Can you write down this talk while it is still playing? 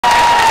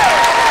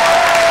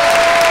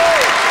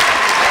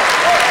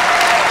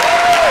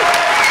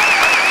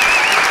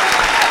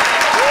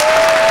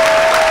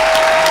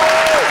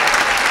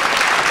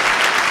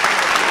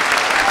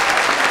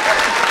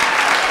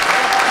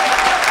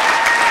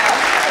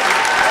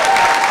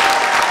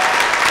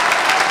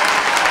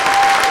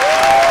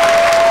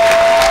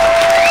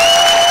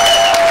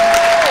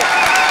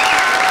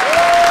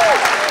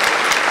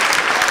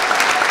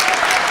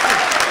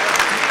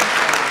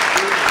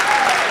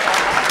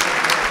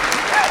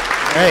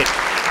Great.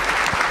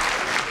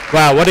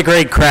 Wow, what a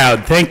great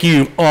crowd. Thank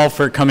you all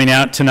for coming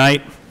out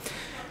tonight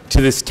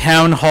to this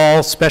town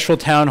hall, special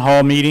town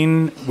hall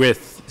meeting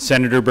with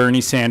Senator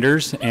Bernie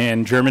Sanders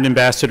and German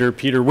Ambassador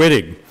Peter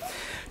Wittig.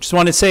 Just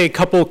want to say a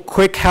couple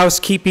quick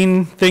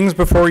housekeeping things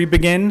before we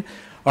begin.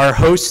 Our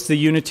hosts, the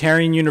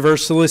Unitarian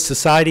Universalist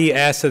Society,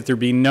 ask that there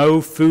be no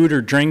food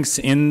or drinks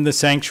in the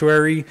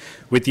sanctuary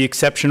with the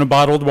exception of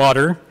bottled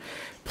water.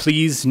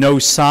 Please, no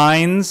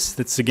signs.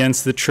 That's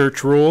against the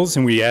church rules,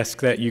 and we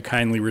ask that you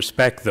kindly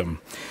respect them.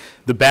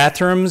 The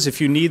bathrooms,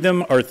 if you need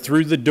them, are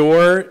through the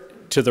door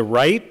to the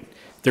right.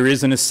 There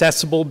is an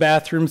accessible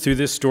bathroom through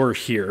this door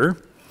here.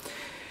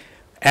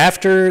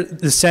 After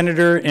the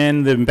senator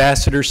and the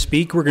ambassador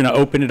speak, we're going to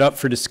open it up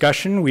for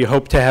discussion. We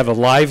hope to have a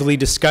lively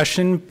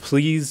discussion.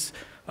 Please,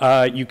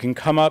 you can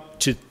come up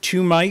to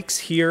 2 mics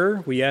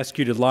here. We ask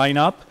you to line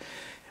up.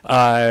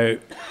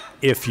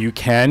 If you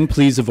can,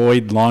 please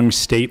avoid long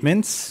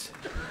statements.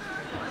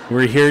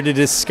 We're here to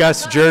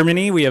discuss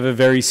Germany. We have a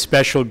very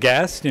special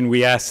guest, and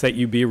we ask that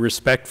you be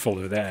respectful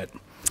of that.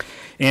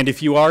 And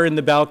if you are in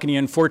the balcony,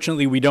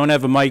 unfortunately, we don't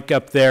have a mic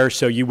up there,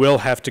 so you will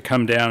have to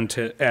come down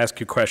to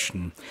ask a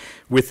question.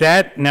 With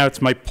that, now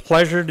it's my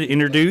pleasure to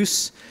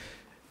introduce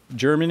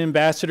German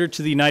Ambassador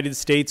to the United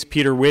States,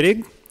 Peter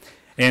Wittig,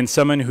 and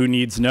someone who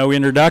needs no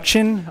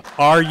introduction,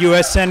 our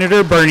U.S.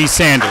 Senator Bernie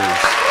Sanders.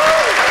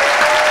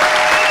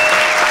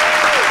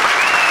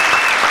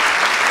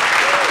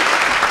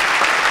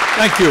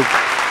 Thank you.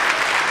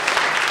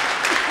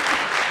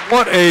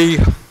 What a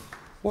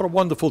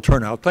wonderful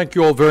turnout. Thank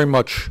you all very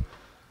much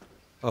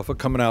for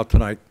coming out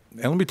tonight.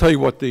 And let me tell you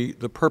what the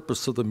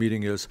purpose of the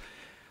meeting is.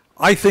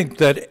 I think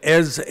that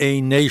as a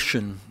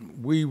nation,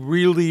 we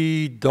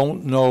really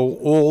don't know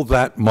all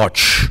that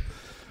much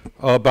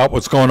about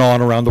what's going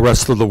on around the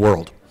rest of the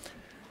world.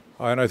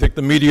 And I think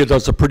the media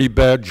does a pretty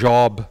bad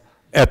job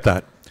at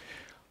that.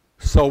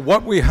 So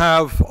what we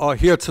have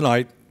here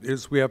tonight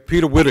is we have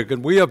Peter Wittig,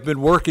 and we have been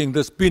working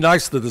this, be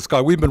nice to this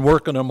guy, we've been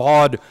working him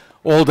hard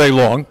all day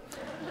long.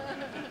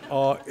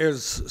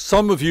 As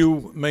some of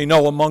you may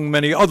know, among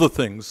many other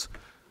things,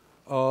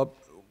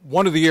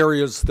 one of the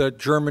areas that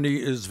Germany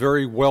is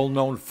very well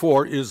known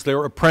for is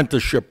their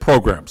apprenticeship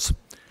programs.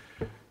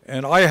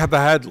 And I have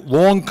had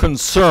long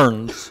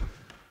concerns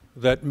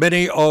that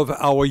many of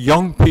our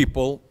young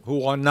people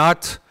who are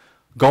not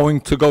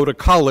going to go to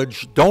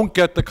college don't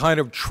get the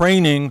kind of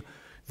training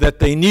that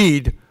they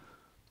need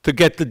to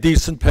get the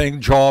decent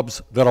paying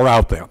jobs that are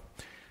out there.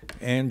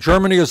 And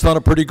Germany has done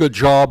a pretty good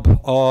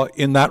job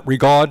in that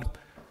regard.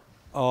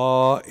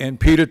 And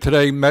Peter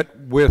today met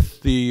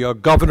with the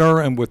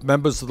governor and with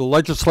members of the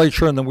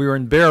legislature, and then we were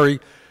in Barrie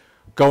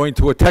going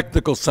to a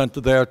technical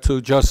center there to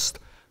just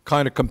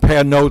kind of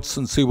compare notes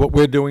and see what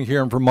we're doing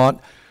here in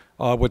Vermont,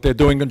 what they're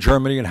doing in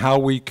Germany, and how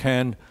we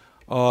can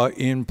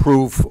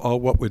improve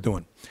what we're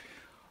doing.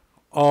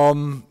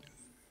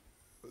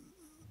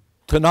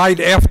 Tonight,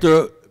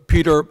 after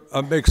Peter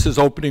makes his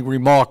opening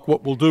remark,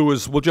 what we'll do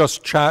is we'll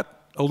just chat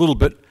a little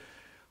bit.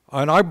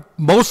 And I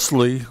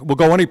mostly will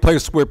go any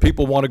place where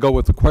people want to go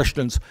with the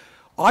questions.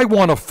 I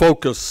want to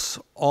focus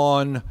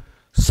on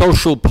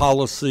social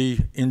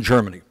policy in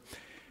Germany,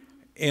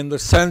 in the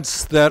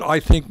sense that I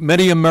think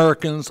many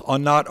Americans are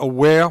not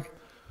aware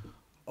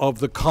of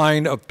the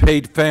kind of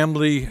paid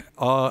family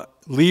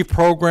leave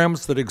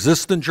programs that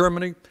exist in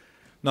Germany,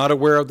 not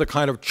aware of the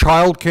kind of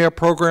child care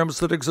programs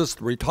that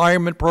exist,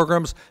 retirement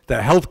programs,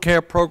 the health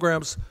care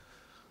programs,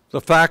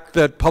 the fact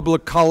that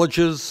public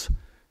colleges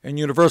and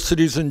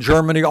universities in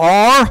Germany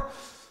are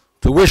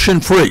tuition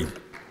free.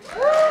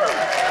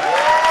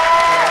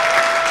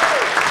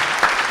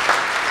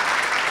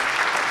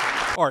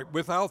 All right,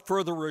 without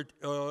further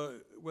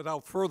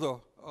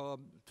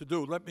to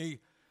do, let me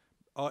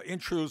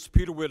introduce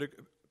Peter Wittig.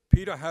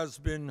 Peter has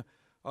been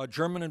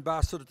German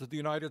ambassador to the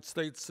United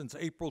States since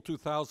April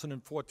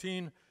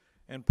 2014,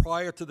 and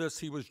prior to this,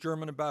 he was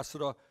German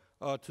ambassador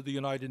to the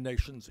United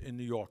Nations in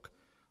New York.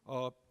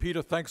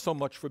 Peter, thanks so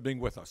much for being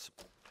with us.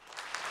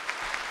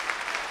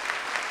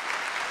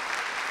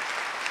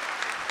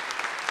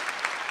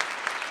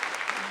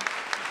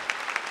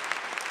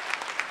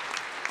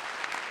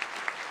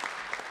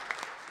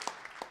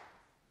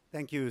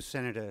 Thank you,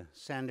 Senator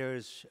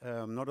Sanders,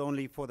 not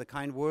only for the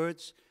kind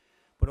words,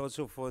 but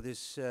also for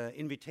this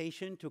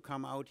invitation to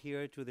come out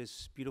here to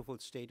this beautiful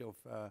state of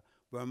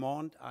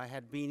Vermont. I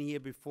had been here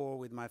before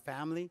with my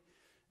family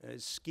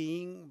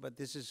skiing, but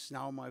this is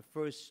now my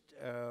first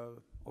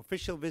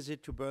official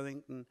visit to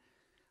Burlington.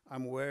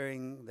 I'm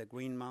wearing the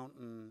Green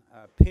Mountain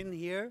pin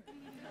here,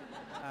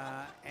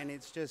 and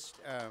it's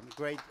just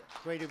great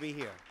to be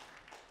here.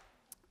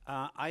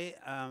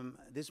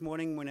 This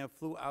morning when I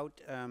flew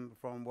out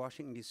from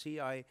Washington, D.C.,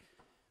 I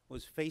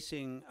was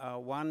facing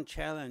one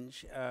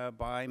challenge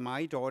by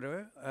my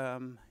daughter.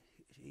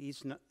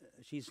 She's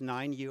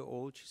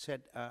 9-year-old. She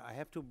said, I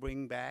have to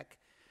bring back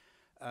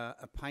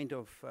a pint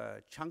of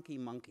Chunky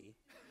Monkey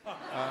from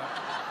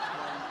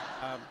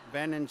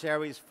Ben and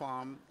Jerry's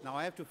farm. Now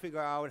I have to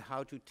figure out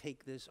how to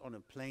take this on a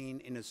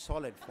plane in a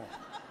solid form.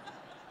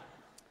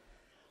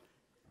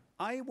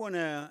 I want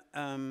to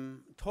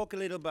talk a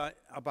little bit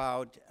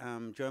about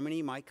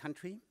Germany, my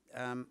country.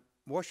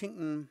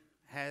 Washington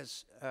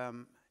has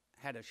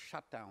had a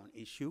shutdown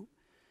issue.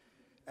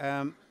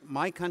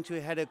 My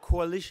country had a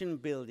coalition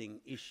building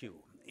issue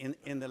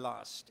in the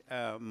last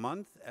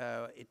month.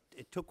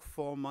 It took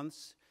 4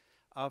 months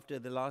after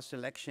the last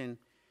election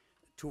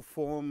to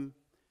form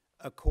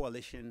a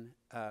coalition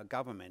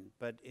government.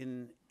 But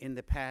in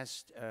the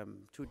past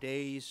 2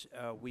 days,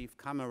 we've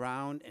come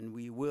around, and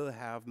we will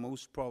have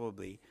most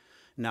probably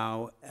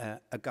now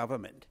a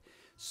government.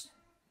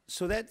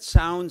 So that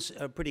sounds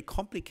pretty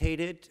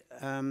complicated,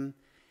 and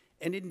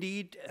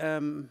indeed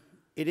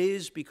it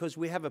is, because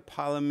we have a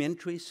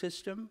parliamentary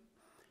system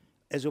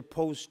as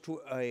opposed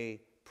to a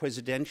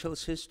presidential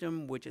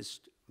system, which is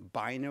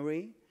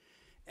binary.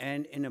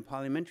 And in a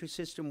parliamentary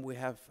system, we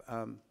have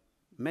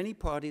many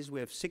parties. We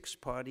have 6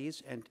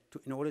 parties, and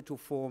in order to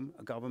form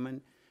a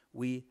government,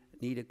 we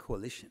need a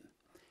coalition.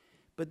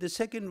 But the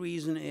second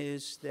reason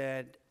is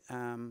that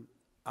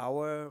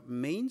our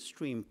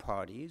mainstream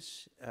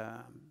parties,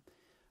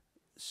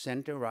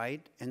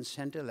 center-right and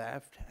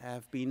center-left,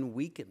 have been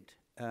weakened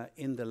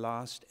in the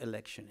last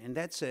election. And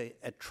that's a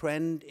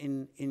trend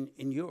in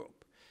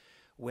Europe.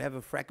 We have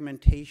a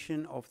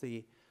fragmentation of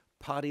the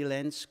party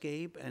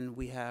landscape, and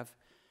we have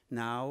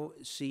now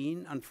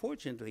seen,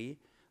 unfortunately,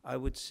 I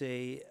would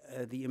say,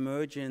 the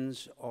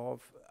emergence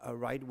of a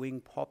right-wing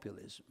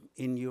populism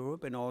in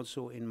Europe and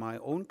also in my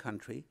own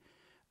country.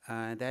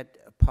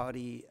 That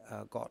party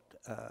got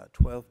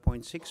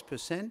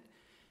 12.6%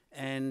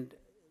 and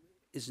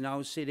is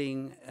now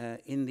sitting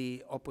in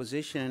the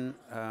opposition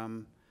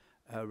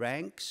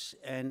ranks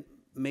and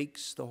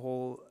makes the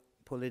whole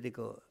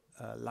political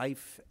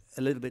life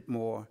a little bit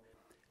more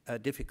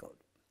difficult.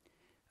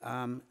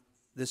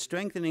 The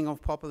strengthening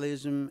of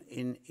populism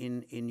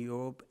in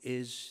Europe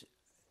is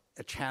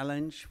a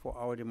challenge for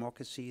our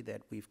democracy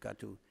that we've got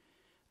to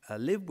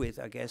live with,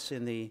 I guess,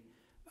 in the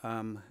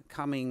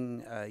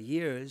coming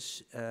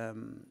years,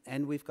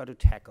 and we've got to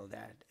tackle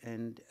that.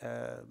 And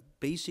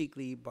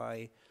basically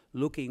by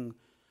looking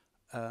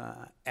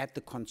at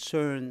the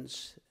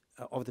concerns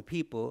of the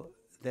people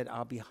that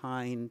are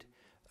behind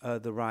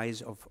the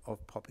rise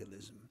of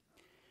populism.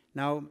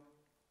 Now,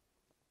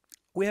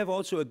 we have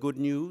also a good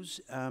news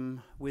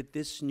with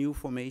this new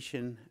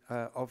formation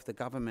of the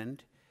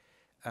government,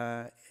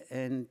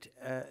 and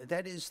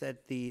that is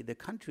that the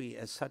country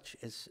as such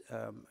is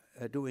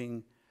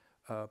doing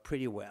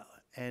pretty well.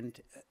 And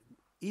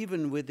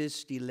even with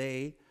this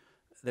delay,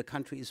 the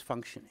country is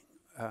functioning.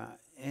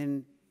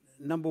 And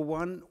number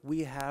one,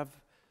 we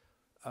have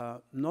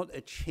not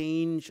a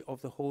change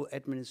of the whole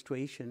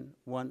administration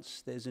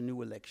once there's a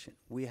new election.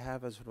 We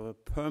have a sort of a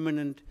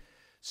permanent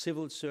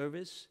civil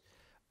service.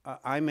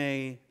 I'm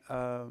a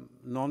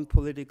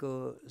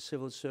non-political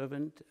civil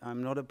servant.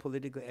 I'm not a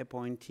political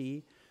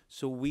appointee.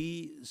 So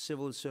we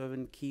civil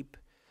servants keep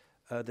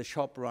the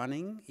shop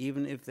running,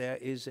 even if there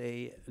is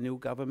a new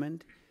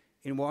government.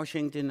 In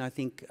Washington, I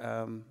think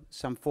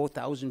some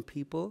 4,000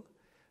 people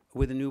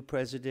with a new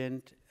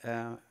president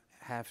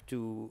have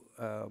to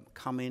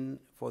come in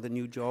for the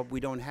new job. We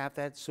don't have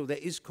that, so there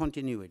is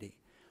continuity.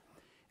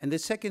 And the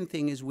second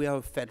thing is we are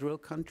a federal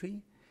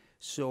country,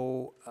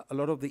 so a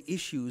lot of the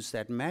issues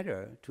that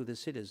matter to the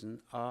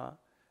citizen are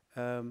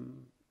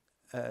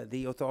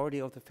the authority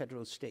of the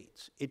federal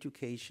states,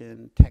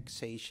 education,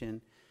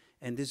 taxation,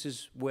 and this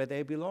is where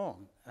they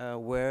belong,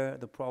 where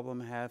the problem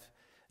have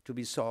to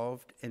be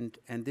solved, and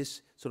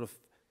this sort of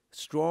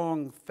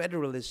strong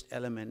federalist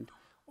element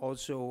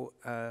also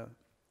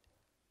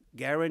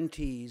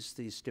guarantees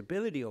the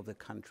stability of the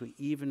country,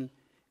 even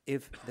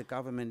if the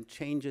government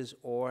changes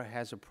or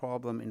has a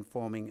problem in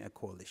forming a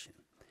coalition.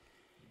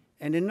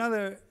 And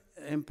another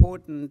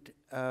important,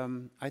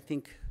 I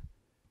think,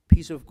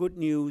 piece of good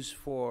news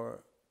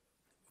for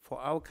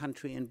our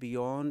country and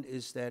beyond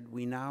is that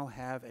we now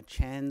have a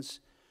chance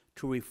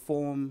to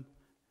reform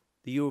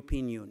the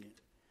European Union.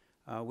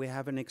 We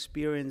have an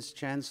experienced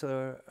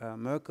Chancellor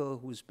Merkel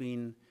who's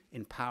been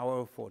in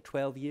power for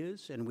 12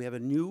 years, and we have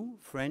a new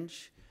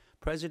French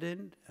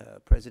president,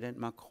 President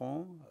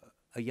Macron,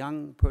 a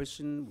young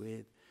person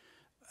with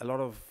a lot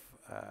of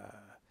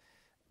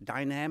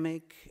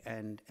dynamic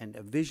and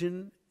a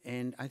vision,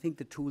 and I think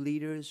the two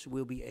leaders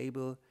will be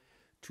able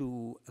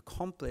to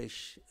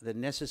accomplish the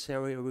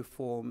necessary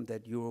reform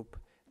that Europe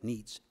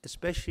needs,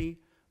 especially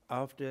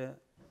after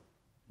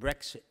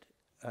Brexit,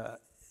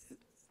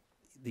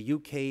 the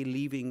UK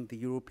leaving the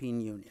European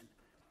Union.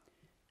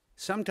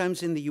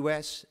 Sometimes in the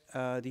US,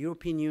 the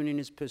European Union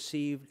is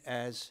perceived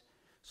as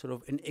sort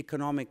of an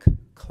economic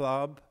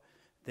club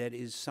that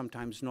is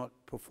sometimes not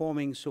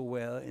performing so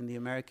well in the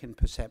American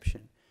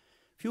perception.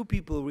 Few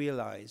people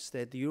realize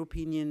that the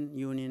European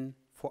Union,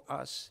 for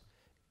us,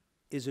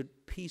 is a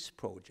peace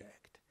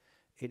project.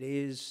 It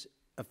is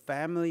a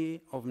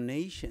family of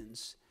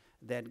nations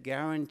that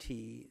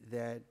guarantee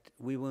that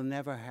we will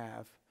never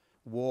have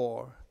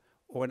war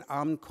or an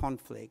armed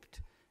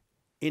conflict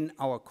in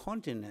our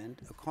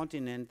continent, a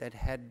continent that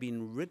had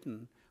been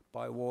ridden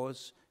by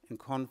wars and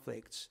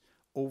conflicts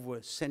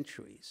over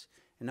centuries.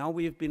 And now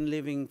we've been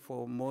living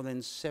for more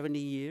than 70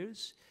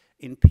 years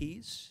in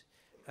peace.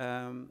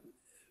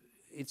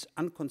 It's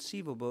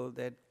inconceivable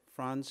that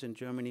France and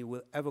Germany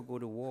will ever go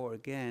to war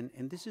again,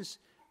 and this is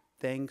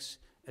thanks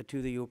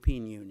to the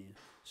European Union.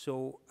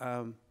 So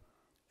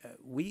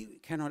we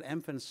cannot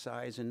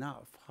emphasize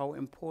enough how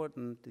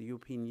important the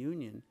European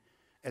Union,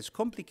 as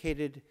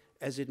complicated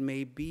as it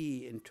may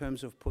be in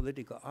terms of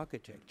political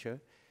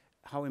architecture,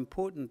 how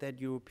important that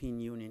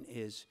European Union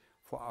is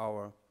for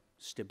our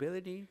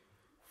stability,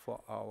 for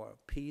our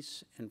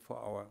peace, and for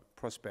our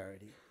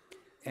prosperity.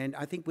 And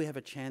I think we have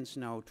a chance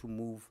now to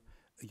move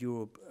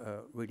Europe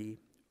really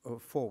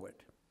forward.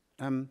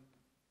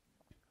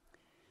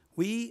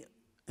 We,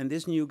 and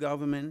this new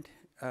government,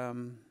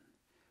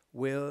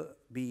 will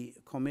be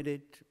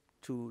committed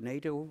to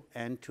NATO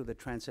and to the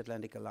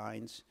transatlantic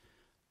alliance.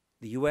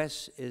 The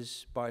US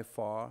is by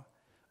far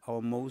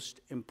our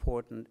most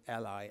important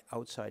ally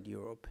outside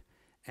Europe,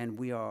 and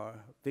we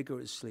are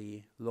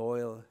vigorously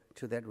loyal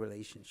to that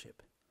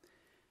relationship.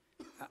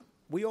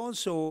 We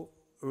also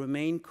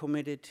remain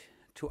committed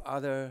to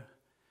other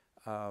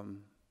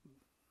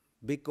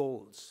big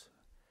goals,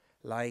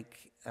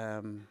 like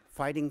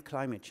fighting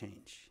climate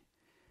change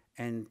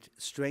and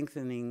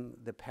strengthening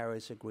the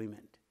Paris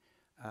Agreement.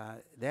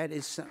 That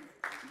is I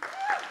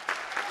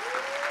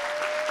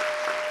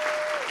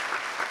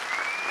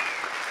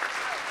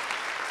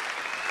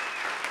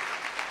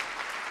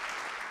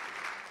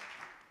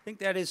think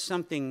that is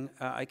something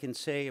I can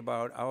say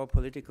about our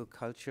political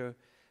culture.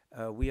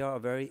 We are a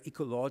very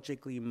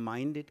ecologically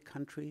minded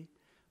country.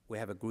 We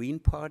have a Green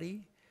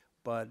Party,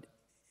 but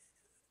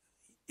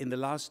in the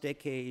last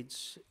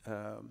decades,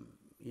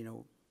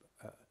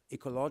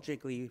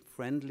 ecologically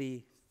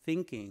friendly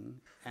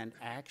thinking and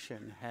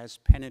action has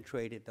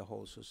penetrated the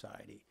whole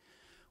society.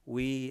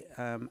 We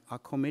are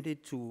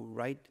committed to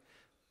write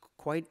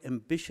quite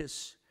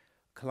ambitious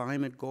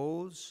climate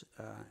goals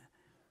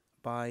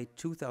by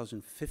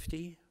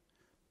 2050,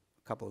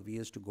 a couple of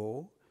years to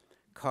go.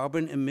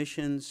 Carbon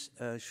emissions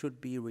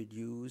should be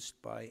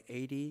reduced by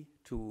 80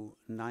 to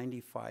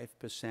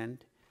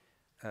 95%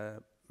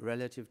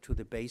 relative to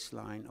the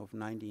baseline of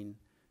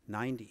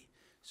 1990.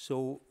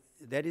 So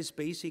that is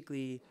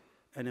basically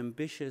an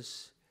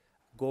ambitious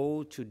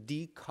goal to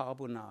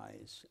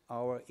decarbonize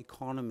our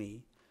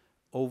economy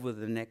over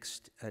the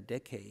next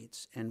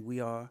decades, and we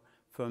are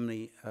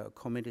firmly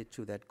committed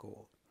to that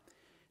goal.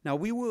 Now,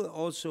 we will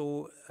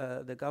also,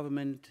 the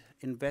government,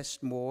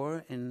 invest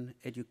more in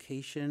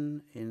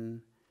education,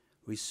 in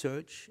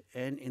research,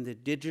 and in the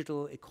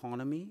digital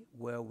economy,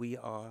 where we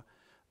are,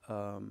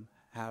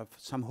 have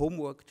some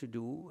homework to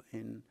do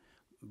in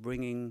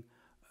bringing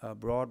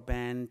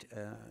broadband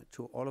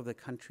to all of the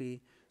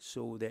country,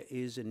 so there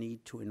is a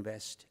need to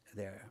invest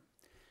there.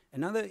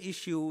 Another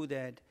issue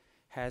that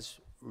has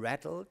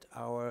rattled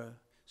our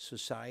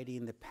society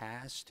in the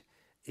past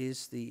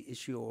is the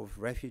issue of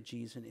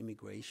refugees and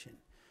immigration.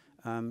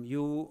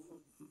 You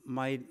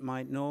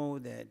might know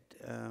that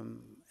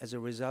as a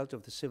result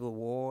of the civil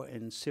war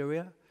in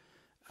Syria,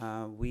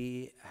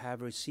 we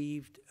have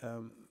received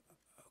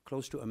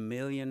close to 1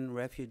 million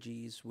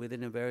refugees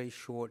within a very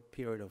short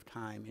period of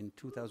time in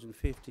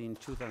 2015,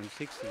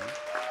 2016.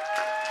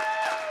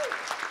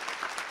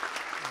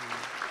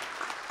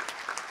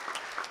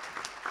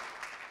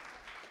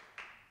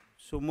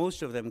 So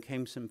most of them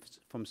came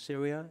from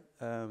Syria,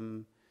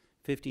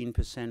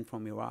 15%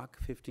 from Iraq,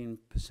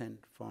 15%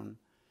 from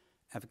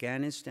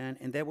Afghanistan,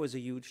 and that was a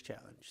huge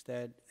challenge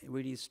that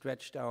really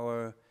stretched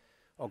our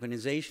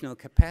organizational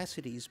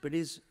capacities, but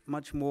is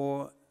much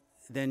more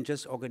than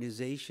just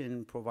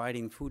organization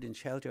providing food and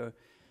shelter,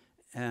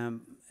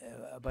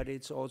 but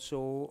it's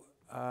also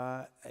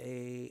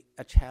a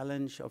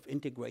challenge of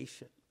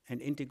integration. And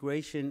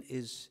integration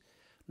is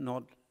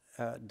not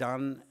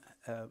done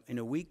in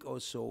a week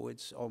or so.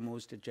 It's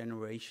almost a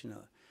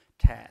generational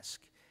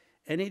task.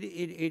 And it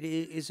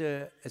is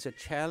a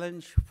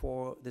challenge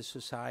for the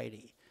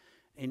society.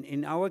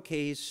 In our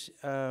case,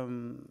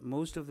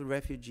 most of the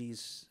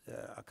refugees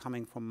are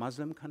coming from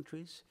Muslim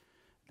countries.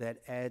 That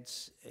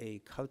adds a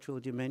cultural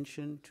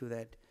dimension to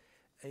that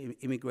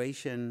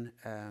immigration,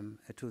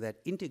 to that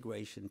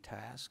integration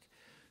task.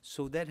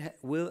 So that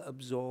will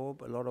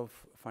absorb a lot of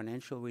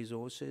financial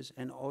resources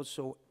and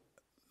also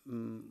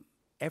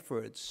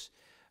efforts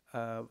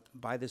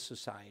by the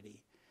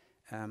society.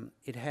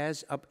 It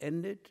has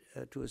upended,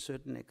 to a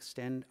certain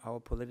extent, our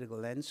political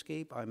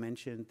landscape. I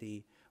mentioned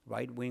the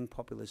right-wing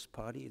populist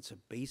party. It's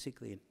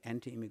basically an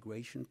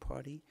anti-immigration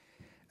party.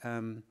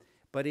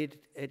 But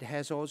it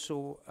has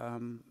also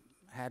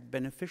had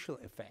beneficial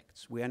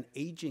effects. We're an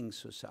aging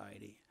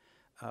society.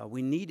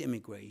 We need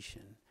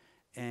immigration.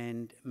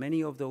 And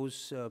many of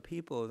those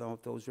people,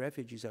 of those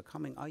refugees are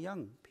coming, are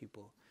young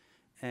people.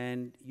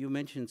 And you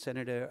mentioned,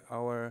 Senator,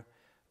 our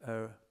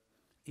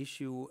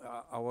issue,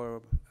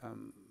 our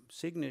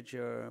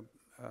signature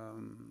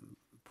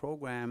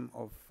program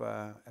of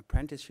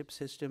apprenticeship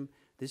system.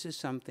 This is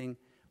something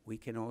we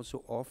can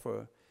also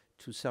offer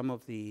to some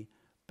of the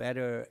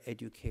better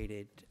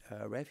educated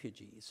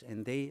refugees.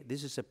 And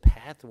this is a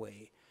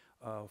pathway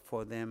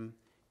for them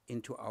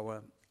into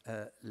our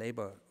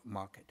labor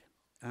market.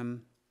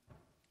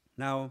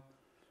 Now,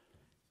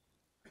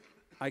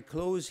 I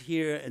close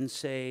here and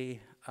say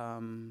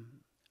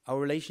our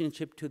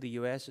relationship to the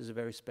US is a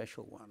very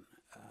special one.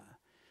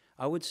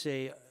 I would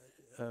say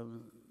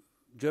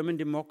German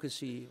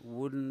democracy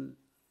wouldn't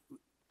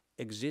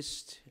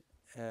exist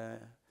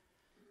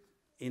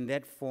in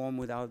that form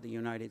without the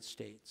United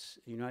States.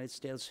 The United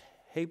States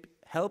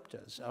helped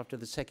us after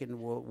the Second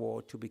World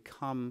War to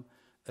become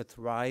a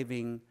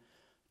thriving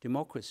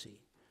democracy.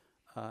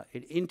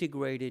 It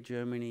integrated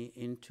Germany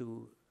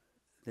into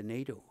the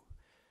NATO.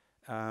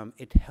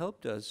 It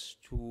helped us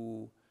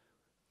to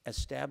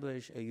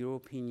establish a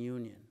European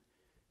Union.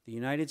 The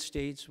United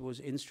States was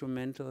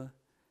instrumental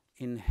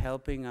in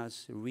helping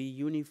us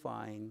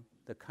reunifying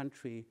the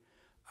country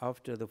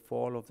after the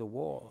fall of the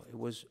wall. It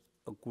was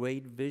a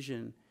great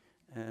vision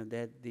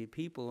that the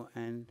people,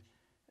 and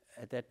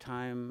at that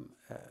time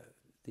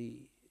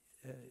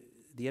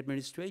the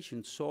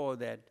administration saw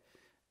that,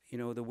 you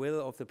know, the will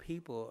of the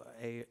people,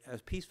 a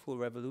peaceful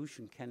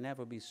revolution can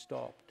never be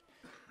stopped.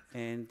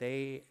 And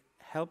they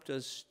helped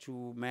us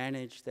to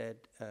manage that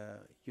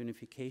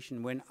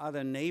unification when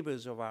other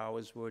neighbors of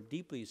ours were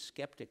deeply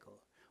skeptical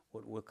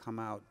what will come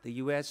out. The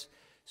US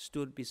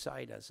stood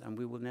beside us, and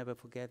we will never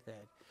forget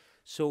that.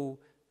 So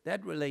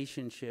that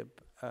relationship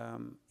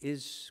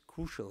is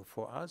crucial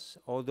for us,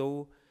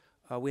 although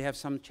we have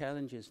some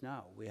challenges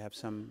now. We have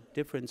some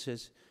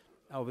differences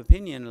of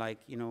opinion, like,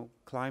 you know,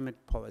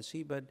 climate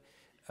policy, but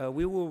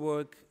we will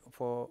work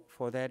for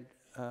that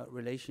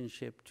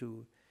relationship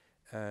to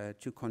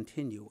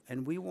continue.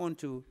 And we want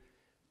to,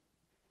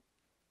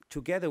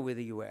 together with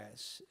the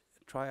US,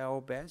 try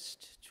our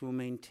best to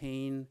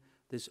maintain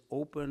this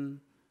open,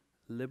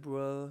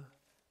 liberal,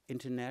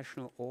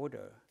 international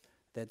order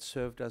that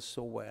served us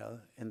so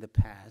well in the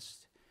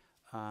past,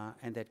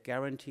 and that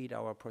guaranteed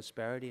our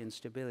prosperity and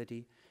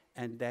stability,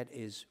 and that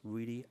is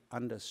really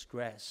under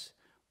stress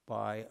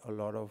by a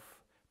lot of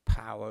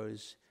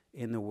powers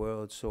in the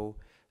world. So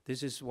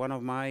this is one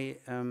of my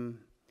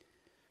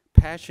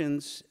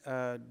passions,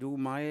 do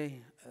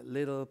my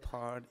little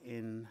part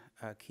in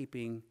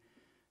keeping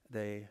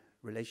the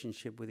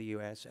relationship with the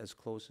US as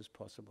close as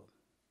possible.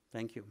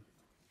 Thank you.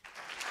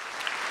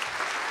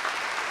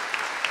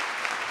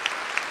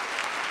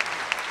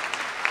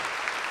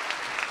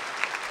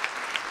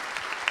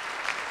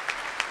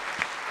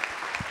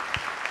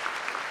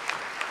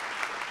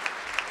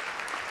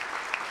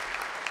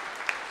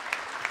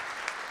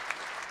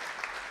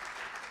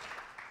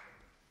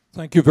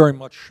 Thank you very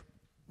much,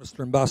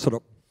 Mr. Ambassador.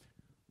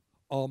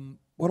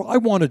 What I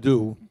want to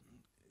do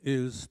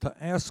is to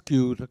ask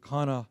you to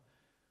kind of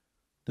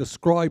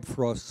describe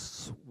for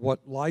us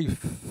what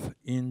life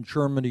in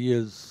Germany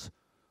is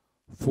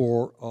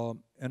for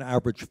an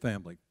average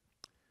family.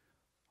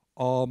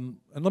 And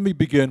let me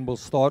begin. We'll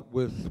start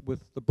with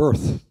the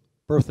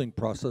birthing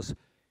process.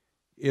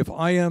 If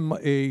I am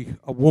a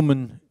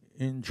woman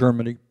in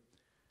Germany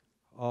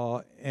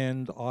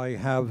and I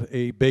have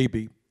a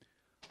baby,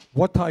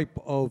 what type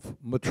of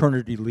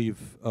maternity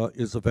leave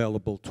is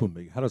available to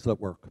me? How does that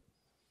work?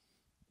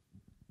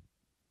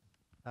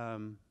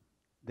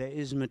 There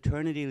is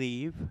maternity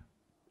leave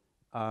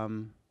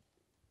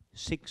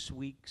 6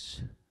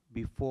 weeks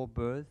before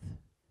birth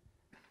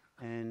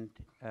and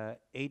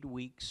 8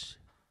 weeks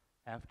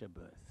after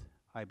birth,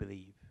 I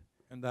believe.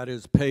 And that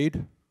is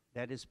paid?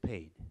 That is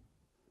paid.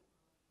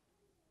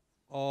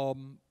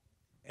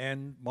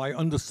 And my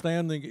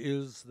understanding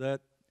is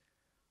that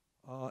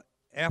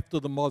after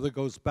the mother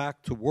goes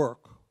back to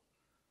work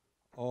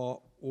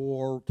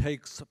or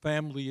takes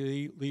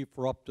family leave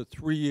for up to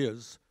 3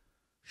 years,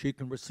 she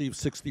can receive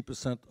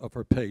 60% of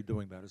her pay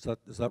doing that.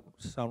 Does that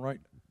sound right?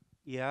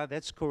 Yeah,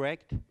 that's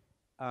correct.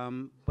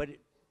 But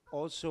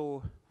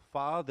also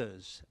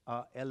fathers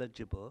are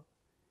eligible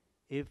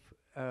if,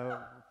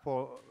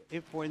 for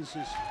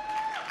instance,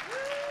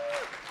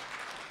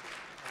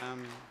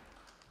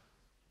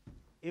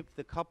 if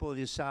the couple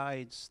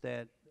decides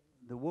that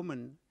the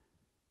woman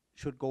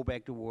should go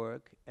back to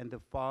work and the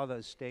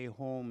father stay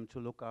home to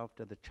look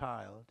after the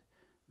child,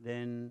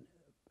 then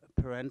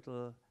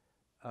parental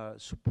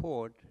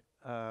support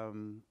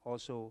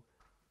also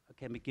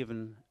can be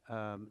given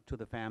to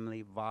the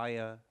family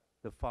via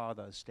the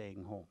father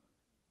staying home.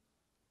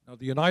 Now,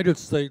 the United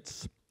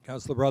States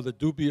has the rather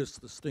dubious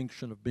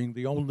distinction of being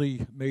the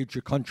only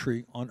major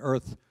country on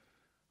earth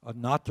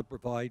not to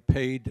provide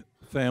paid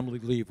family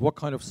leave. What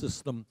kind of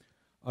system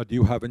do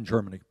you have in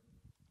Germany?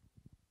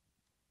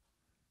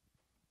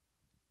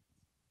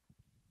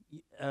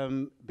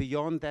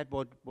 Beyond that,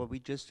 what we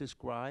just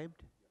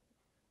described,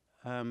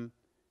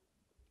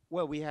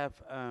 well, we have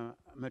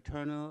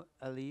maternal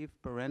leave,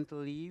 parental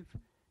leave,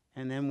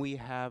 and then we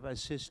have a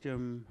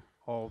system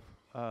of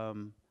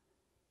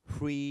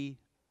free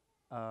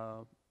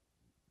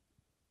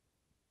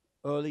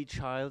early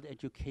child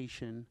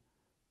education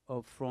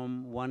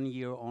from 1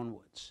 year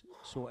onwards.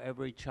 So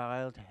every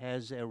child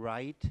has a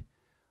right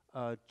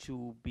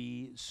to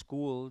be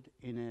schooled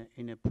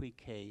in a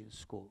pre-K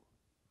school.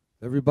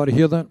 Everybody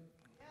hear that?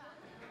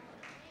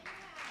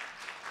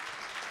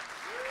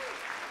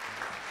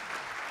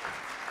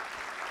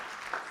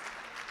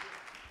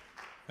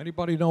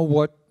 Anybody know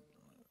what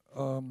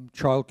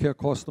child care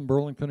costs in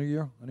Burlington a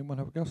year? Anyone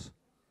have a guess?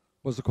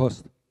 What's the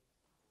cost?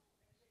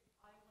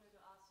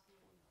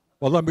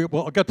 Well,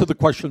 I'll get to the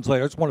questions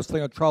later. I just want to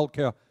stay on child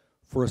care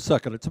for a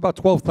second. It's about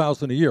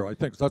 $12,000 a year, I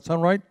think. Does that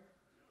sound right?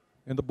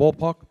 In the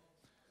ballpark?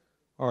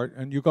 All right,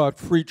 and you got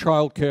free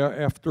child care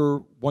after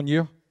 1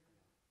 year?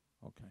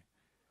 Okay.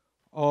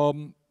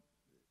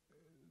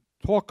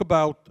 Talk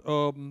about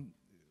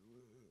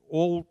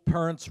all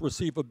parents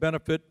receive a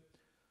benefit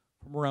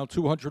from around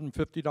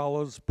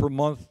 $250 per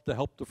month to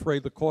help defray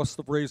the cost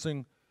of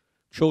raising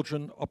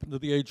children up into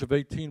the age of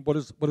 18. What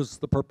is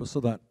the purpose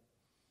of that?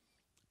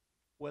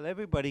 Well,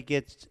 everybody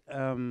gets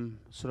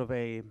sort of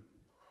a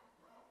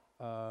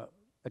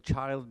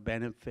child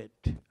benefit.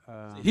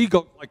 He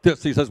goes like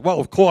this. He says, well,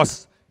 of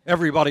course,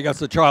 everybody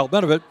gets a child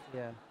benefit.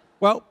 Yeah.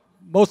 Well,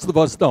 most of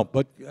us don't,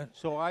 but...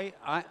 So I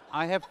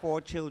have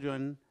 4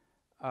 children.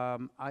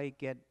 I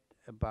get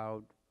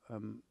about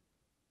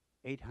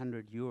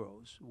 800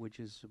 euros, which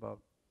is about,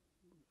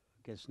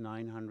 I guess,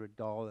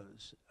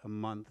 $900 a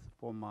month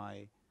for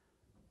my,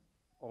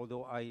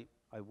 although I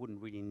wouldn't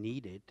really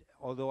need it,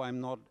 although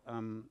I'm not,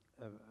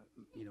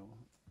 you know,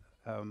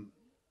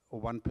 a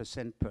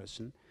 1%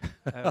 person.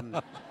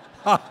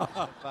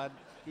 But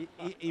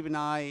even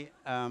I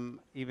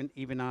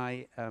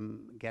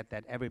get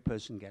that. Every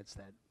person gets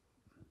that.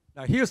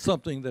 Now, here's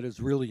something that is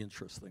really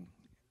interesting,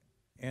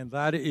 and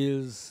that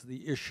is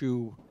the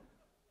issue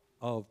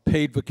of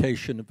paid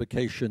vacation and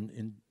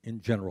vacation in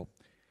general.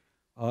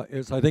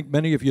 As I think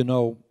many of you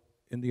know,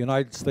 in the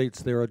United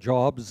States, there are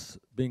jobs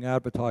being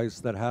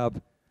advertised that have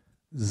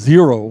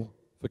 0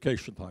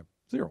 vacation time,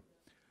 0.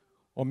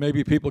 Or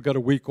maybe people get a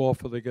week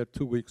off or they get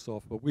 2 weeks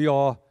off. But we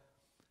are,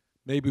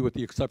 maybe with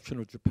the exception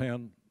of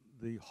Japan,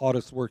 the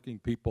hardest working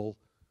people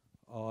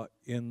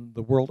in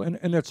the world.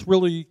 And it's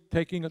really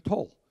taking a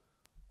toll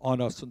on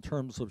us in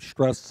terms of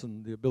stress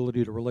and the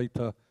ability to relate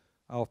to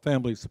our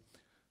families.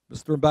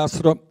 Mr.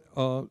 Ambassador,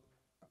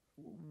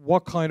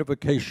 what kind of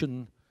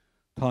vacation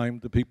time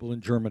do people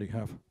in Germany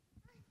have?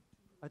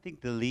 I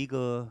think the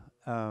legal,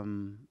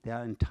 they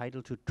are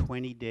entitled to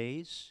 20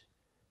 days,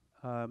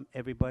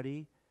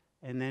 everybody,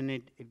 and then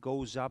it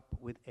goes up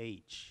with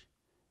age.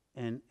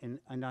 And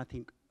I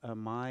think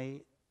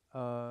my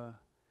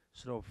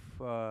sort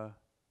of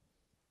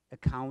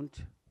account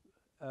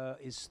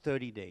is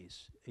 30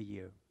 days a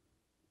year,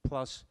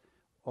 plus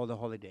all the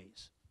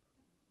holidays.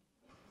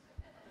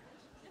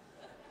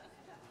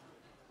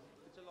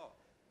 It's a lot.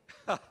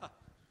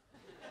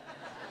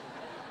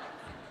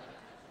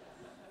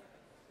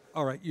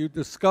 All right, you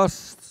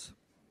discussed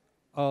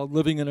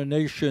living in a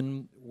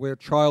nation where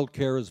child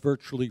care is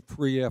virtually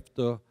free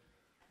after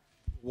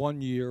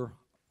 1 year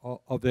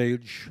of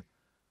age.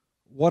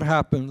 What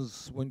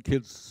happens when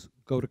kids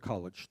go to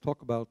college?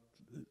 Talk about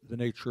the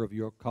nature of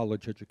your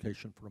college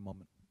education for a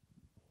moment.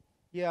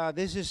 Yeah,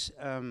 this is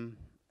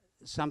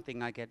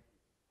something I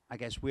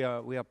guess we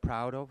are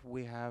proud of.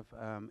 We have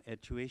a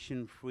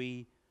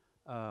tuition-free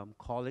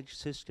college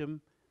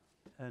system.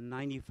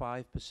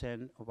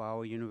 95% of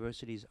our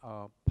universities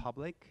are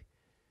public,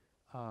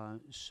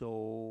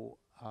 so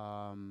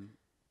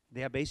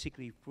they are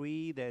basically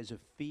free. There's a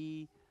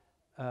fee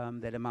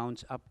that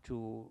amounts up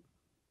to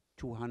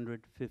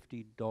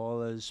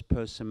 $250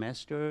 per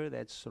semester.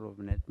 That's sort of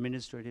an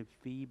administrative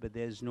fee, but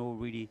there's no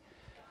really,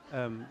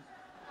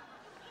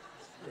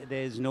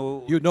 there's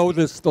no... You know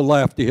this to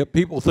laugh to hear.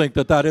 People think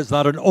that that is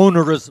not an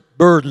onerous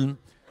burden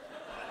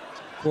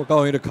for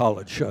going to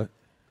college.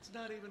 It's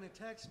not even a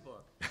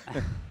textbook.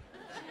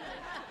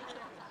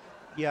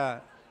 Yeah,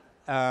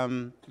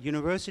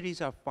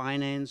 universities are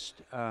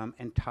financed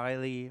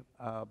entirely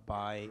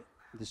by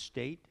the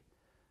state.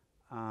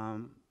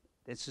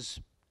 This is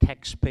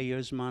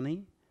taxpayers'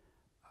 money.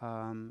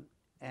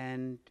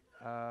 And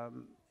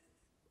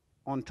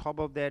on top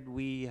of that,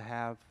 we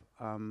have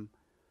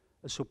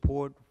a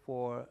support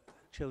for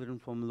children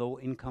from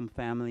low-income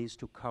families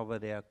to cover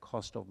their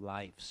cost of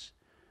lives.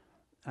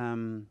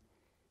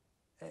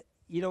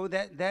 You know,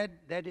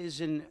 that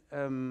is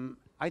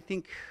I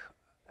think,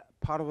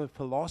 part of a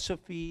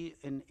philosophy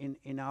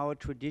in our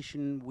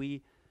tradition.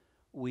 We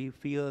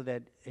feel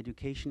that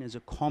education is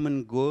a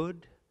common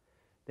good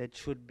that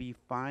should be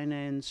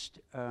financed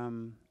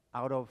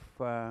out of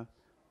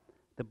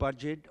the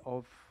budget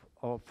of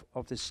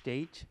the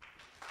state.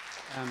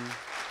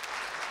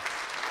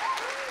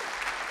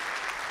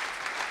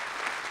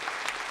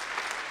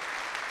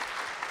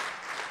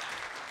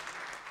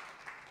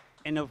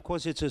 And of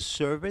course, it's a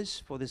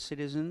service for the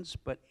citizens,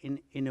 but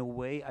in a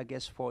way, I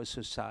guess for a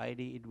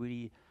society, it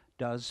really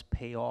does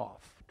pay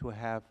off to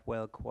have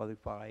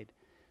well-qualified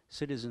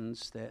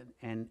citizens that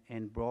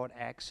and broad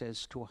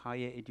access to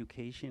higher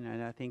education.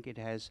 And I think it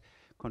has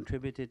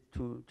contributed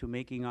to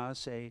making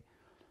us a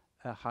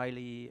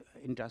highly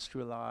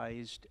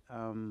industrialized,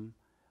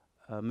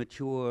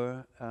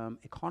 mature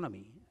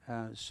economy.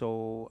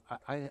 So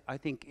I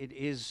think it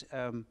is,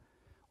 of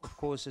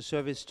course, a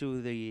service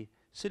to the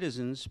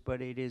citizens,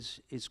 but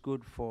it's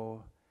good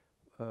for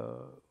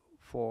the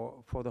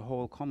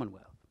whole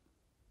Commonwealth.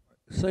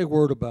 Say a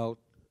word about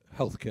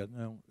healthcare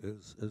now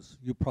is, as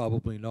you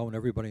probably know and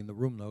everybody in the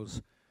room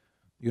knows,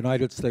 the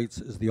United States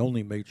is the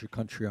only major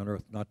country on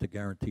earth not to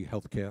guarantee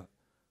healthcare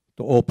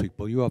to all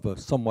people. You have a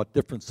somewhat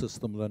different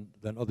system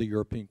than other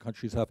European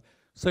countries have.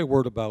 Say a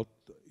word about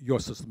your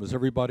system. Is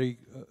everybody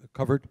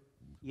covered?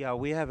 Yeah,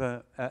 we have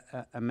a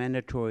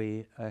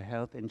mandatory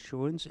health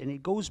insurance, and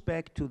it goes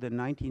back to the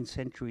 19th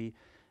century.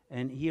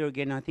 And here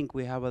again, I think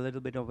we have a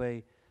little bit of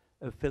a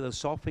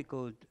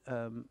philosophical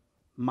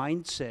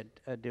mindset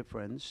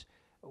difference.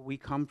 We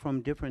come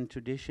from different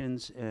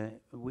traditions.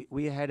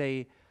 We had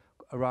a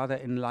rather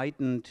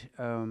enlightened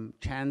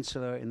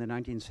chancellor in the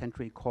 19th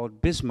century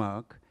called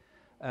Bismarck.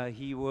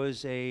 He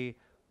was a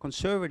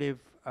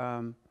conservative,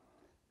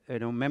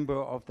 member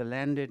of the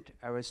landed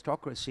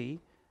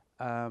aristocracy.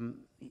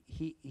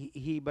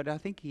 But I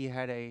think he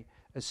had a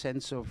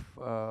sense of,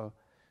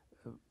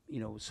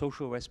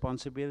 social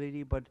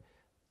responsibility. But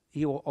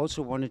he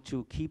also wanted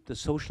to keep the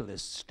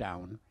socialists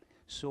down.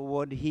 So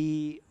what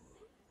he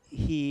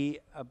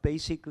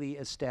basically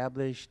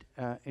established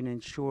an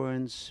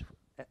insurance,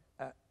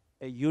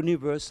 a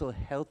universal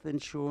health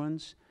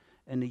insurance,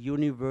 and a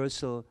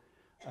universal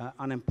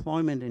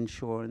unemployment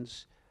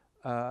insurance,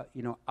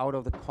 out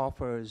of the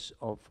coffers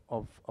of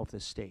the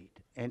state.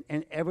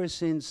 And ever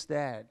since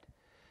that,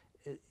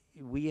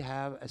 we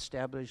have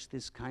established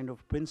this kind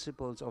of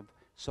principles of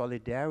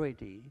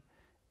solidarity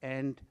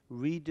and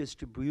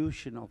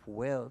redistribution of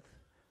wealth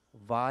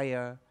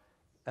via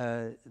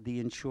the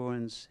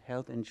insurance,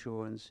 health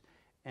insurance,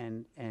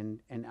 and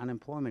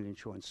unemployment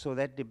insurance. So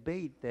that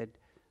debate that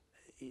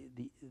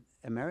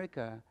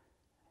America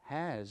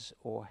has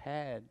or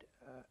had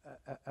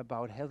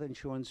about health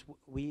insurance,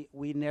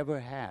 we never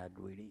had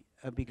really,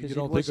 because you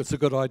don't think it's a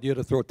good idea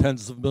to throw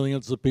tens of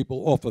millions of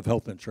people off of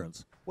health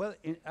insurance? Well,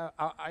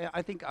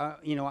 I think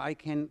I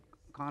can't.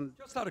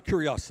 Just out of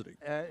curiosity,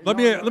 let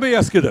me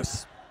ask you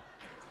this: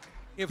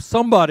 if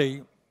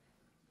somebody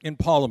in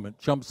Parliament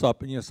jumps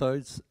up and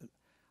says,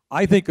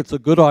 "I think it's a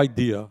good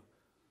idea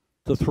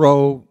to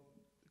throw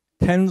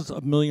tens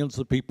of millions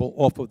of people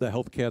off of the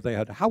health care they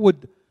had," how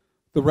would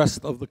the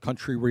rest of the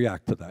country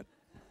react to that?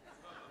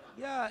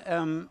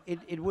 Yeah,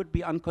 it would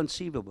be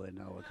inconceivable in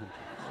our country.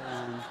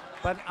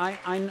 But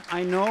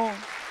I know.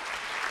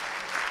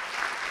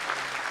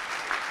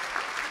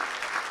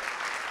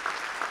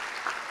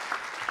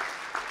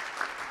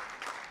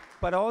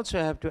 But I also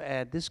have to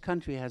add, this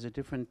country has a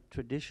different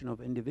tradition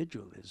of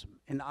individualism.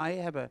 And I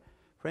have a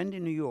friend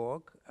in New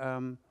York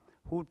who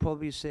would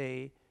probably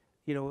say,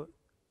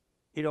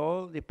 it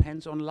all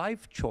depends on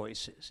life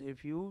choices.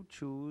 If you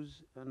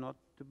choose not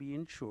to be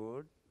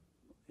insured,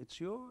 it's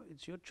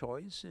your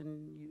choice,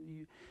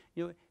 and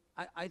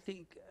I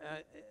think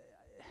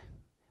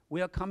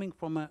we are coming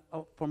from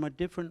a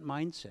different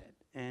mindset,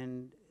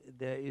 and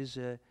there is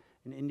an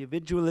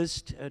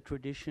individualist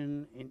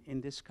tradition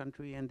in this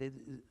country, and it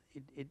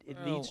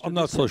leads to. I'm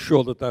not so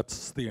sure that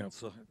that's the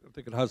answer. I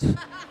think it has.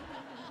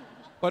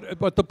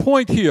 But the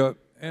point here,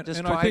 and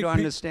try to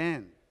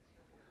understand.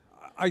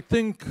 I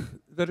think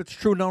that it's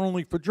true not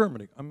only for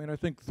Germany. I mean, I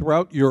think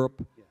throughout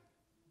Europe,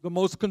 the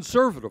most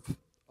conservative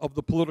of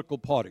the political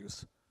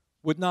parties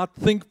would not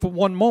think for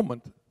one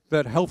moment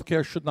that health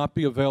care should not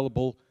be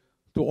available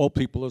to all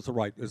people as a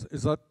right.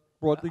 Is that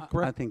broadly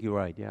correct? I think you're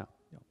right, yeah.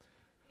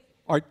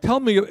 All right, tell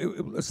me,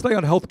 let's stay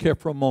on health care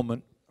for a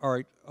moment. All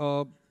right,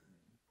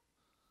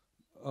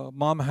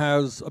 mom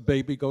has a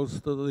baby, goes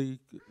to the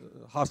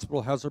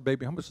hospital, has her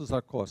baby. How much does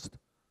that cost?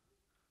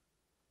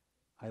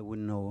 I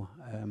wouldn't know.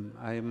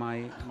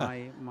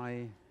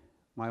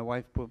 My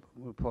wife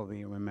will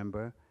probably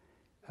remember.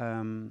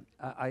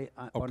 Okay.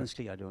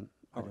 Honestly, I don't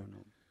know.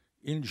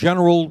 In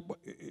general,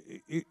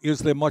 is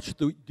there much?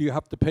 Do you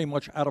have to pay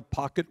much out of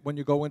pocket when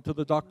you go into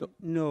the doctor?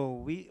 No,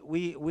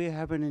 we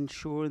have an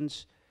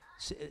insurance.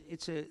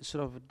 It's a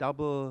sort of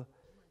double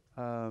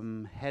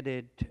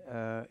headed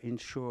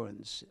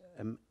insurance.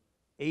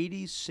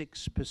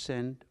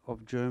 86%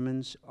 of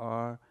Germans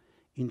are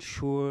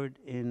insured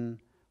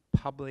in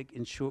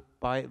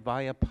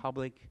via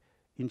public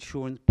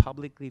insurance,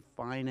 publicly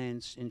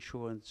financed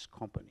insurance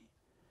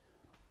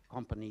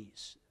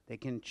companies. They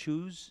can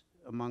choose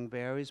among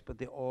various, but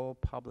they're all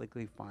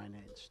publicly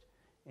financed.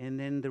 And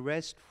then the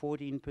rest,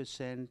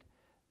 14%,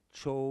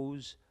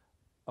 chose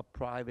a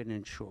private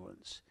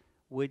insurance,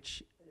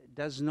 which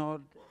does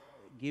not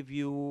give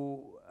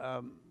you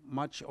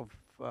much of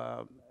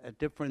a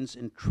difference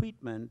in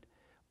treatment,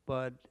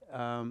 but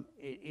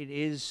it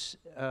is,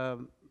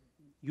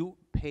 you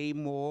pay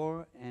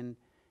more, and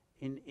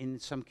in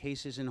some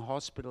cases in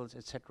hospitals,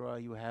 etc.,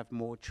 you have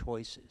more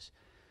choices.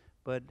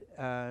 But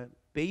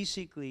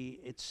basically,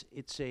 it's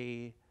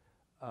a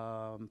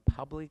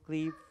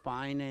publicly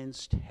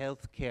financed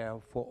health care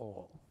for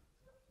all.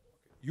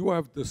 You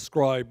have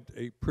described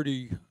a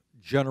pretty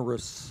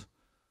generous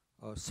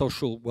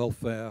social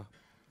welfare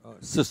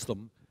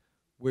system,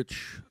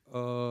 which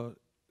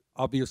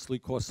obviously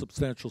costs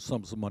substantial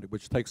sums of money,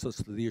 which takes us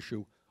to the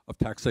issue of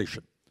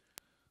taxation.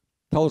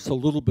 Tell us a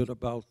little bit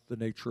about the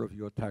nature of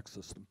your tax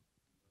system.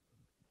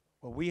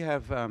 Well, we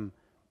have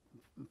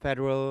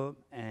federal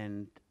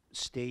and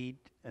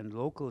state and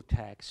local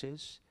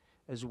taxes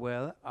as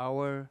well.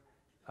 Our,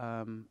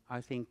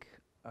 I think,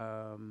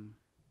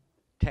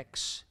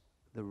 tax,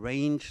 the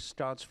range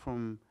starts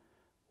from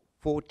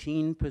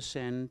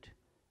 14%,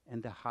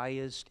 and the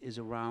highest is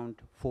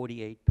around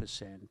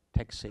 48%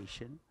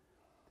 taxation.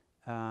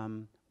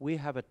 We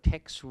have a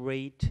tax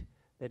rate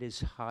that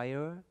is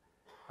higher.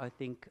 I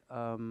think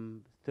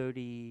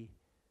 36%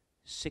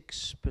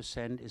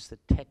 is the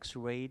tax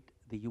rate.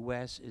 The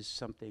US is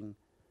something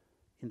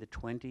in the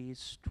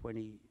 20s,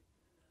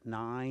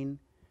 29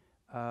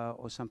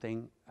 or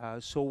something.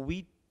 So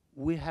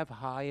we have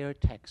higher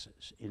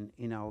taxes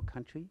in our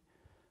country.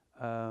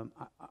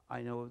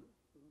 I know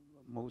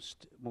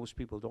most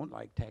people don't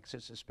like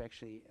taxes,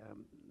 especially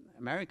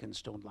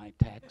Americans don't like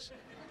tax.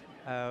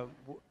 I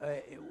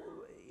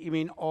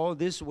mean, all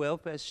this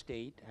welfare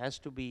state has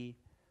to be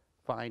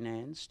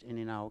financed, and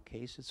in our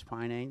case, it's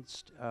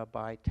financed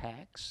by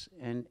tax,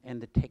 and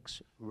the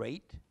tax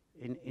rate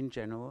in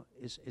general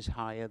is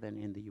higher than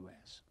in the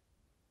US.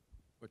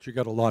 But you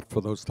get a lot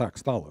for those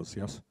tax dollars,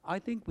 yes? I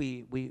think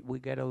we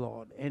get a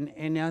lot.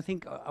 And I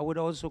think I would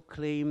also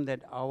claim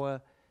that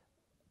our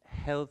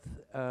health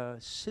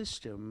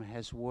system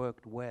has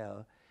worked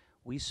well.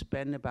 We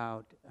spend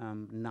about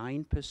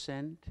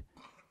 9%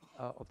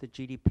 of the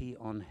GDP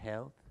on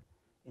health.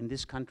 In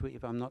this country,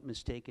 if I'm not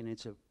mistaken,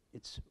 it's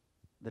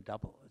the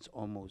double. It's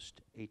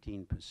almost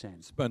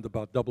 18%. Spend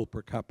about double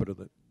per capita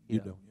that you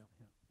Yeah. do. Yeah.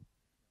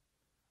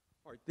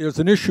 All right. There's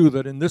an issue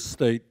that in this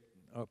state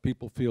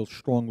people feel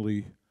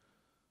strongly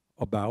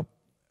about,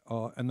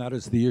 and that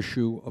is the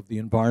issue of the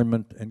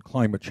environment and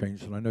climate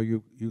change. And I know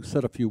you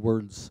said a few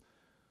words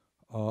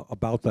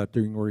about that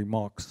during your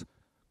remarks.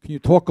 Can you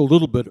talk a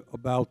little bit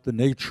about the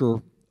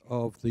nature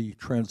of the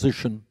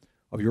transition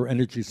of your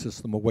energy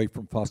system away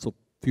from fossil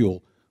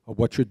fuel, of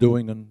what you're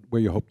doing and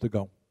where you hope to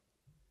go?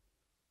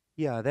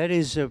 Yeah, that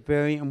is a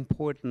very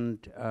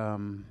important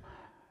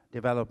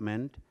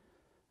development.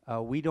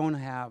 We don't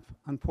have,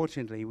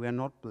 unfortunately, we are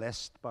not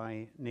blessed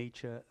by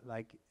nature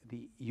like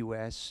the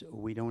US.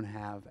 We don't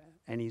have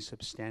any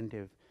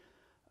substantive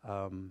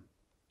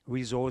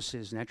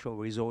resources, natural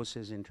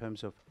resources in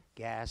terms of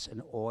gas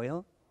and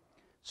oil.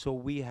 So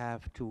we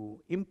have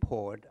to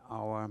import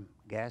our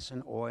gas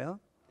and oil.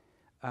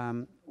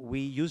 We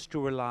used to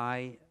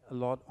rely a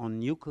lot on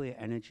nuclear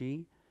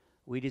energy.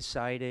 We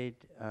decided,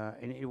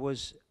 and it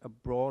was a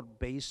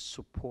broad-based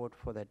support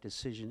for that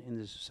decision in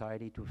the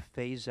society, to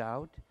phase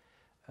out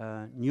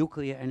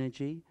nuclear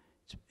energy.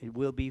 It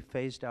will be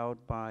phased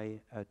out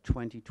by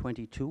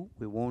 2022.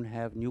 We won't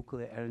have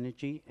nuclear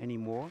energy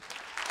anymore.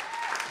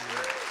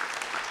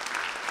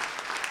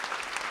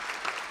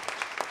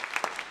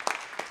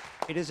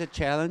 It is a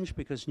challenge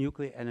because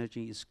nuclear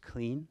energy is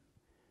clean,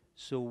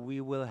 so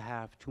we will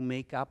have to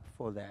make up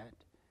for that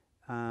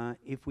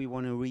if we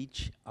want to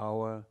reach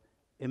our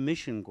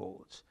emission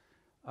goals.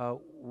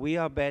 We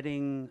are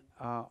betting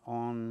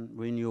on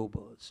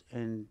renewables,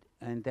 and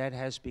that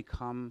has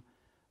become,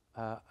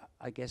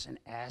 I guess, an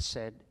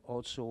asset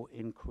also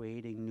in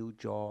creating new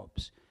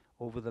jobs.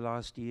 Over the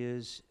last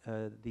years,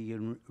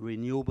 the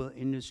renewable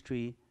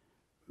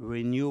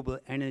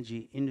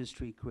energy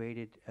industry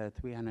created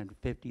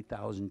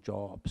 350,000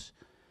 jobs.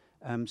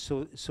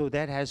 So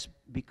that has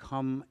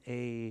become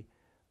an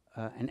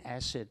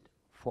asset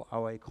for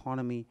our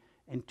economy.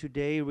 And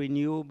today,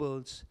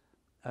 renewables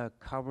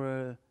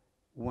cover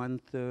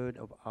 1/3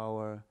 of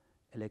our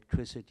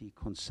electricity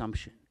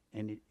consumption.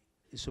 And it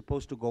is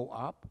supposed to go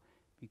up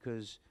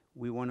because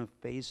we want to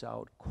phase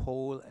out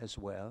coal as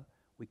well.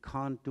 We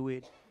can't do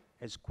it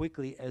as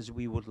quickly as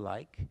we would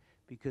like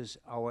because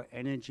our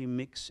energy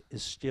mix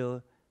is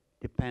still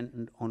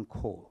dependent on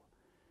coal.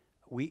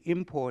 We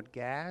import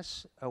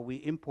gas. We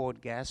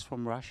import gas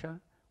from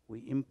Russia. We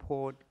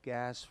import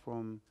gas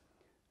from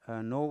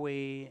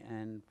Norway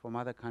and from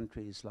other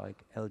countries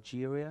like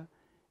Algeria.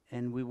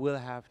 And we will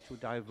have to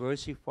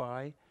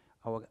diversify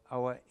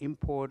our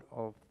import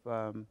of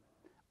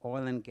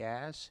oil and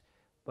gas.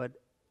 But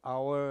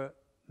our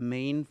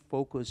main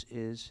focus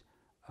is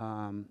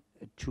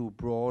to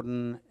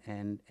broaden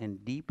and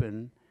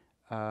deepen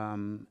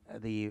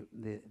the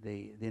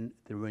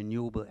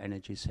renewable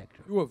energy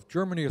sector.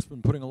 Germany has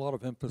been putting a lot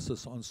of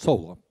emphasis on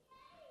solar.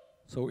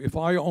 So if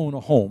I own a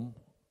home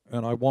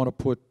and I want to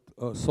put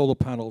solar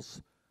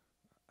panels,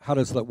 how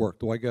does that work?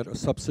 Do I get a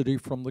subsidy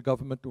from the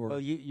government? Or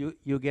well,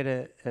 you get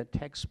a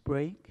tax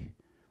break,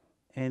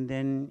 and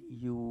then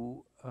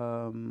you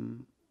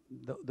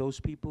those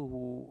people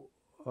who,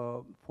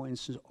 for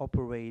instance,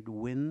 operate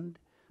wind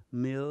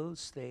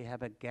mills, they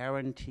have a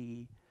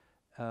guarantee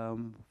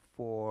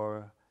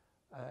for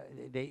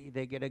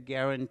they get a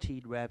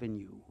guaranteed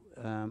revenue,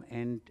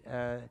 and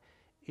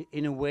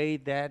in a way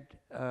that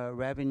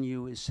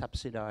revenue is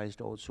subsidized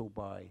also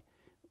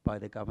by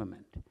the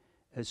government.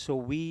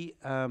 So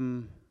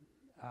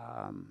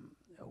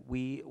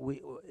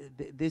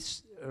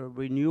this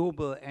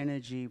renewable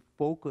energy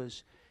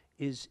focus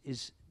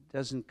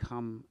doesn't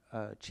come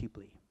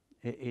cheaply.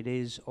 It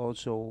is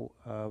also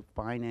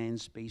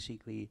financed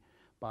basically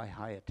by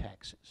higher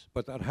taxes.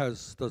 But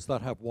does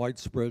that have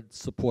widespread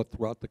support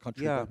throughout the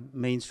country? Yeah, then?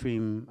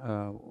 mainstream,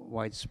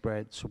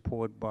 widespread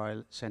support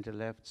by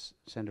center-left,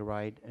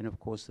 center-right, and of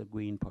course the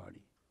Green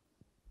Party.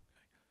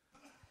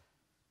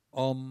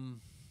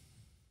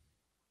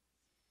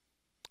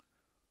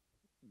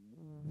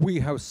 We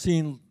have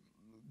seen,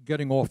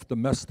 getting off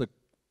domestic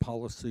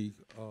policy,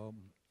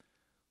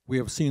 we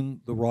have seen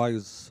the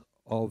rise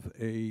of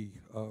a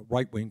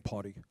right-wing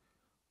party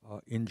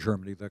in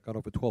Germany that got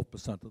over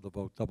 12% of the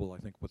vote, double, I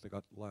think, what they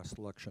got last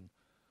election.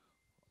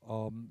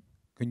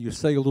 Can you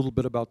say a little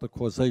bit about the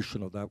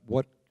causation of that?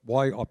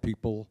 Why are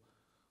people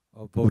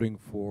voting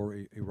for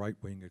a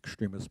right-wing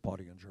extremist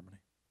party in Germany?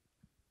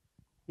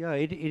 Yeah,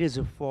 it is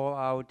a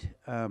fallout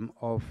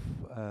of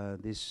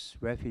this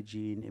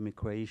refugee and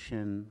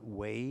immigration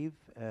wave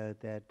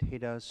that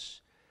hit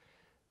us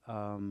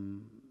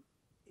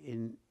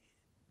in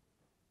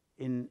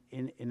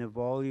a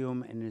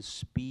volume and a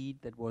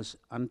speed that was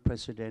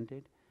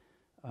unprecedented.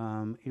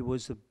 It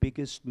was the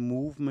biggest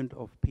movement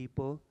of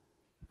people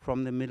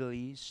from the Middle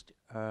East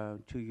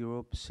to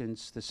Europe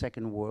since the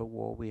Second World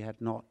War. We had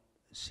not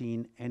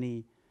seen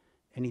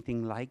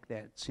anything like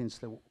that since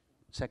the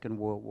Second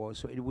World War.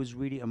 So it was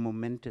really a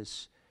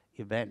momentous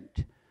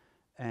event.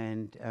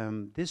 And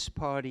this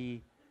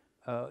party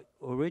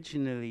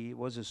originally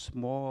was a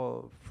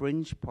small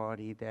fringe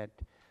party that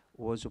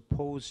was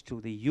opposed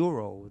to the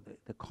euro,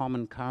 the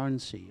common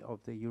currency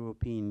of the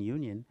European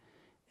Union.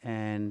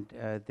 And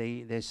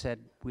they said,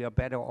 we are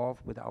better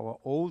off with our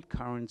old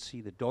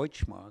currency, the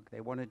Deutschmark.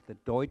 They wanted the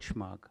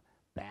Deutschmark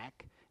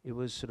back. It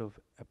was sort of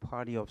a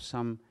party of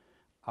some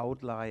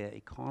outlier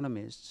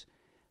economists,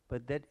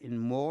 but that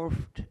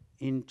morphed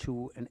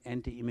into an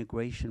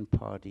anti-immigration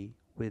party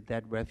with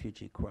that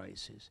refugee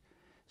crisis.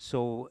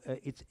 So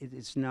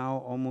it's now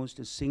almost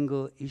a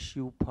single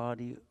issue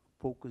party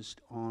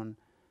focused on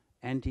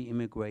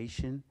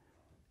anti-immigration,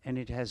 and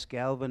it has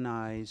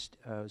galvanized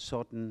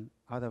certain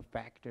other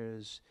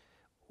factors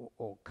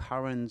or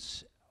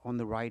currents on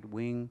the right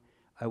wing.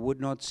 I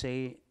would not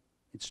say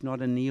it's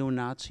not a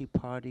neo-Nazi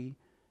party.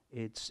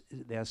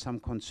 There are some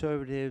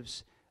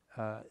conservatives,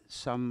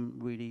 some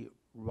really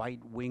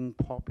right-wing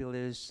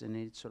populists, and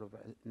it's sort of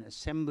an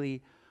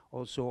assembly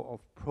also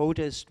of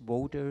protest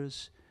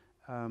voters.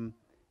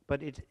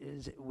 But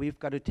we've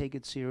got to take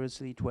it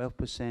seriously.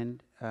 12%,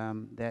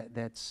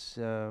 that's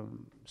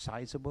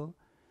sizable.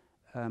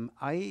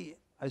 I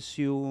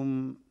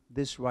assume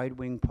this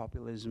right-wing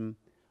populism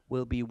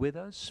will be with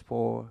us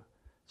for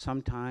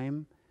some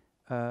time.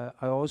 I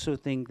also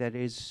think that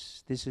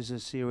this is a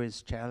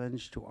serious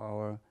challenge to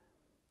our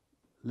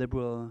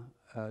liberal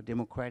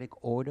democratic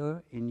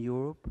order in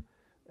Europe.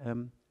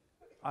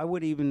 I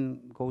would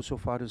even go so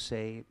far to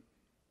say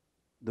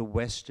the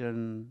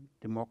Western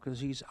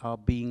democracies are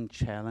being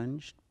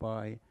challenged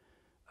by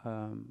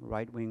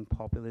right-wing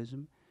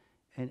populism.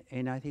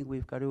 And I think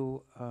we've got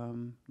to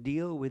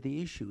deal with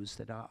the issues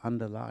that are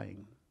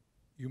underlying.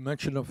 You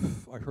mentioned,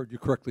 if I heard you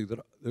correctly, that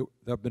there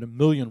have been 1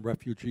 million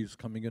refugees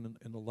coming in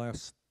the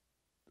last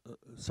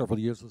several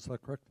years. Is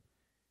that correct?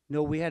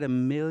 No, we had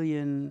 1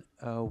 million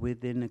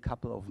within a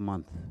couple of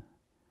months.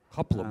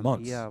 Couple of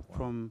months? Yeah,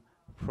 wow.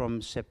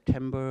 From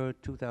September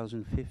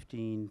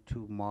 2015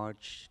 to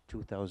March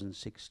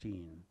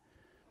 2016.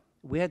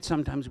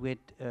 Sometimes we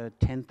had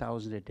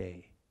 10,000 a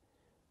day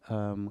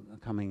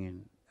coming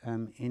in.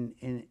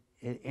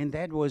 And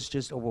that was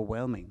just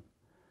overwhelming.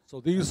 So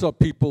these are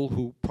people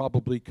who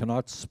probably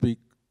cannot speak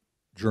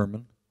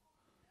German.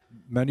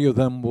 Many of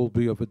them will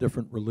be of a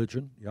different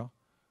religion, yeah?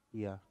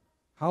 Yeah.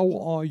 How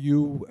are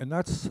you, and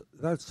that's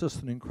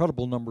just an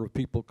incredible number of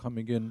people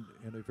coming in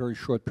a very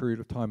short period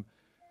of time.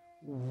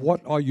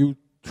 What are you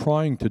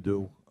trying to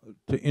do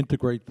to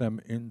integrate them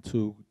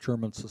into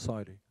German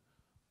society?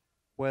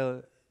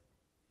 Well,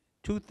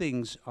 two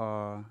things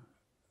are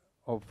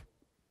of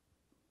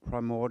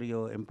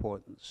primordial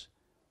importance.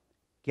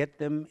 Get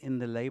them in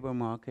the labor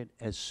market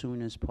as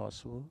soon as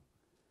possible,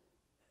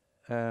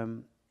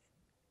 and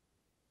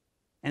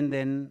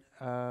then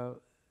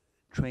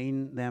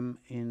train them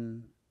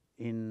in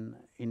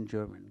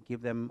German.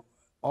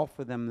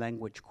 Offer them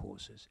language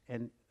courses,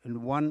 and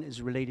one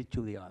is related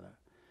to the other.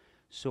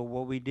 So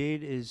what we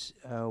did is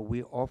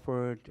we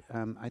offered,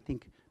 I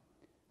think,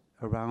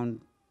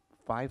 around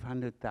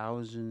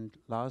 500,000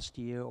 last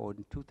year, or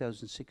in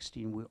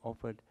 2016 we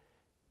offered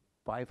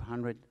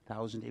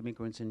 500,000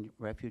 immigrants and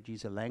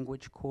refugees a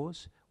language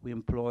course. We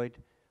employed,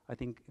 I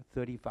think,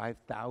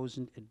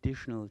 35,000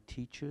 additional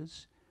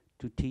teachers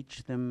to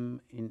teach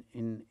them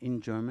in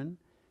German,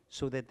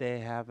 so that they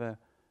have a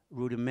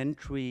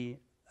rudimentary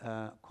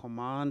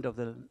command of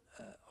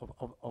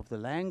the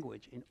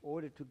language in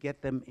order to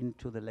get them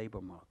into the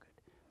labor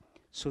market.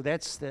 So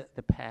that's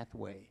the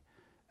pathway.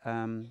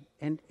 I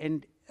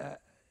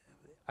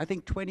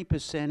think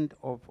 20%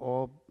 of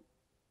all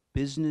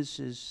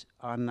businesses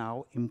are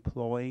now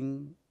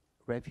employing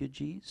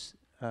refugees.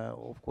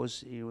 Of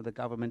course, the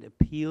government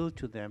appealed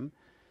to them,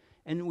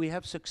 and we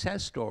have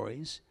success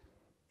stories,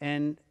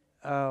 and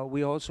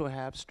we also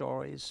have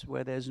stories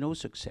where there's no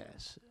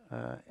success,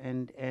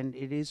 and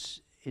it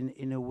is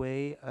in a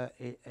way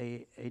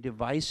a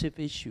divisive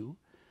issue,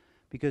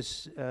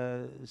 because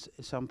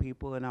some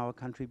people in our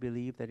country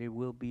believe that it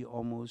will be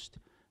almost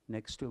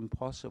next to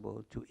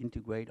impossible to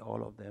integrate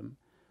all of them,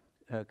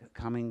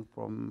 coming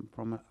from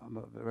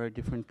a very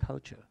different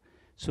culture.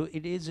 So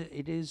it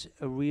is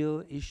a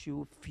real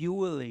issue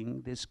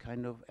fueling this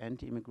kind of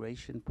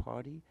anti-immigration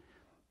party,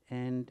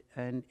 and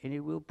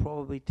it will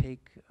probably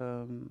take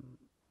a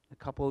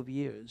couple of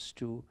years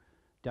to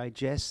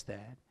digest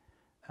that.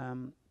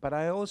 But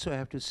I also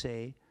have to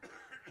say,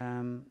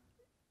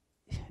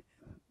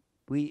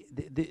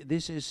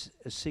 this is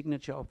a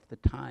signature of the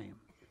time.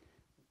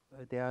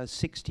 There are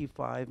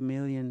 65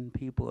 million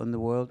people in the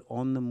world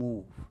on the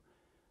move.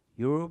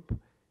 Europe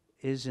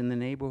is in the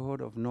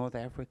neighborhood of North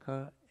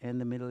Africa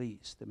and the Middle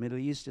East. The Middle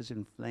East is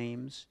in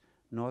flames.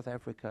 North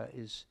Africa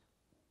is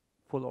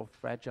full of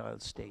fragile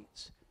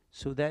states.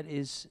 So that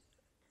is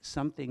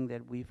something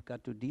that we've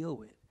got to deal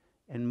with.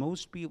 And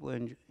most people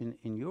in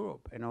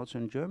Europe and also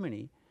in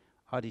Germany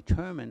are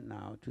determined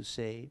now to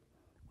say,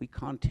 we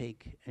can't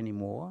take any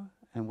more,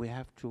 and we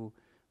have to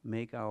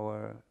make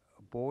our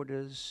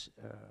borders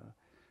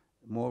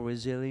more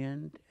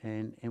resilient,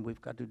 and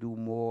we've got to do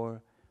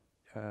more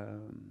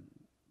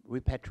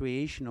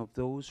repatriation of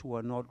those who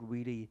are not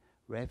really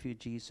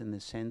refugees in the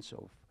sense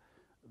of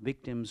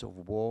victims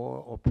of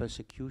war or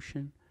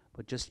persecution,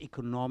 but just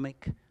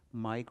economic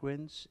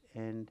migrants.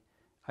 And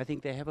I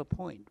think they have a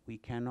point. We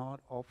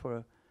cannot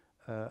offer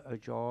a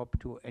job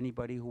to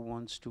anybody who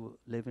wants to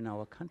live in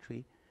our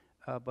country,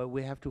 but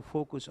we have to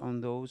focus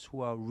on those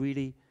who are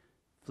really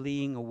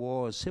fleeing a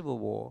war, a civil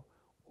war,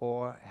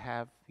 or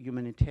have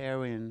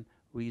humanitarian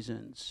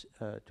reasons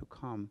to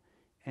come.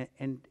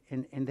 And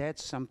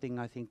that's something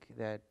I think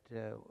that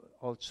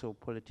also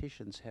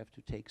politicians have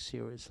to take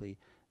seriously.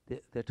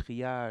 The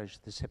triage,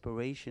 the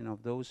separation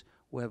of those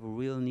who have a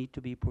real need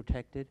to be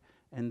protected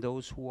and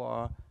those who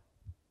are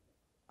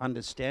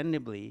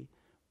understandably,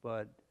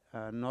 but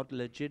not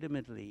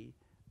legitimately,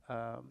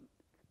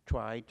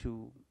 try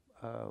to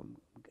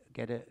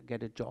get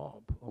a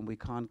job, and we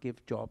can't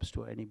give jobs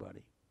to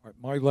anybody. All right,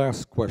 my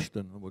last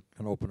question, and we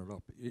can open it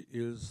up,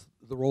 is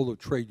the role of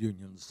trade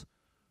unions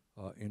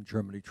in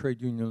Germany. Trade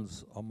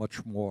unions are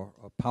much more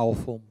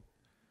powerful,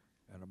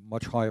 and a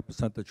much higher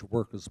percentage of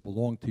workers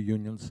belong to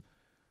unions.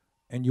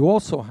 And you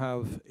also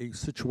have a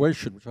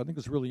situation, which I think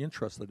is really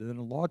interesting, and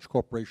in large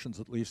corporations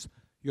at least,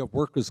 you have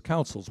workers'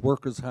 councils.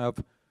 Workers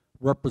have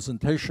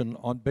representation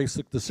on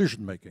basic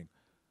decision-making.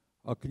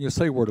 Can you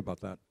say a word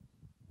about that?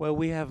 Well,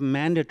 we have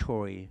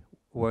mandatory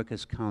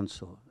workers'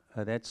 council.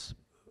 That's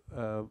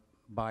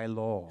by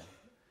law.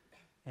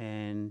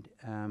 And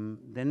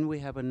then we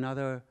have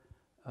another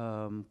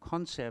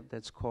concept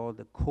that's called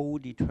the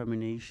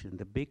co-determination.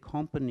 The big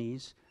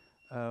companies,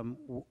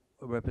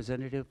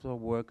 representatives of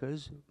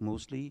workers,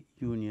 mostly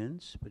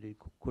unions, but it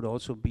could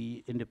also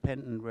be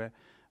independent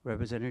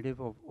representative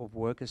of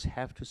workers,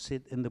 have to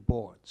sit in the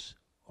boards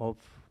of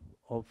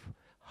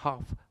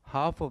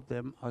half of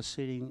them are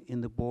sitting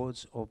in the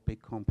boards of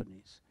big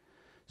companies.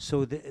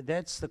 So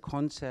that's the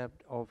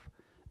concept of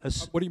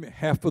what do you mean,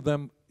 half of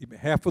them,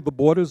 half of the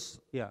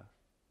boarders? Yeah.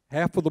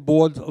 Half of the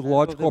boards of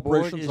large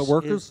corporations are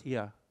workers?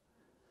 Yeah.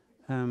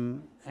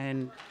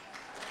 And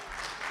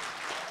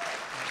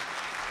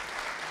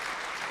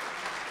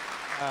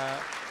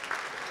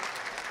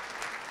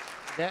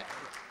that,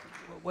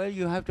 well,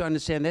 you have to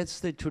understand that's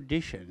the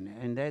tradition,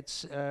 and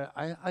that's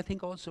I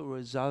think also a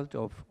result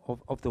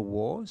of the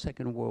war,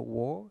 Second World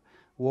War.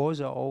 Wars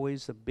are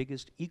always the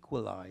biggest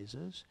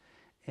equalizers,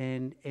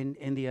 and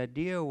the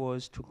idea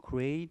was to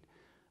create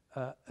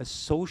a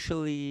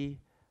socially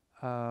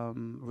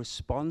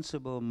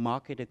responsible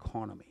market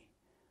economy.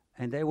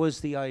 And that was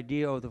the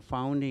idea of the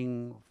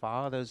founding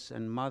fathers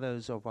and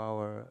mothers of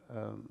our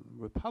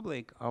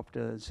republic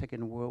after the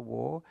Second World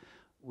War.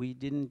 We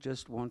didn't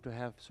just want to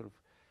have sort of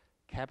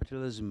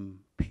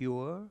capitalism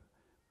pure,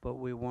 but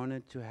we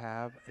wanted to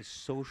have a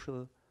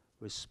social,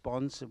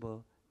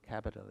 responsible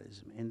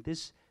capitalism. And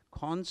this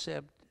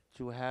concept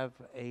to have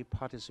a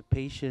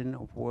participation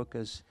of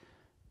workers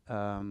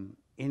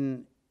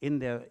in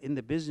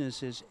the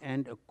businesses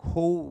and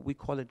we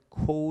call it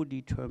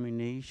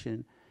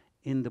co-determination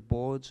in the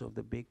boards of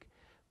the big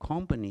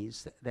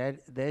companies, that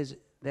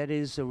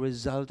is a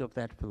result of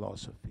that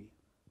philosophy.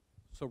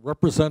 So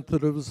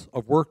representatives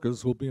of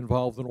workers will be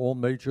involved in all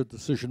major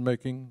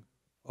decision-making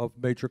of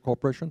major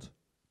corporations?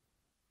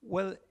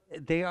 Well,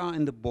 they are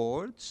in the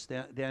boards.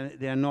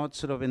 They are not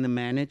sort of in the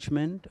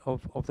management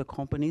of the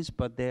companies,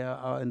 but they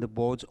are in the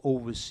boards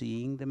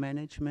overseeing the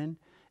management,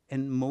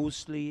 and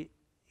mostly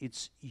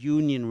it's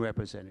union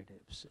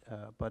representatives,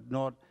 but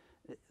not,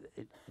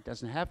 it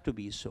doesn't have to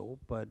be so,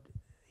 but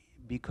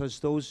because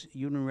those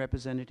union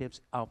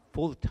representatives are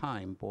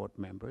full-time board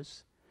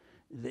members,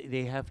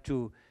 they have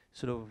to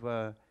sort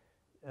of,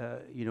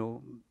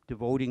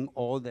 devoting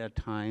all their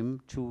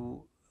time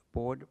to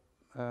board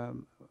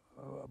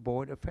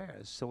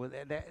affairs. So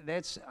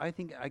that's, I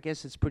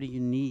guess it's pretty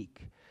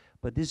unique,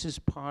 but this is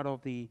part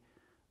of the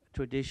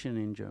tradition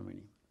in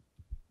Germany.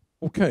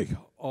 Okay.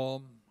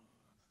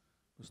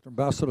 Mr.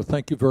 Ambassador,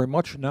 thank you very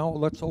much. Now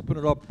let's open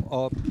it up.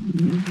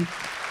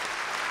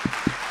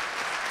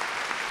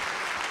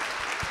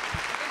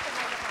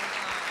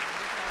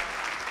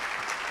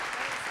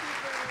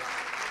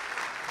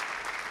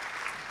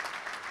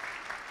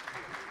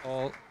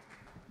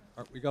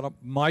 We got a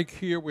mic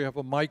here. We have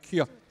a mic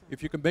here.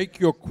 If you can make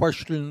your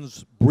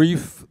questions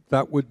brief,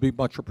 that would be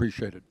much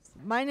appreciated.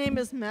 My name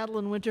is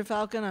Madeline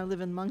Winterfalcon. I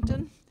live in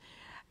Moncton.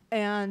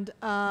 And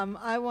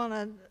I want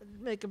to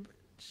make a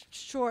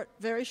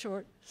very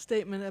short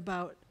statement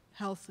about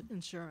health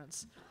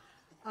insurance.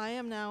 I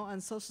am now on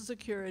Social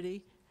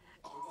Security.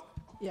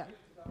 Yeah.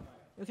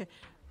 Okay.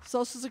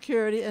 Social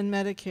Security and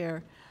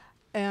Medicare.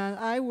 And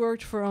I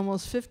worked for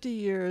almost 50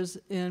 years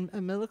in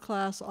a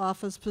middle-class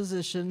office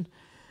position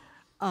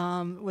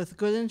with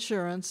good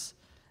insurance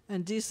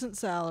and decent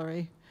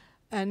salary.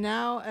 And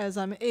now, as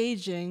I'm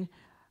aging,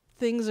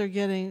 things are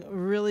getting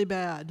really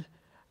bad.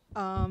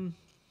 My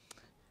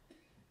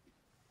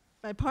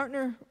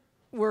partner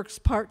works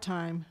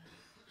part-time,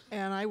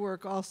 and I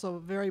work also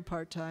very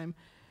part-time,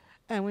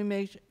 and we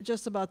make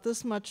just about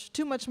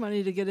too much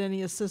money to get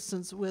any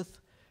assistance with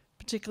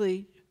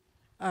particularly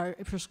our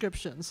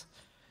prescriptions.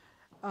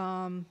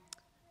 I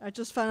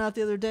just found out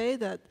the other day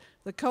that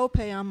the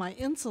copay on my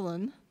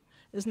insulin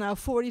is now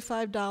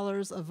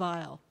 $45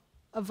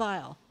 a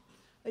vial.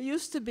 It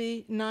used to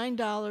be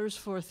 $9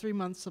 for a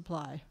 3-month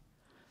supply.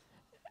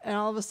 And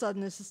all of a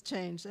sudden this has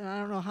changed, and I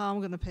don't know how I'm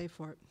going to pay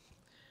for it.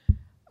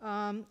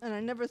 And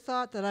I never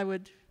thought that I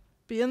would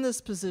be in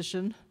this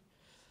position,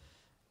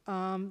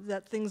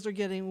 that things are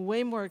getting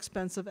way more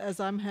expensive as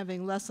I'm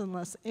having less and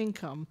less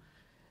income.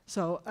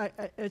 So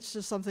it's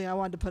just something I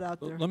wanted to put out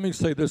there. Let me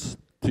say this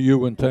to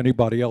you and to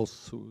anybody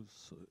else who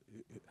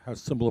has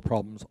similar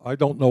problems. I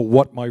don't know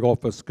what my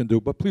office can do,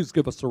 but please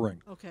give us a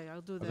ring. Okay, I'll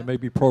do that. There may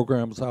be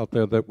programs out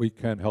there that we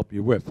can help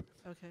you with.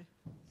 Okay.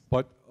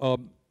 But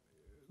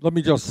let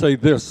me just say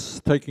this,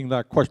 taking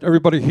that question.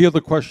 Everybody hear the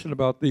question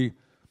about the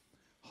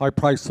high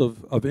price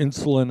of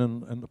insulin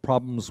and the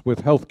problems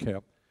with health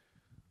care.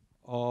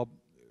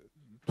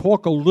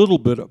 Talk a little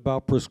bit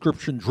about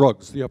prescription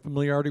drugs. Do you have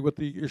familiarity with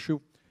the issue?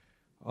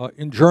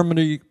 In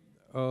Germany,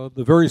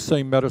 the very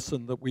same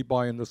medicine that we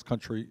buy in this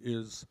country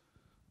is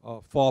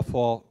far,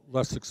 far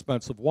less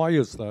expensive. Why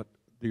is that,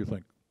 do you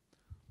think?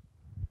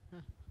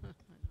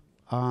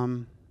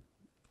 I'm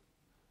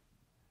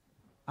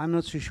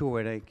not so sure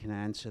whether I can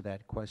answer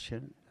that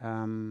question.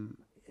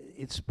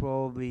 It's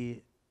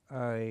probably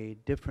a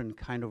different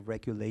kind of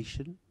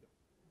regulation.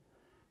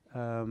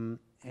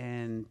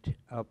 And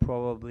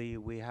probably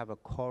we have a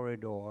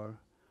corridor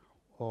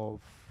of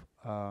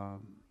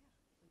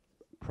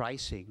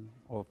pricing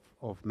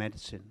of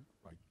medicine.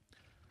 Right.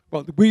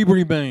 Well, we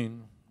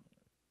remain,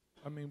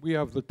 I mean, we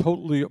have the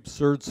totally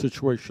absurd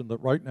situation that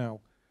right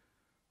now,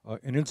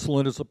 and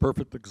insulin is a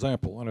perfect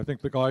example. And I think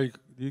the guy,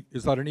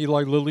 is that an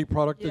Eli Lilly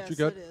product that you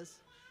get? Yes, it is.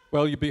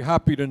 Well, you'd be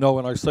happy to know,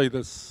 and I say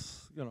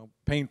this, you know,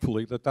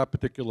 painfully, that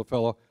particular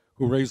fellow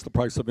who raised the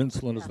price of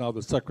insulin is now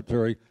the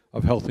Secretary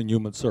of Health and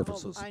Human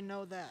Services. Oh, I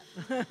know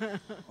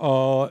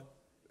that.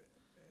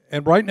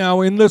 And right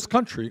now in this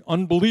country,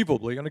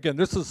 unbelievably, and again,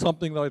 this is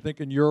something that I think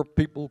in Europe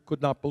people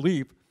could not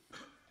believe,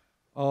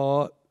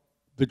 the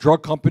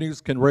drug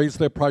companies can raise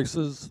their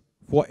prices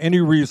for any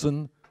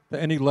reason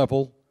to any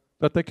level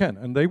that they can,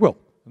 and they will,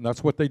 and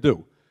that's what they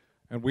do.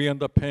 And we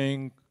end up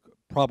paying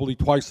probably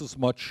twice as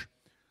much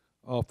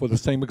for the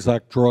same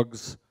exact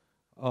drugs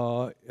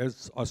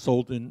as are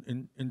sold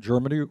in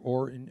Germany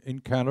or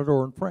in Canada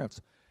or in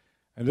France.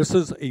 And this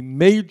is a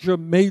major,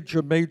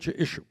 major, major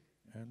issue.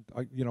 And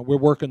you know, we're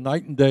working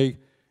night and day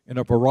in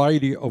a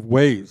variety of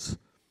ways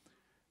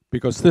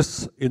because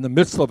this, in the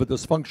midst of a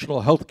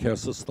dysfunctional healthcare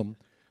system,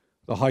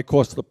 the high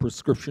cost of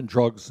prescription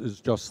drugs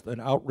is just an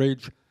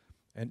outrage,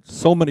 and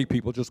so many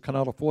people just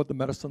cannot afford the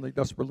medicine they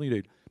desperately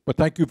need. But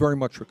thank you very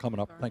much for coming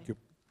up. Thank you.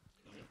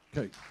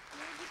 Okay.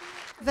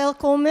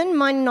 Welkom,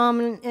 mijn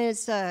naam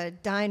is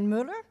Diane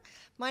Muller.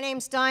 My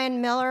name's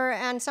Diane Miller,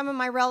 and some of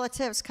my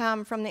relatives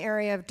come from the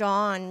area of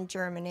Bonn,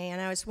 Germany,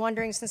 and I was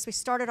wondering, since we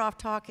started off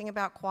talking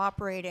about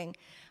cooperating,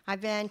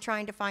 I've been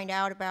trying to find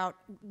out about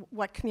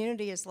what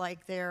community is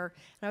like there,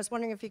 and I was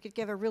wondering if you could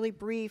give a really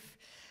brief,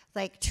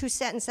 like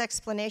 2-sentence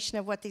explanation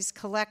of what these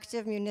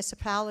collective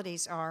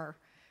municipalities are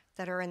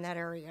that are in that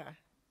area,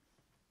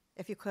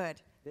 if you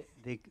could.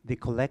 The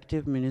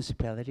collective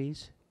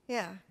municipalities?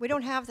 Yeah, we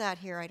don't have that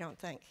here, I don't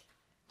think.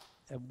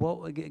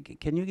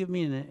 Can you give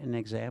me an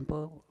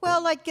example?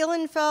 Well, like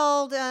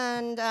Gillenfeld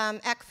and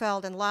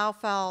Eckfeld and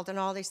Laufeld and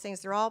all these things,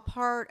 they're all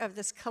part of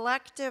this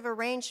collective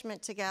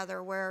arrangement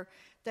together where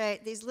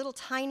these little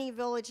tiny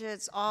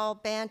villages all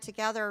band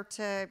together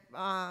to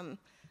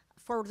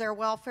for their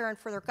welfare and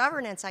for their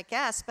governance, I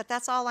guess, but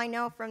that's all I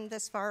know from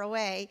this far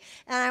away,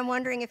 and I'm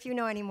wondering if you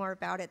know any more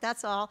about it,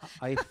 that's all.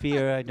 I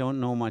fear I don't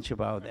know much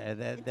about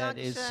that. That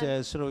is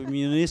sort of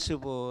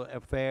municipal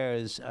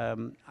affairs.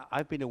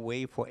 I've been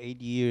away for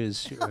 8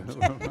 years.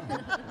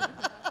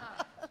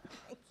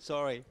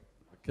 Sorry.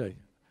 Okay.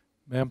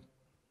 Ma'am?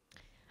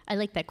 I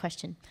like that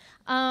question.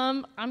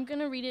 I'm going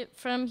to read it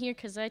from here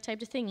because I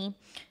typed a thingy.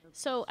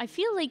 So I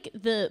feel like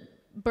the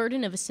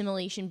burden of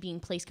assimilation being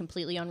placed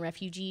completely on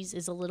refugees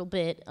is a little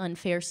bit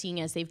unfair,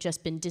 seeing as they've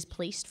just been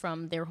displaced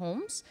from their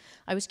homes.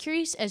 I was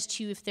curious as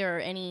to if there are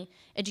any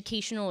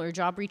educational or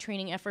job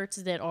retraining efforts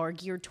that are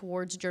geared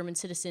towards German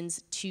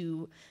citizens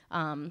to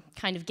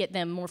kind of get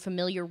them more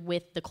familiar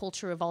with the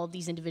culture of all of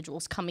these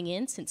individuals coming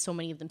in, since so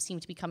many of them seem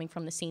to be coming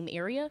from the same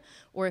area,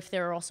 or if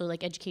there are also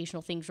like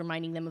educational things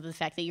reminding them of the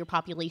fact that your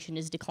population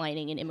is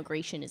declining and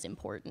immigration is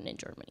important in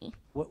Germany.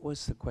 What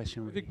was the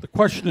question? I think the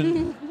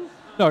question,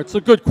 no, it's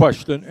a good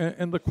question,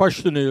 and the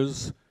question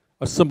is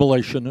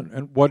assimilation,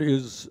 and what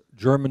is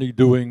Germany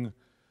doing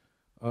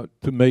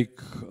to make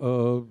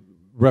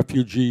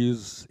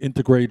refugees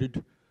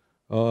integrated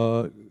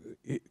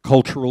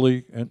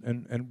culturally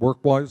and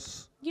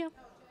work-wise? Yeah,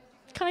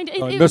 kind of.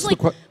 I It missed was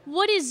the like,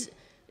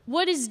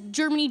 what is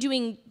Germany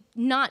doing,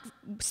 not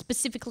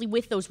specifically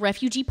with those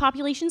refugee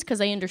populations,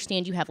 because I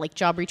understand you have like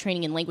job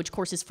retraining and language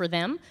courses for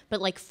them,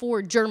 but like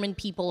for German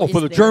people. Oh,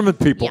 for the German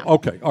people. Yeah.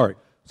 Okay, all right.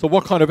 So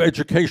what kind of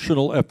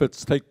educational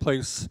efforts take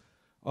place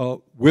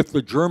with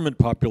the German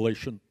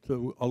population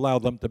to allow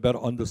them to better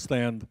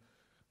understand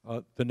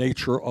the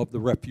nature of the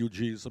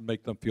refugees and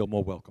make them feel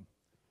more welcome?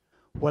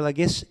 Well, I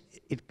guess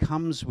it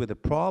comes with a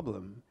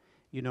problem.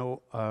 You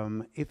know,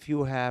 if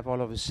you have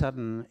all of a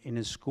sudden in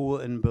a school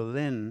in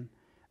Berlin,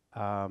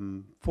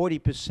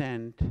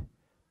 40%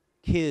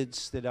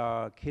 kids that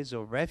are kids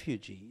of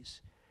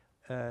refugees,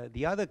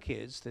 the other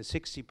kids, the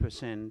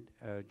 60%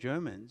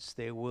 Germans,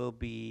 they will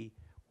be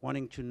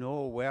wanting to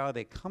know where are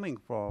they coming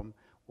from,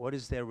 what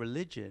is their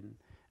religion,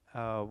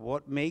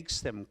 what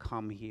makes them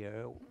come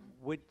here,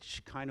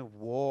 which kind of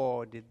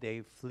war did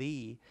they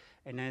flee,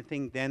 and I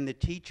think then the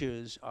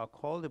teachers are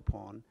called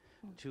upon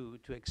to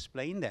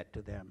explain that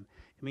to them.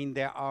 I mean,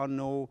 there are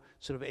no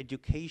sort of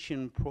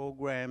education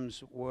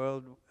programs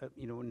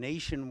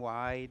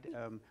nationwide,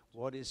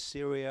 what is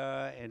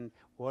Syria and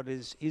what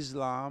is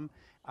Islam,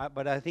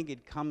 but I think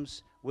it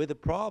comes with a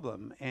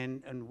problem,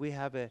 and we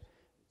have a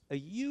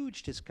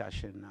huge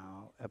discussion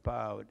now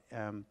about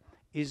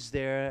is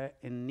there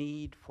a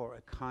need for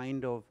a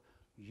kind of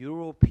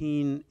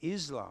European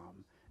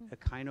Islam, a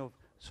kind of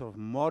sort of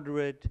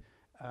moderate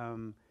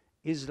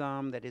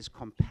Islam that is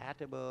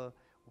compatible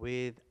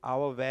with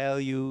our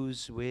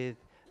values, with,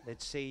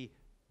 let's say,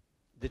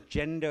 the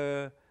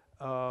gender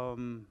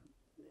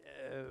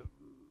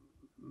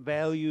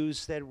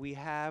values that we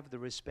have, the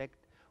respect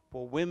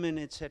for women,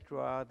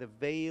 etc., the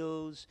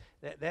veils,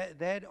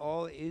 that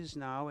all is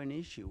now an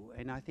issue.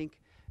 And I think,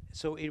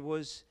 so it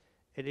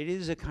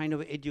is a kind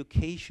of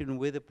education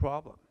with a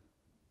problem.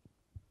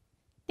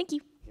 Thank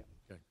you. Yeah.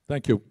 Okay.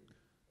 Thank you.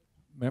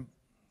 Ma'am?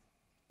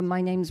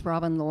 My name's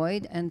Robin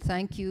Lloyd, and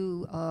thank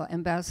you,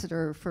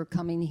 Ambassador, for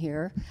coming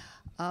here.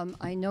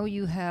 I know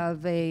you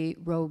have a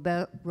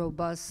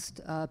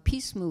robust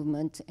peace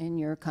movement in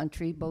your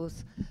country,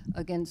 both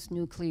against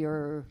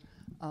nuclear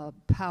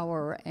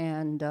power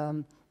and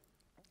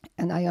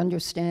I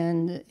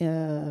understand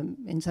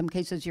in some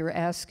cases you're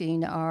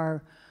asking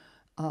our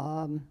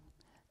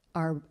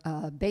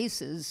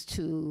bases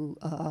to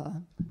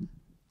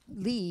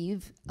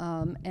leave,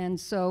 and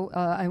so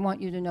I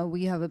want you to know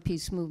we have a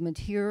peace movement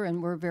here,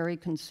 and we're very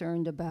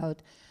concerned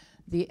about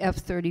the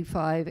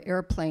F-35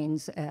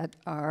 airplanes at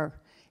our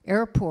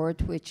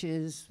airport, which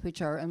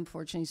are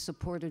unfortunately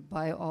supported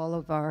by all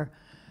of our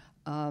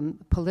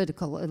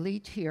political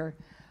elite here.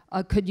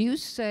 Could you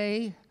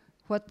say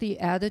what the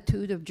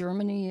attitude of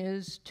Germany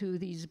is to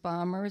these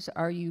bombers?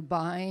 Are you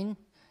buying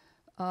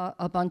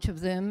a bunch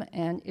of them,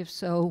 and if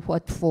so,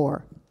 what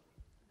for?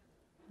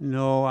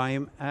 No, I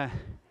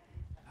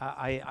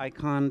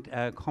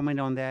can't comment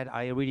on that.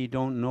 I really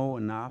don't know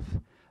enough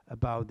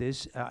about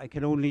this. I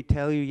can only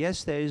tell you,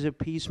 yes, there is a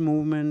peace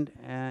movement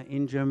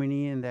in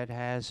Germany, and that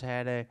has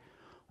had a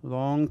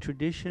long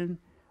tradition.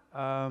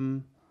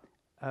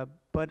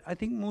 But I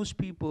think most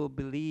people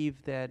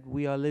believe that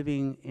we are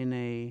living in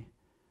a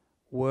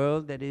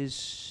world that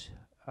is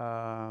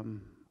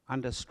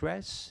under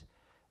stress,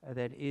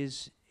 that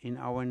is in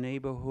our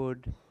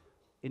neighborhood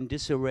in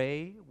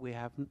disarray. We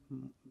have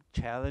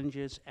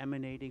challenges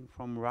emanating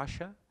from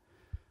Russia.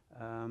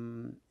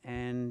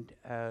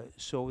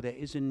 So there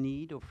is a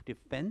need of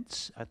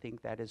defense. I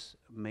think that is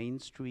a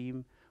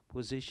mainstream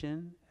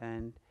position,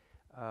 and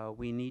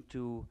we need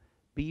to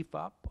beef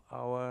up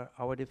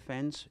our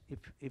defense.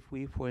 If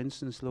we, for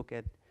instance, look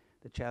at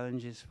the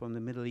challenges from the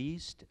Middle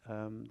East,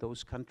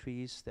 those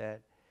countries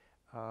that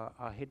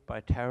are hit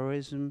by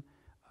terrorism,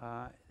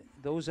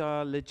 those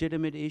are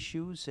legitimate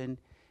issues, and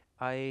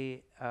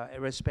I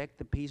respect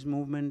the peace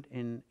movement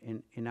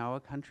in our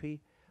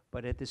country,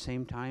 but at the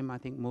same time, I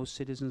think most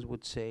citizens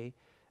would say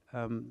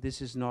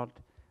this is not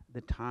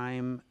the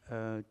time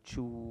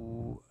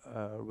to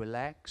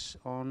relax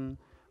on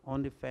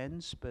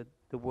defense, but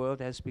the world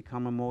has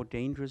become a more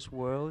dangerous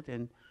world,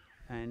 and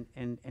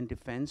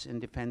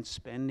defense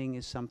spending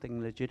is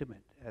something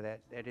legitimate.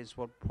 That is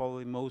what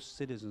probably most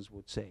citizens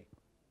would say.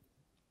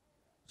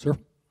 Sir?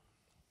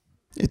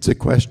 It's a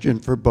question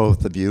for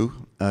both of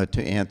you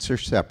to answer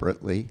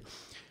separately.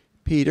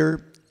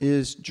 Peter,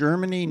 is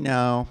Germany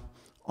now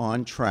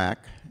on track,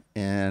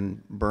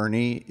 and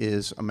Bernie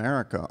is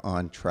America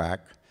on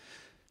track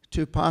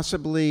to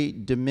possibly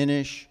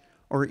diminish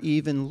or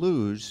even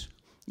lose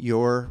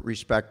your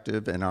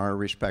respective and our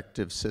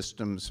respective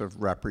systems of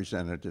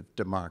representative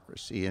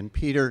democracy. And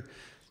Peter,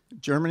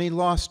 Germany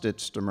lost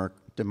its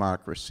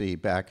democracy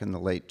back in the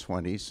late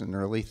 20s and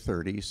early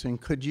 30s, and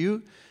could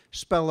you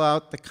spell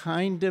out the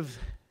kind of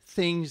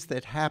things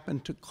that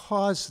happened to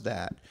cause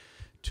that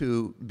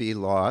to be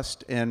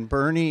lost? And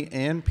Bernie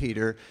and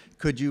Peter,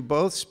 could you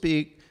both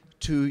speak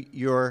to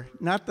your,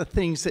 not the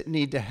things that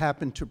need to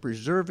happen to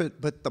preserve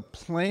it, but the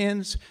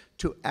plans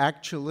to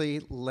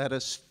actually let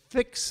us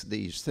fix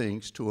these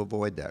things to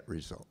avoid that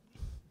result?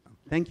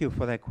 Thank you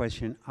for that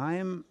question.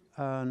 I'm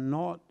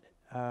not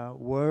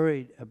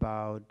worried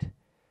about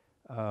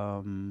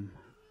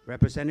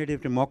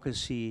representative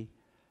democracy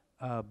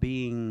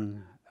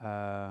being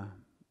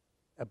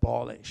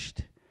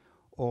abolished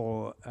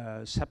or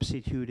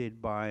substituted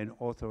by an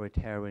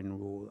authoritarian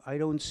rule. I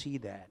don't see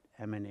that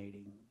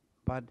emanating.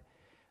 But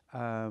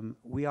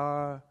we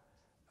are,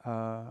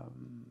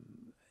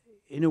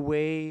 in a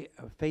way,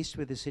 faced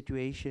with a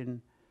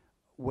situation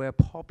where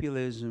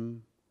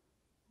populism,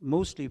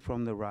 mostly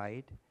from the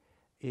right,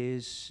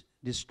 is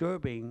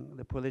disturbing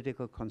the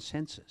political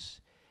consensus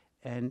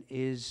and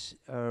is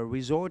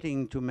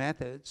resorting to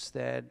methods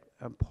that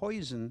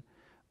poison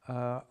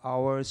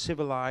our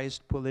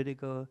civilized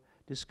political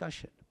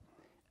discussion.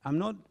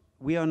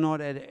 We are not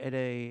at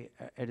a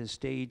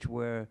stage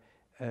where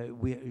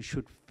we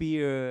should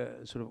fear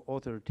sort of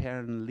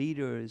authoritarian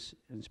leaders,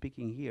 and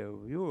speaking here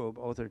of Europe,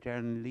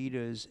 authoritarian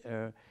leaders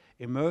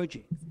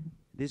emerging.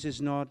 This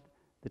is not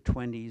the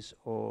 20s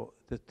or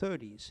the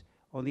 30s.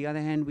 On the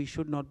other hand, we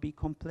should not be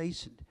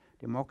complacent.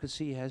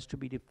 Democracy has to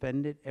be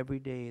defended every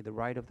day. The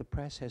right of the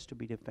press has to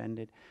be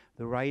defended.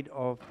 The right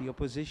of the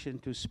opposition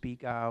to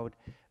speak out.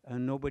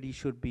 Nobody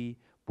should be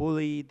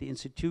bullied. The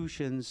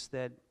institutions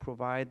that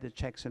provide the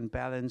checks and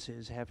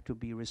balances have to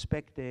be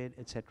respected,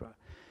 etc.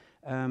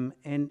 And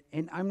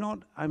I'm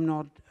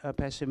not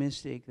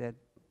pessimistic that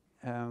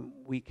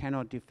we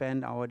cannot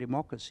defend our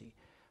democracy,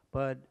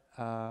 but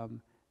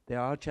there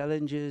are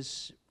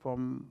challenges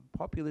from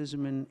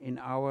populism in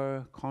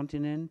our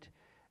continent,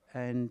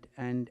 and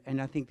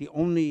I think the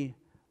only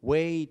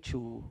way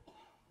to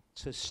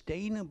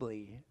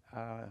sustainably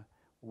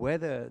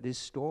weather this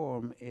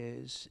storm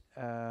is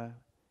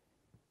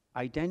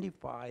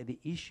identify the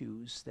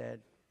issues that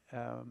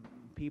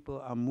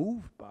people are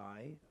moved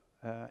by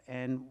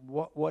and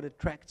what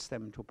attracts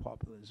them to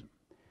populism.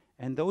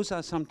 And those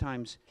are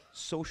sometimes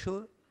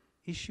social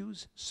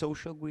issues,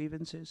 social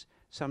grievances,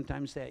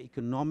 sometimes they're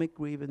economic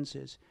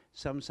grievances,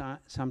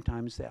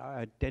 sometimes they are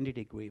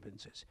identity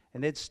grievances.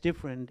 And that's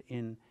different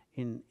in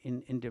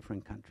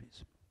different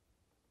countries.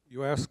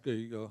 You ask where'd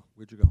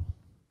you go?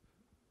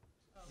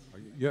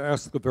 You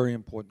asked a very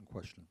important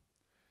question.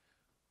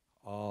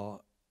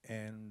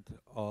 And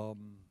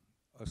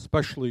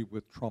especially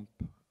with Trump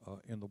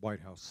in the White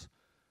House,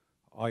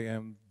 I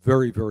am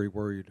very, very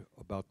worried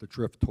about the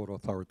drift toward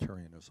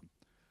authoritarianism.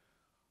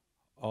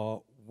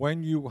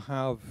 When you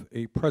have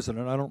a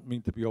president, I don't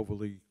mean to be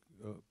overly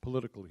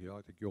political here,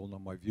 I think you all know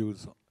my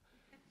views,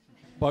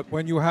 but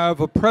when you have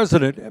a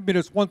president, I mean,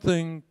 it's one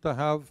thing to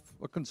have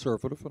a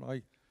conservative, and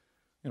I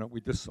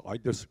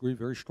disagree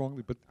very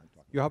strongly, but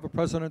you have a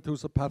president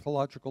who's a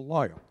pathological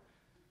liar.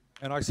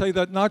 And I say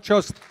that not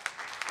just,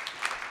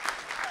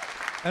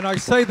 as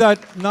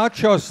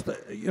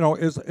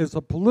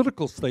a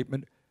political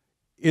statement.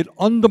 It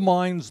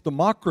undermines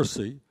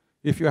democracy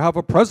if you have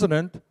a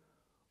president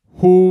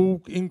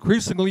who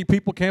increasingly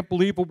people can't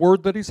believe a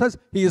word that he says.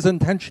 He is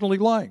intentionally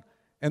lying.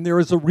 And there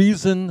is a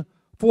reason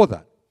for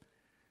that.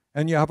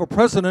 And you have a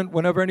president,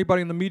 whenever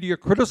anybody in the media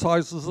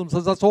criticizes him,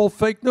 says that's all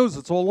fake news,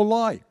 it's all a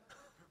lie.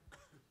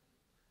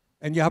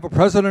 And you have a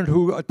president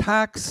who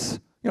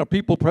attacks,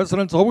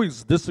 presidents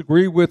always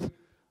disagree with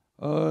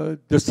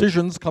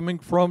decisions coming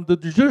from the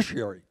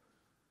judiciary.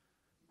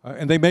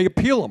 And they may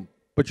appeal them.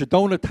 But you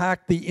don't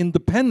attack the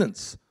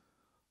independence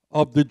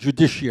of the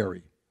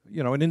judiciary,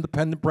 an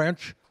independent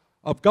branch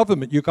of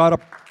government. You got a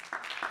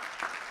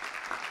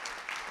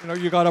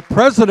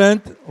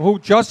president who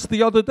just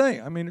the other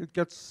day, I mean,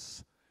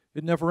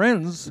 it never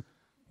ends,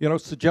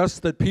 suggests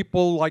that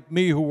people like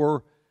me who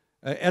were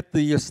at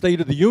the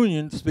State of the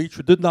Union speech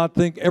who did not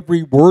think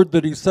every word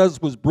that he says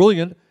was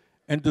brilliant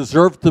and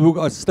deserved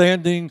a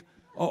standing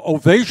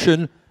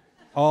ovation,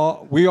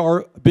 we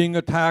are being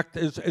attacked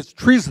as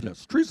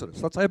treasonous. Treasonous,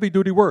 that's a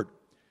heavy-duty word.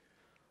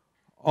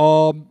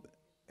 And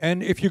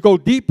if you go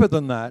deeper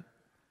than that,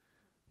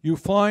 you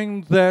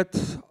find that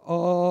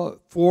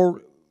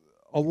for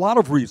a lot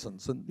of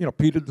reasons, and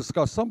Peter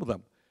discussed some of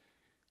them,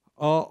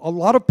 a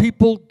lot of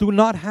people do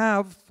not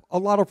have a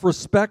lot of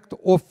respect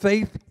or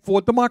faith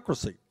for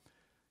democracy.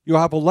 You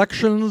have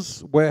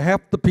elections where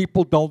half the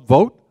people don't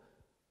vote.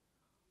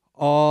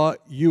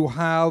 You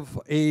have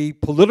a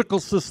political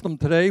system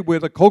today where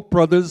the Koch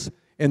brothers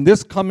in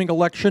this coming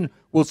election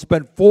will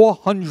spend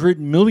 $400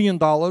 million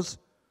to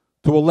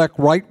elect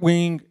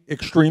right-wing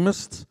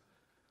extremists.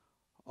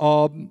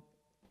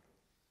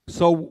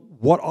 So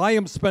what I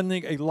am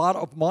spending a lot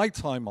of my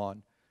time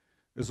on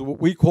is what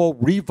we call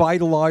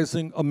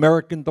revitalizing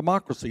American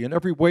democracy in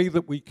every way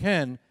that we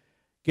can,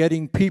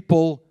 getting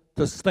people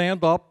to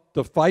stand up,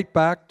 to fight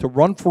back, to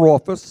run for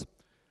office.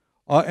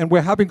 And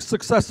we're having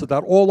success at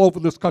that all over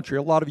this country.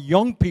 A lot of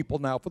young people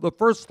now, for the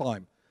first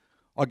time,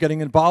 are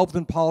getting involved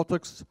in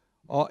politics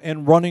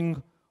and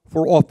running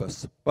for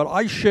office. But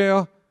I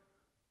share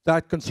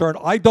that concern.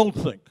 I don't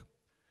think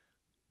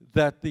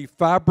that the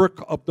fabric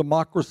of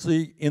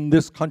democracy in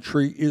this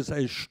country is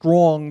as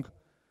strong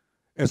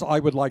as I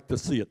would like to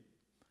see it.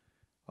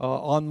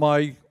 On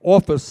my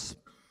office,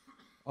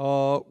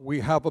 we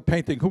have a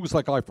painting. Who's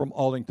that guy from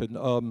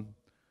Arlington?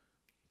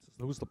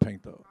 Who's the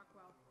painter?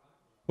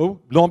 Who?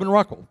 Norman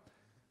Rockwell.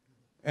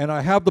 And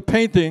I have the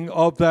painting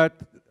of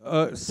that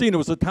scene. It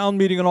was a town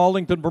meeting in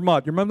Arlington,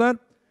 Vermont. You remember that?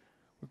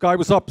 The guy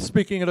was up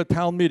speaking at a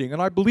town meeting,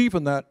 and I believe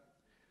in that.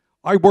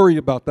 I worry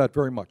about that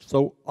very much.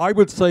 So I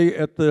would say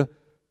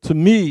to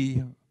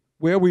me,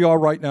 where we are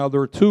right now,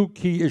 there are two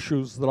key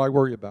issues that I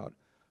worry about.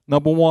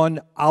 Number one,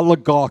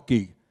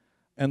 oligarchy,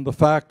 and the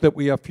fact that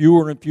we have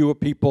fewer and fewer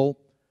people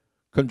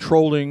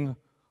controlling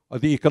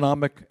the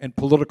economic and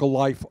political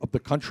life of the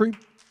country.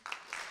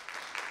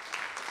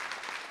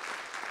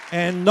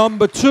 And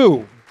number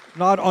two,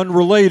 not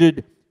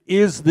unrelated,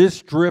 is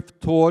this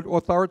drift toward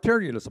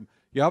authoritarianism.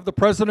 You have the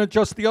president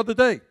just the other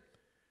day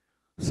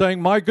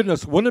saying, my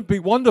goodness, wouldn't it be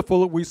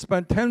wonderful if we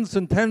spent tens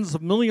and tens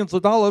of millions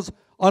of dollars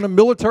on a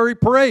military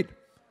parade?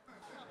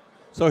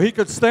 So he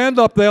could stand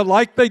up there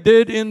like they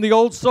did in the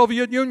old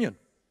Soviet Union.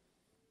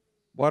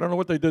 Well, I don't know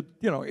what they did.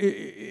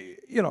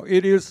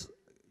 It is,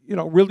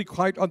 really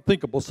quite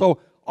unthinkable. So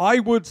I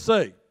would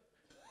say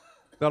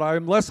that I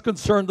am less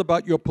concerned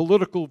about your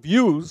political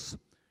views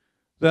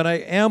than I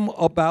am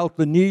about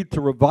the need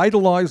to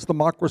revitalize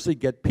democracy,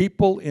 get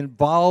people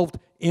involved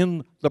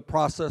in the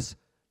process,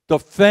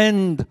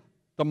 defend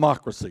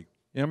democracy.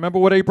 You remember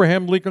what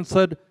Abraham Lincoln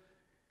said?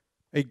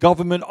 A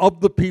government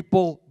of the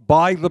people,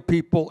 by the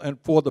people, and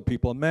for the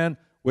people. And man,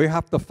 we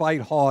have to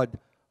fight hard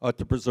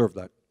to preserve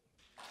that.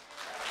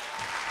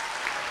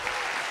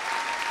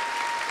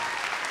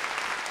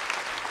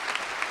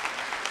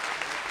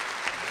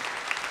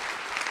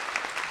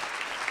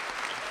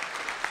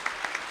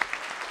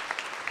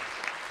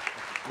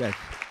 Yes,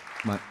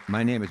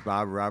 my name is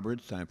Bob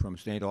Roberts. I'm from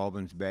St.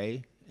 Albans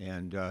Bay,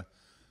 and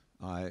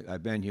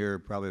I've been here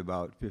probably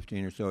about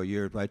 15 or so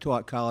years. But I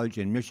taught college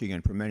in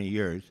Michigan for many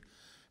years,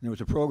 and there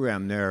was a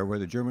program there where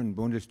the German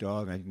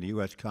Bundestag and the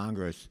U.S.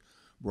 Congress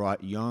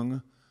brought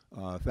young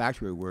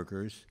factory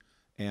workers,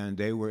 and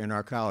they were in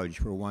our college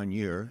for 1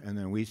 year, and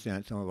then we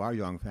sent some of our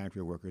young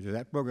factory workers. Is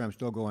that program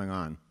still going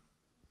on?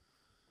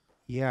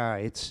 Yeah,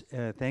 it's,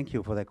 thank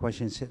you for that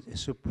question. It's a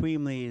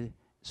supremely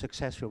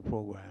successful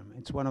program.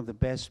 It's one of the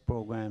best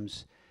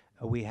programs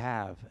we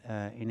have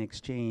in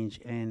exchange,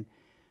 and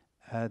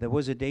there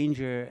was a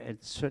danger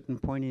at a certain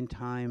point in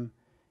time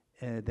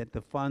that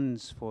the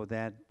funds for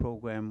that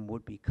program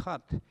would be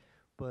cut,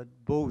 but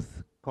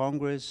both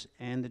Congress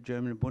and the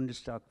German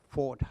Bundestag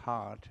fought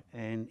hard,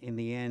 and in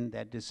the end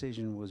that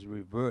decision was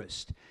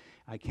reversed.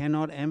 I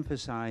cannot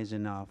emphasize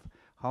enough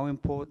how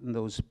important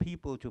those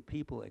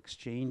people-to-people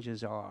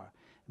exchanges are.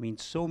 I mean,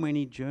 so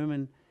many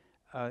German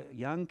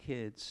young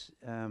kids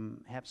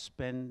have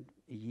spent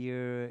a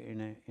year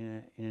in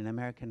an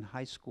American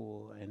high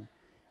school,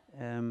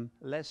 and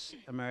less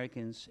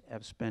Americans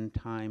have spent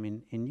time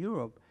in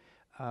Europe.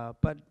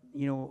 But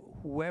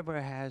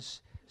whoever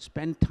has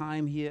spent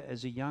time here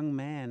as a young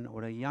man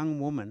or a young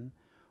woman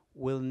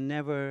will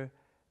never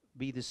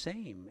be the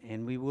same,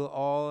 and we will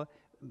all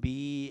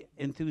be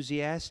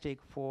enthusiastic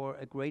for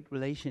a great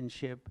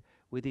relationship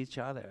with each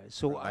other.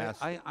 So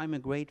I'm a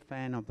great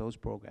fan of those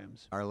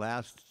programs. Our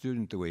last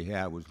student that we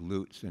had was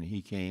Lutz, and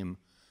he came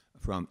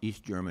from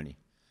East Germany.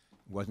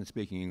 Wasn't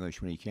speaking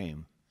English when he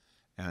came.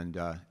 And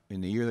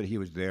in the year that he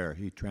was there,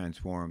 he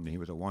transformed, and he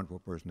was a wonderful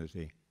person to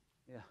see.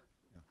 Yeah.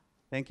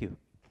 Thank you.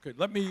 Okay,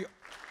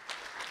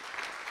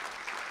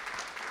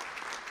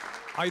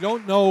 I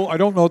don't know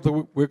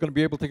that we're going to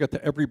be able to get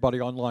to everybody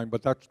online,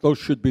 but those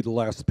should be the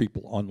last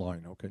people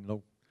online. Okay,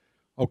 no.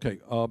 Okay,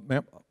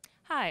 ma'am.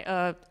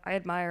 Hi, I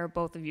admire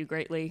both of you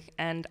greatly,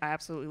 and I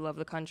absolutely love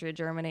the country of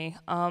Germany.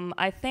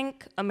 I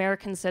think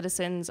American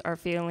citizens are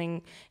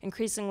feeling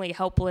increasingly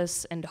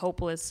helpless and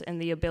hopeless in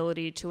the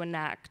ability to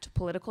enact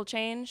political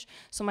change.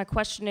 So my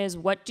question is,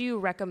 what do you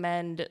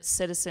recommend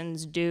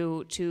citizens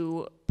do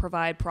to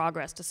provide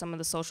progress to some of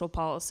the social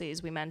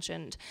policies we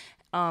mentioned,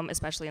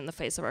 especially in the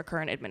face of our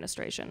current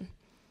administration?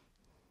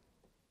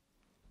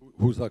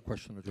 Who's that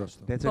question addressed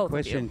to? That's a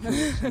question for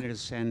Senator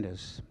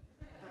Sanders.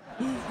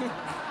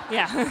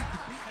 Yeah.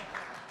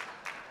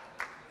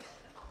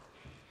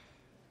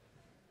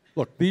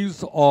 Look,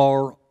 these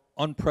are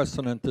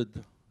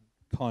unprecedented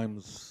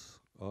times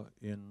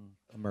in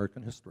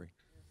American history.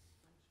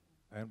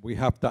 And we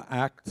have to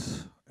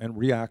act and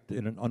react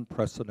in an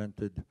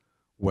unprecedented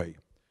way.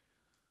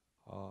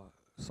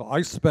 So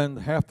I spend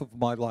half of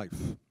my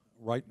life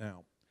right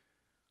now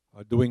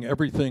doing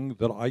everything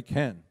that I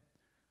can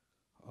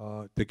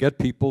to get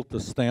people to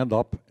stand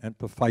up and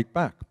to fight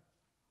back.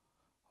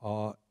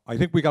 I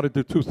think we got to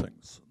do two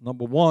things.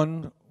 Number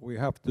one, we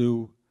have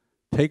to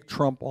take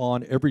Trump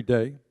on every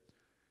day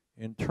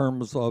in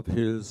terms of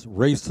his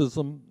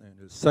racism and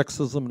his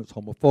sexism and his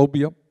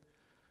homophobia.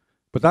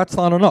 But that's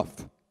not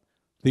enough.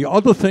 The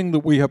other thing that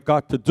we have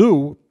got to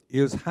do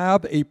is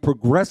have a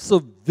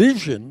progressive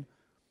vision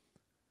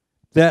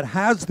that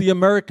has the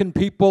American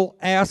people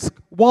ask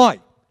why.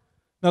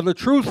 Now, the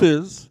truth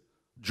is,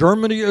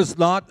 Germany is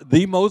not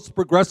the most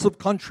progressive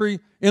country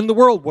in the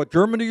world. What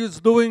Germany is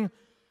doing,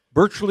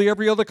 virtually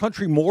every other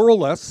country, more or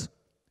less,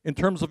 in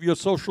terms of your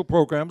social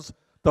programs,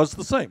 does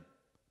the same,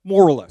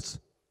 more or less.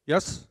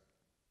 Yes?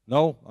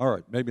 No? All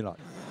right, maybe not.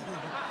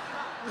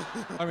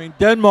 I mean,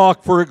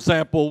 Denmark, for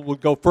example,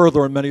 would go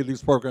further in many of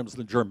these programs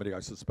than Germany, I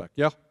suspect.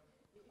 Yeah?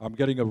 I'm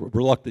getting a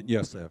reluctant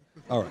yes there.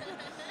 All right.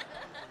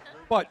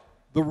 But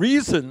the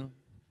reason,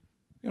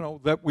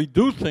 that we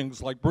do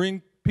things like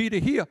bring Peter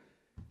here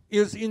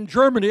is in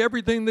Germany,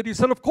 everything that he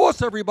said, of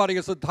course everybody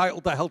is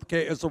entitled to health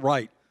care as a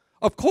right.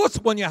 Of course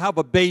when you have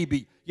a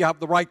baby, you have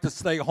the right to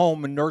stay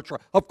home and nurture.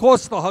 Of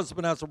course the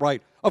husband has a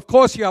right. Of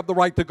course you have the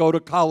right to go to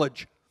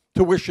college,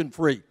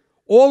 tuition-free.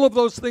 All of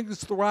those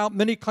things throughout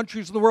many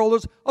countries in the world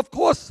is, of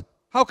course,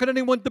 how can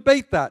anyone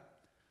debate that?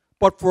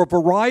 But for a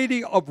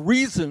variety of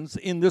reasons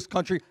in this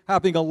country,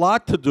 having a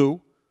lot to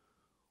do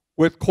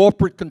with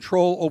corporate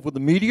control over the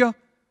media,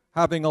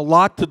 having a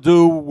lot to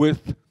do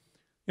with,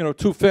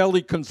 two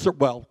fairly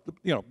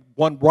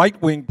one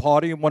right-wing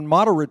party and one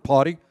moderate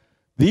party,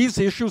 these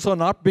issues are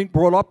not being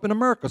brought up in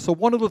America. So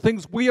one of the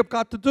things we have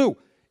got to do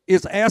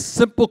is ask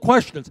simple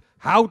questions.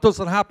 How does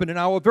it happen in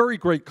our very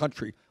great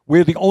country?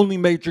 We're the only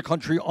major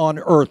country on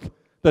earth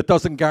that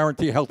doesn't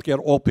guarantee health care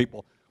to all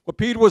people. What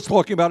Peter was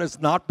talking about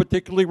is not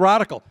particularly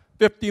radical.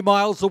 50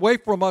 miles away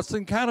from us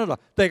in Canada,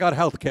 they got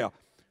health care.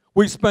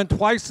 We spend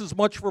twice as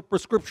much for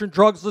prescription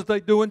drugs as they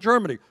do in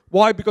Germany.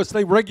 Why? Because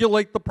they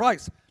regulate the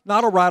price.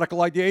 Not a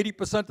radical idea.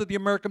 80% of the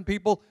American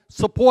people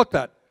support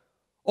that.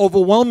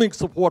 Overwhelming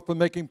support for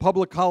making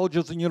public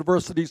colleges and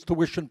universities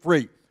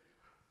tuition-free.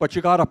 But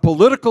you got a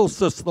political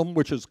system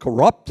which is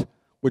corrupt,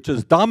 which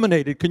is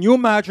dominated. Can you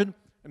imagine,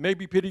 and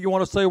maybe, Peter, you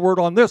want to say a word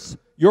on this,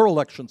 your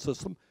election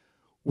system.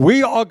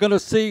 We are going to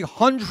see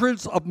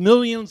hundreds of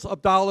millions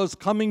of dollars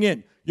coming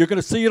in. You're going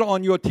to see it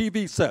on your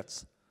TV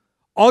sets.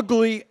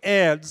 Ugly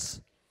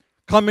ads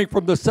coming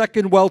from the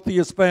second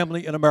wealthiest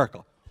family in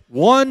America.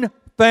 One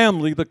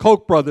family, the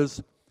Koch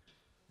brothers,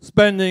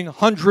 spending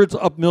hundreds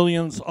of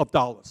millions of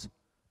dollars.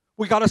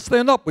 We got to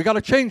stand up. We got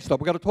to change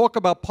stuff. We got to talk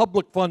about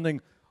public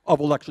funding of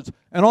elections.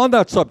 And on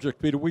that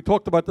subject, Peter, we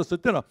talked about this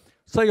at dinner.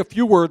 Say a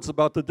few words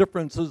about the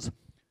differences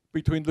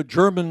between the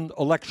German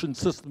election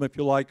system, if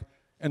you like,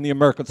 and the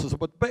American system.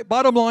 But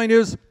bottom line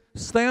is,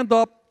 stand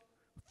up,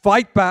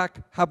 fight back,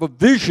 have a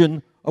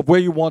vision of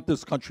where you want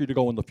this country to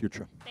go in the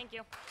future. Thank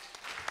you.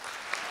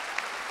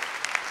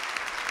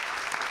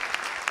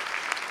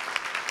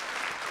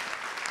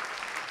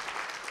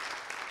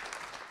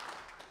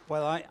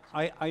 Well,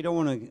 I don't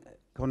want to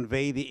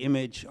convey the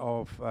image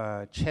of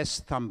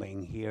chest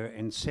thumping here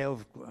and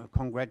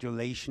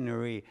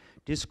self-congratulatory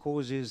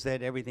discourses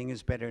that everything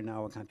is better in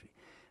our country.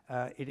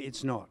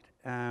 It's not.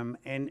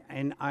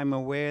 And I'm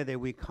aware that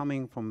we're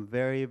coming from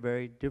very,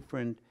 very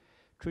different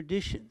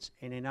traditions.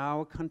 And in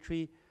our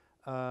country,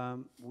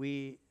 the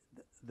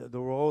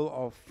role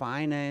of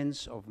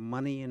finance, of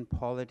money in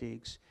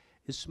politics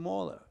is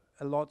smaller,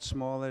 a lot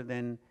smaller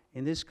than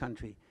in this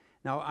country.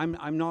 Now,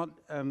 I'm not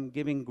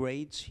giving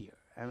grades here,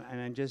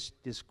 and I'm just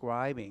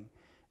describing.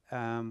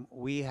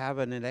 We have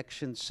an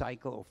election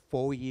cycle of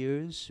 4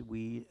 years.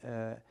 We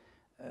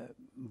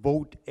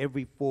vote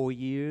every 4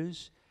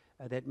 years.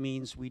 That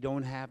means we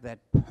don't have that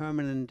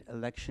permanent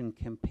election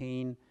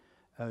campaign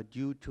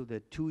due to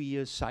the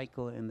 2-year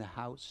cycle in the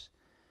House.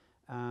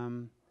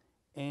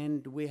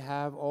 And we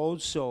have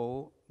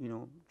also,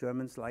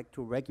 Germans like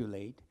to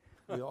regulate.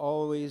 We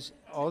always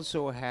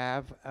also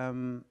have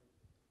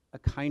a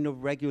kind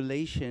of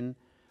regulation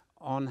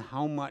on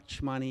how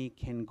much money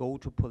can go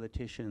to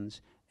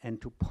politicians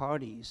and to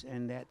parties,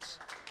 and that's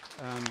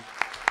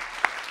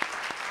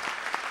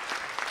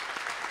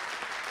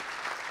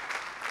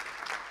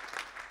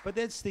but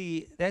that's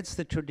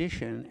the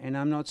tradition, and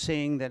I'm not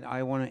saying that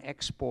I want to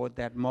export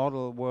that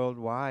model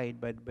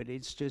worldwide, but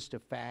it's just a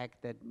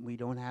fact that we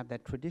don't have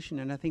that tradition,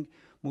 and I think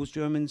most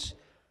Germans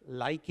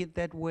like it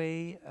that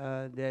way,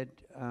 that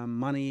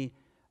money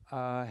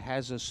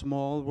has a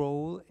small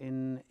role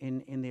in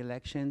the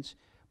elections,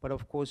 but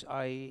of course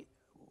I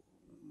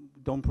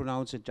don't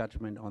pronounce a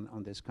judgment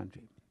on this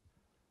country.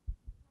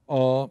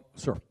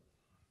 Sir.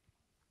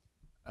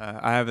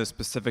 I have a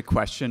specific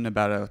question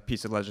about a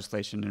piece of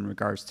legislation in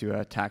regards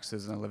to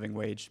taxes and a living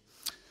wage.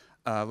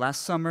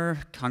 Last summer,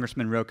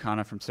 Congressman Ro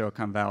Khanna from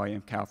Silicon Valley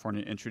in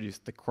California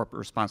introduced the Corporate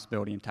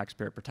Responsibility and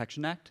Taxpayer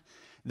Protection Act.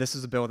 This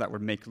is a bill that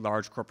would make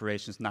large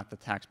corporations, not the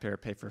taxpayer,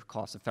 pay for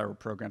costs of federal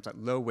programs that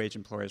low-wage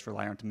employers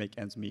rely on to make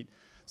ends meet,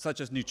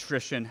 such as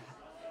nutrition.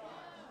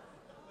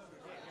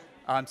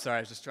 I'm sorry, I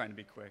was just trying to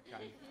be quick.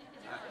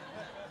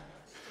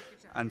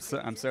 I'm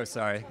so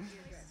sorry.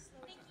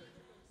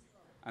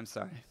 I'm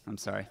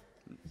sorry.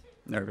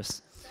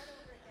 Nervous.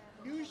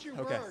 Use your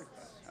Okay. words.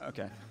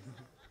 Okay.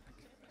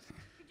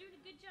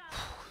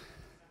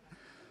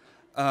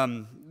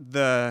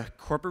 The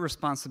Corporate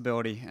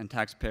Responsibility and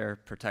Taxpayer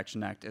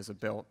Protection Act is a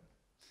bill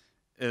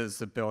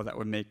that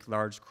would make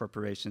large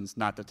corporations,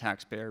 not the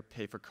taxpayer,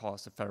 pay for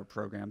costs of federal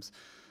programs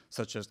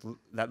such as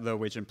that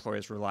low-wage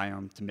employers rely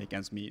on to make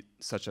ends meet,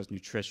 such as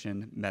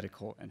nutrition,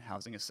 medical, and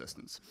housing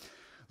assistance.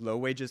 Low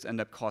wages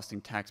end up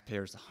costing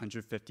taxpayers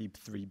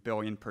 $153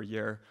 billion per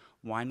year.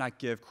 Why not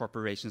give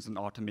corporations an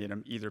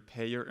ultimatum? Either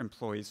pay your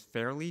employees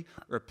fairly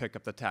or pick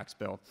up the tax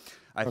bill.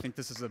 I think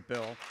this is a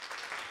bill.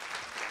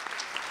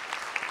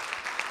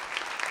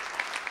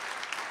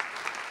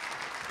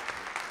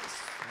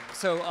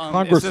 So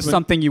is this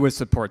something you would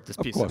support, this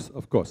piece?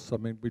 Of course. I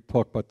mean, we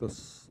talked about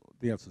this.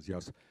 The answer is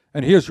yes.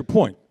 And here's your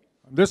point.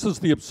 This is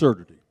the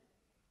absurdity.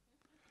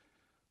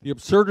 The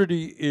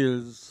absurdity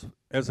is,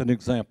 as an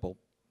example,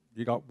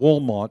 you got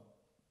Walmart,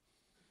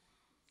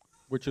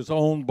 which is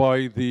owned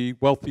by the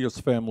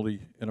wealthiest family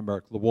in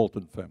America, the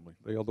Walton family.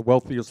 They are the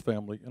wealthiest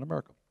family in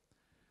America.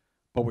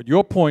 But what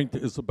your point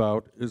is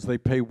about is they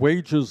pay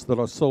wages that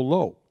are so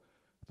low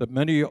that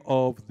many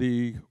of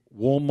the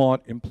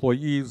Walmart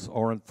employees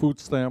are on food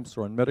stamps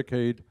or on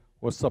Medicaid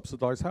or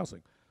subsidized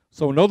housing.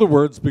 So in other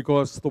words,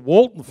 because the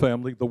Walton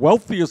family, the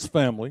wealthiest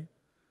family,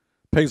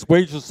 pays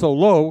wages so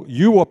low,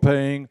 you are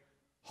paying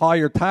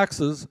higher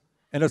taxes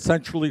and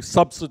essentially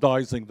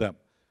subsidizing them.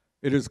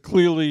 It is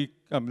clearly,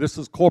 this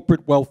is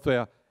corporate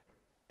welfare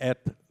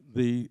at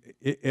the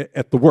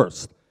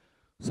worst.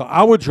 So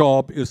our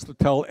job is to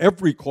tell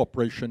every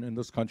corporation in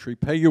this country,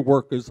 pay your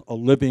workers a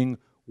living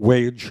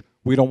wage.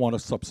 We don't want to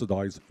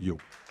subsidize you.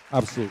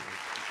 Absolutely.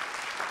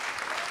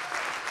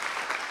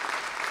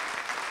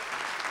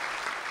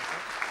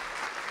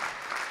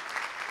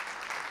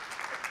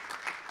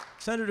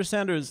 Senator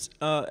Sanders,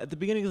 at the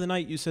beginning of the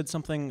night you said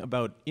something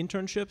about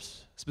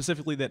internships,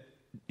 specifically that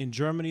in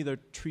Germany they're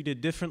treated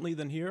differently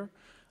than here.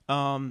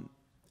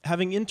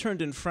 Having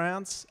interned in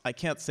France, I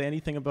can't say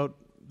anything about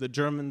the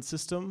German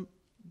system,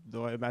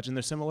 though I imagine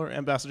they're similar.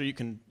 Ambassador, you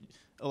can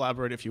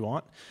elaborate if you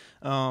want.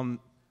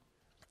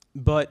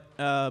 But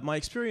my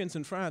experience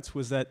in France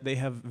was that they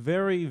have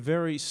very,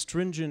 very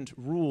stringent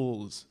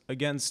rules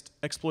against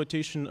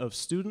exploitation of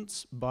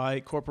students by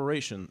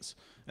corporations.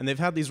 And they've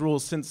had these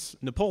rules since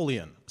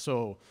Napoleon,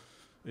 so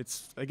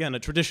it's, again, a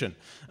tradition.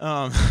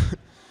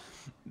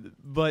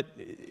 But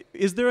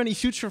is there any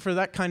future for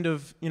that kind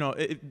of,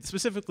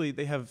 specifically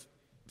they have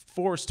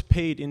forced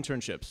paid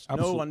internships,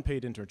 Absolutely. No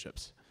unpaid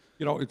internships?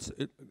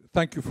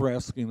 Thank you for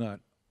asking that.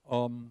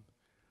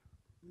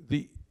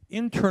 The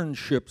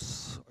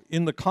internships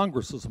in the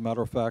Congress, as a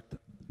matter of fact,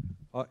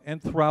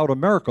 and throughout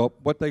America,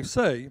 what they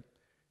say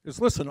is,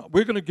 listen,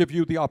 we're going to give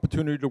you the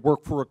opportunity to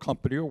work for a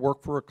company or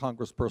work for a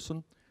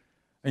congressperson,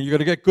 and you're going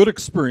to get good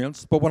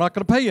experience, but we're not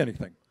going to pay you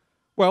anything.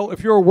 Well,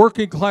 if you're a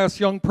working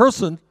class young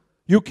person,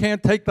 you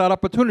can't take that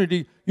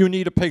opportunity. You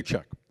need a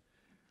paycheck.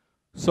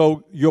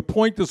 So your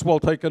point is well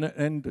taken,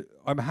 and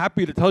I'm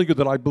happy to tell you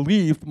that I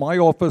believe my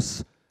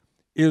office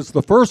is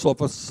the first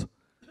office,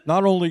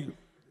 not only,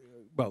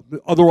 well, the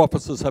other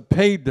offices have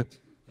paid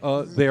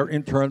their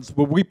interns,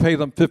 but we pay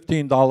them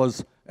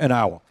 $15 an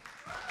hour.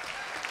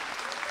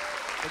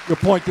 Your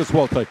point is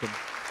well taken.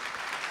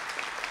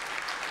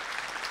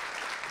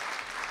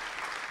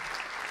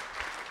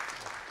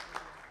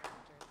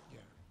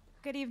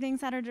 Good evening,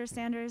 Senator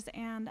Sanders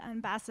and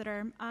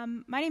Ambassador.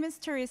 My name is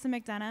Teresa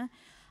McDonough,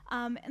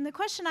 and the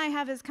question I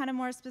have is kind of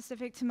more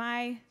specific to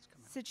my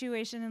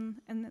situation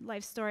and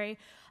life story.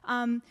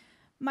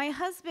 My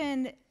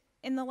husband,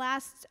 in the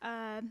last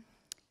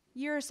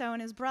year or so,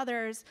 and his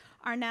brothers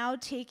are now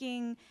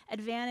taking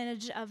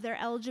advantage of their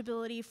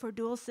eligibility for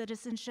dual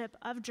citizenship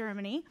of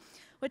Germany,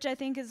 which I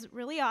think is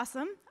really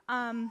awesome.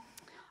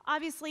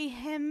 Obviously,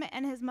 him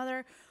and his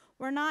mother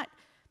were not,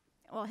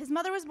 well, his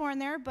mother was born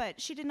there, but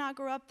she did not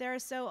grow up there,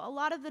 so a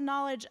lot of the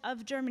knowledge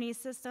of Germany's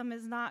system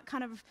is not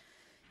kind of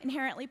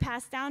inherently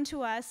passed down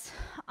to us.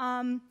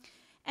 And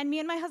me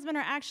and my husband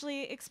are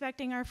actually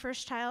expecting our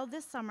first child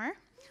this summer.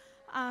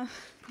 And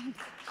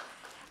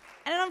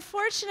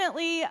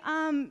unfortunately,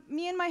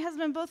 me and my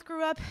husband both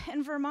grew up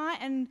in Vermont,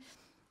 and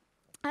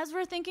as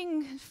we're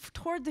thinking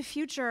toward the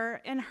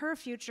future and her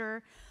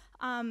future,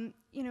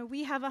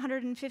 we have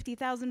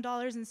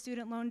 $150,000 in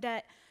student loan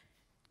debt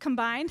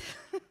combined.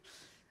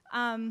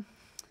 And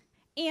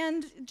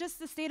just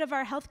the state of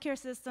our healthcare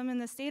system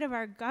and the state of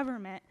our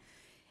government,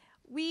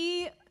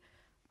 we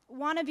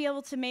want to be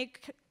able to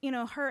make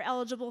her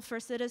eligible for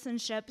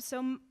citizenship.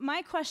 So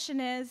my question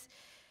is,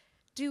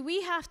 do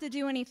we have to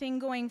do anything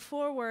going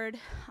forward?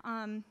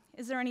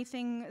 Is there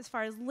anything as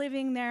far as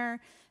living there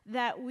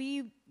that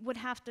we would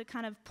have to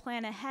kind of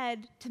plan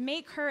ahead to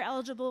make her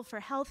eligible for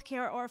health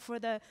care or for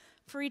the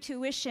free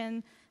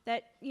tuition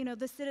that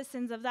the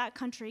citizens of that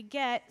country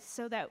get,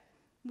 so that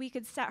we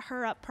could set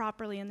her up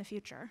properly in the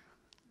future?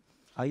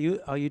 Are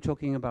you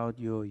talking about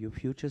your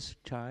future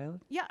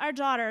child? Yeah, our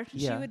daughter.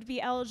 Yeah. She would be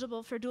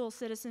eligible for dual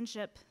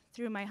citizenship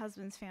through my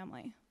husband's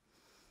family.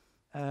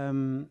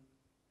 I'm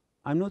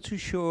not too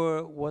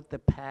sure what the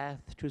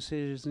path to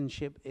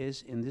citizenship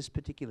is in this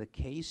particular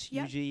case.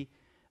 Yep. Usually,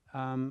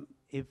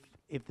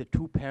 if the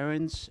two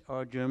parents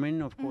are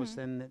German, of course,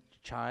 then the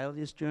child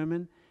is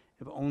German.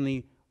 If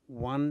only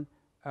one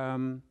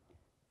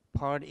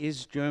part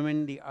is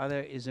German, the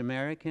other is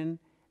American,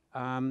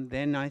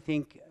 then I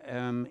think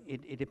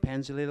it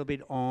depends a little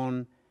bit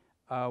on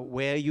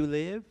where you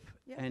live,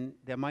 and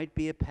there might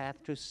be a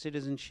path to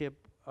citizenship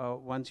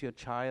once your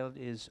child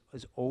is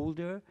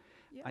older.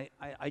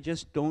 I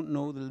just don't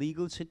know the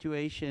legal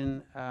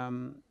situation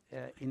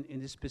in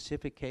this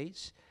specific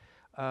case,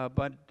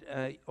 but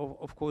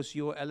of course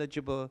you're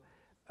eligible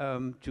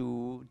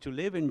to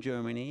live in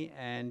Germany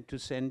and to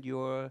send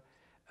your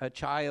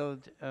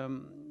child,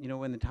 you know,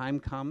 when the time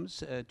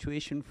comes,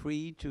 tuition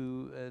free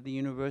to the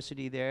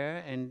university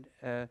there. And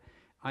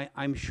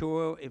I'm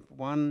sure if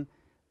one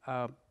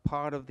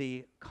part of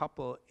the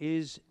couple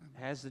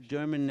has the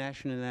German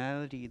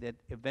nationality, that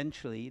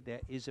eventually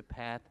there is a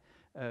path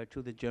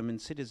to the German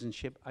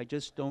citizenship. I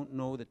just don't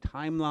know the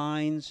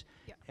timelines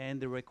and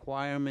the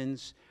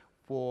requirements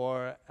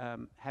for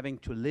having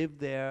to live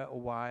there a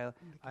while.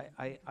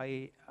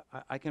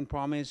 I can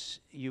promise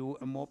you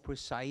a more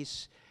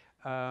precise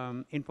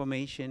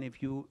information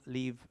if you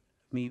leave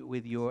me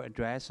with your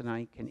address, and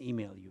I can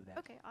email you that.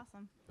 Okay,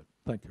 awesome.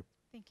 Thank you.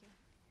 Thank you.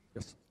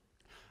 Yes.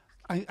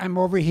 I'm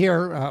over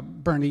here,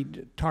 Bernie,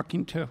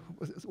 talking to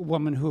a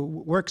woman who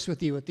works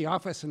with you at the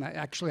office, and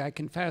I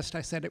confessed,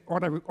 I said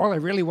all I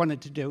really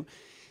wanted to do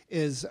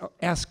is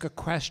ask a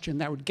question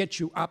that would get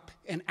you up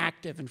and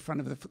active in front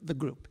of the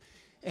group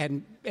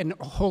and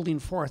holding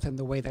forth in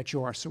the way that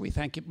you are. So we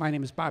thank you. My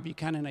name is Bob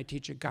Buchanan. I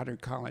teach at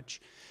Goddard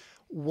College.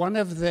 One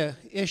of the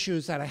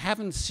issues that I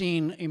haven't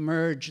seen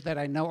emerge that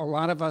I know a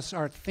lot of us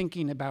are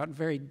thinking about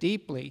very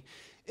deeply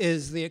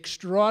is the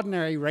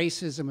extraordinary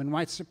racism and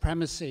white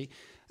supremacy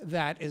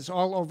that is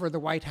all over the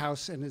White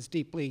House and is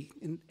deeply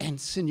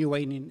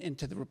insinuating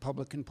into the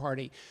Republican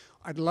Party.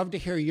 I'd love to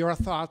hear your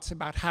thoughts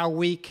about how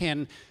we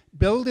can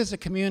build as a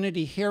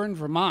community here in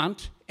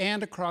Vermont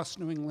and across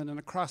New England and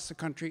across the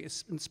country,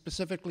 and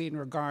specifically in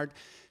regard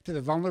to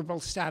the vulnerable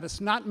status,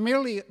 not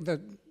merely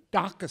the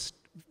DACA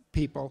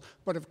people,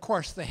 but of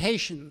course the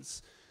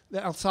Haitians,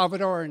 the El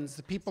Salvadorans,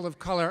 the people of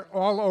color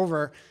all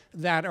over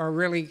that are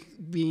really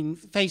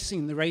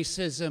facing the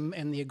racism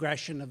and the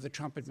aggression of the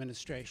Trump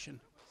administration.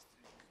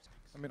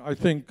 I mean, I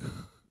think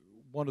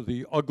one of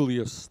the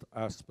ugliest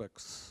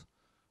aspects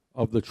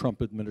of the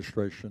Trump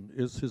administration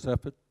is his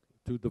effort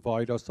to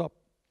divide us up.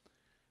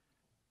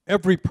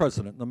 Every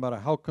president, no matter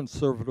how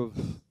conservative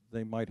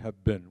they might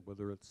have been,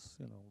 whether it's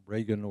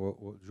Reagan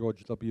or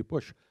George W.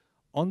 Bush,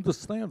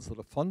 understands that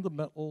a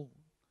fundamental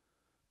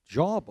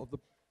job of the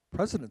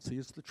presidency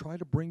is to try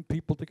to bring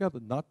people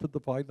together, not to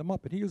divide them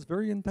up. And he is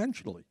very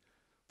intentionally,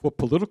 for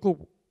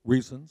political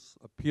reasons,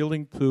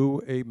 appealing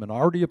to a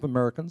minority of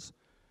Americans,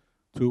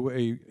 to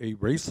a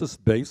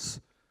racist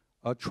base,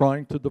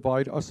 trying to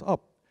divide us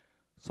up.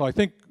 So I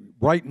think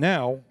right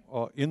now,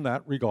 in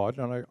that regard,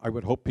 and I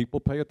would hope people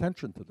pay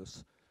attention to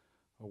this,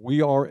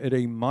 we are at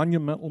a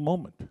monumental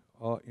moment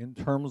in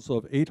terms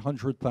of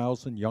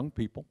 800,000 young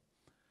people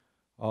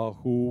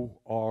who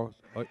are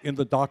in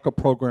the DACA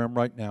program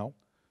right now,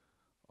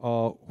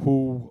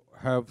 who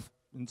have,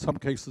 in some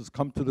cases,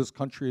 come to this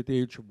country at the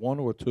age of 1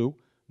 or 2,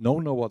 know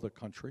no other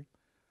country.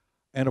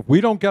 And if we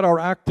don't get our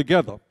act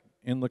together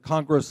in the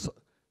Congress,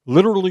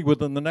 literally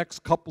within the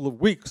next couple of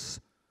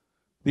weeks,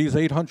 these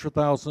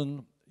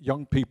 800,000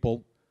 young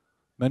people,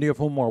 many of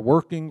whom are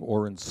working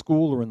or in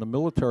school or in the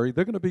military,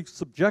 they're going to be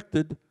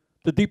subjected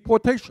to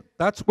deportation.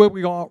 That's where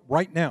we are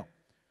right now.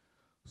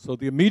 So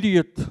the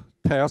immediate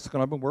task,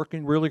 and I've been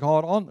working really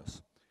hard on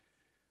this,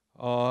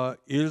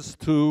 is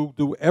to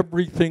do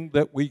everything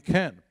that we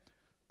can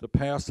to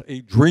pass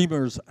a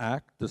Dreamers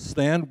Act, to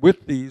stand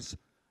with these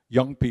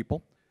young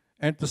people,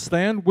 and to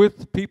stand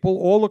with people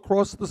all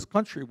across this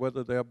country,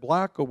 whether they're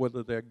black or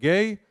whether they're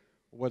gay,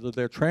 or whether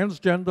they're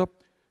transgender,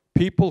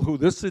 people who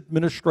this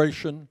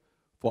administration,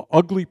 for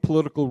ugly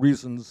political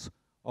reasons,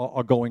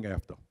 are going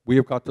after. We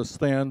have got to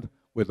stand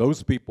with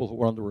those people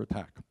who are under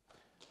attack.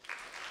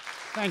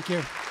 Thank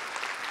you.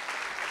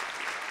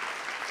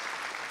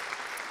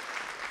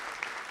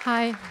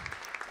 Hi,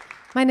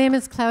 my name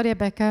is Claudia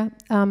Becker.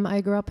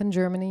 I grew up in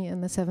Germany in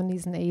the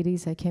 70s and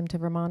 80s. I came to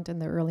Vermont in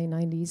the early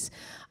 90s.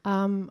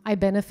 I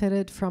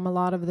benefited from a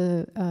lot of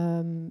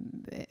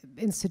the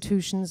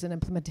institutions and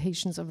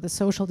implementations of the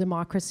social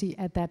democracy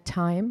at that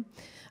time.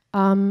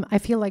 I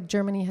feel like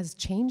Germany has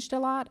changed a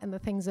lot, and the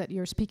things that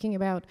you're speaking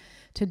about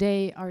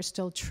today are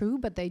still true,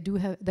 but they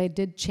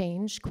did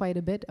change quite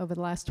a bit over the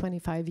last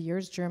 25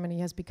 years. Germany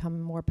has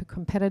become more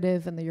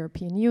competitive in the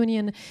European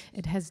Union.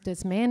 It has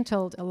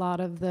dismantled a lot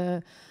of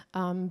the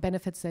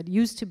benefits that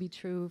used to be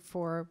true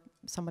for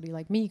somebody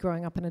like me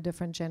growing up in a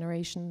different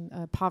generation.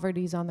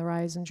 Poverty is on the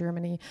rise in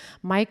Germany.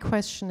 My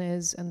question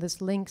is, and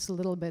this links a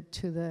little bit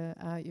to the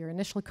your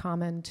initial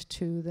comment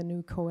to the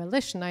new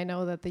coalition. I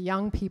know that the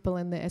young people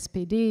in the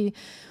SPD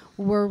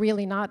were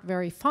really not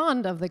very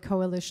fond of the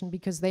coalition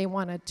because they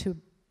wanted to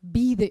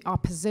be the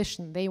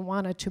opposition. They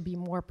wanted to be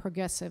more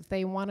progressive.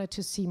 They wanted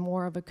to see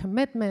more of a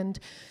commitment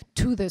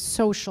to the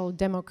social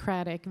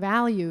democratic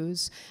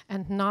values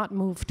and not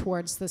move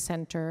towards the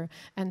center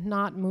and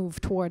not move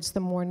towards the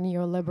more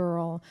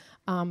neoliberal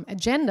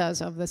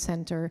agendas of the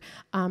center.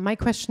 My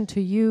question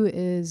to you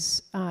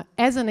is,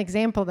 as an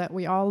example that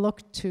we all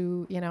look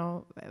to, you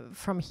know,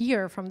 from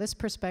here, from this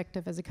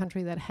perspective, as a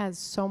country that has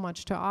so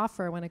much to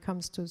offer when it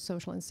comes to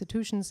social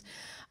institutions,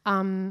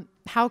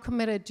 how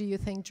committed do you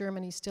think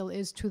Germany still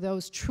is to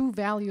those true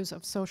values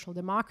of social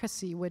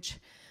democracy, which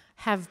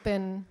have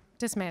been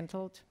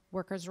dismantled?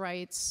 Workers'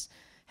 rights,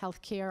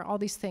 healthcare, all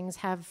these things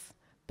have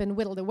been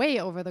whittled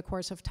away over the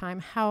course of time.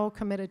 How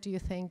committed do you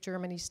think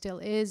Germany still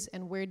is,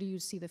 and where do you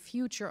see the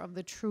future of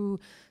the true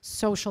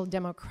social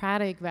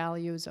democratic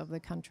values of the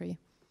country?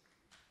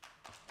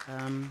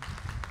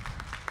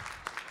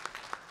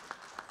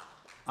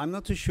 I'm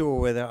not too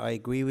sure whether I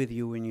agree with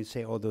you when you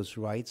say all those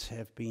rights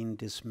have been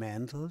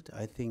dismantled.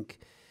 I think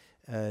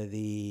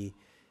the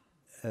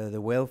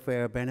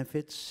welfare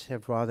benefits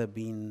have rather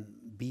been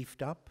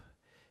beefed up,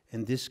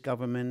 and this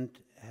government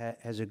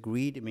has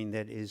agreed, I mean,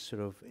 that is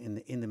sort of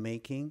in the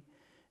making,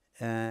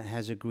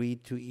 has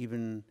agreed to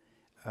even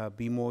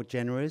be more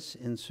generous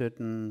in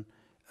certain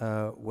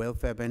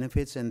welfare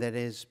benefits, and that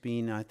has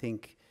been, I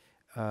think,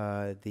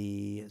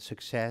 the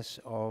success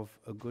of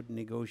a good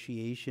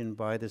negotiation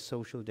by the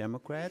Social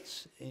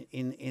Democrats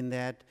in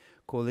that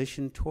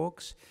coalition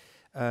talks.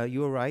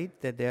 You're right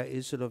that there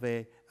is sort of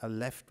a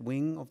left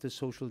wing of the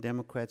Social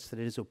Democrats that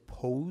is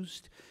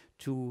opposed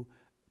to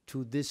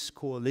this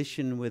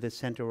coalition with the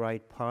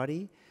center-right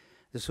party.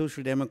 The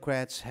Social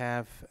Democrats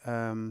have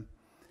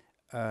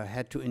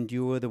had to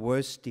endure the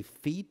worst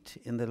defeat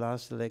in the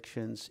last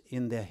elections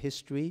in their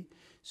history.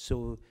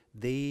 So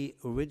they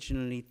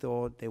originally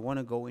thought they want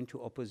to go into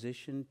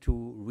opposition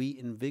to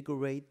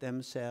reinvigorate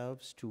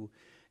themselves, to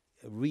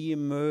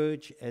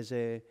re-emerge as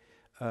a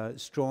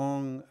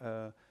strong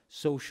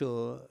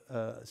social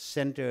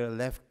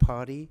center-left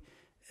party.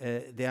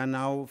 They are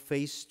now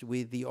faced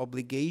with the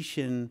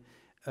obligation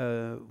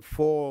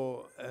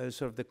for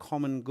sort of the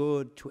common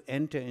good to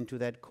enter into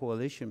that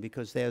coalition,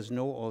 because there's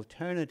no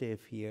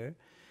alternative here.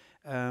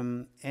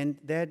 And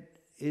that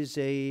is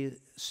a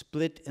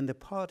split in the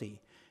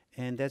party.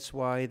 And that's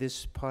why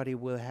this party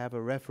will have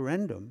a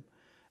referendum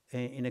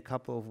in a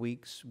couple of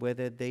weeks,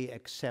 whether they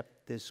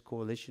accept this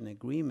coalition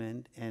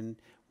agreement and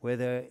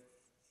whether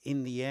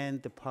in the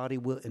end the party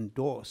will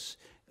endorse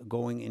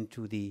going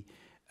into the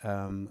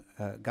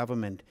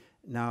government.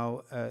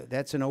 Now,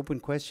 that's an open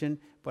question,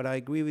 but I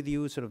agree with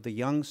you, sort of the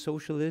young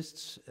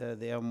socialists,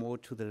 they are more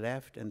to the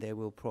left and they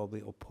will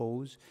probably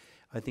oppose.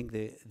 I think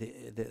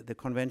the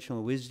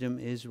conventional wisdom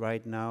is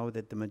right now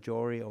that the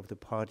majority of the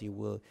party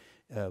will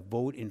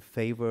vote in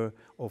favor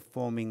of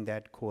forming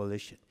that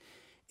coalition.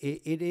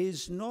 It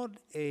is not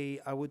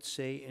I would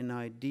say, an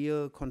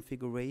ideal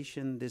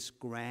configuration, this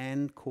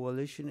grand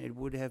coalition. It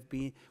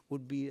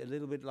would be a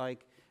little bit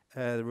like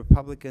the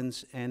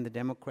Republicans and the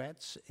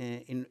Democrats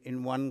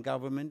in one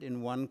government,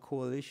 in one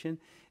coalition.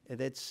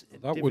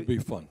 That would be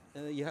fun.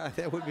 Yeah,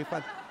 that would be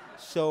fun.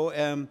 So,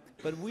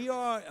 but we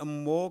are a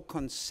more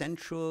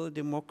consensual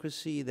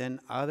democracy than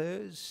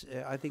others.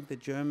 I think the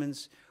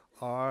Germans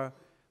are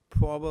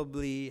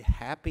probably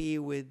happy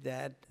with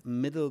that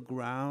middle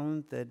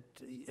ground. That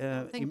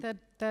I think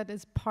that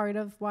is part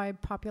of why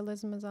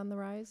populism is on the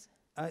rise.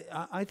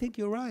 I think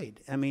you're right.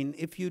 I mean,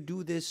 if you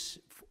do this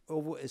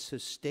over a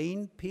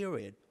sustained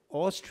period,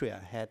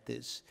 Austria had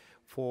this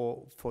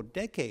for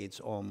decades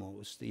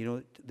almost. You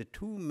know, the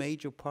two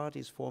major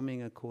parties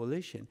forming a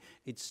coalition,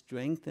 it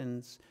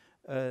strengthens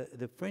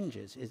the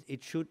fringes.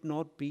 It should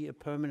not be a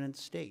permanent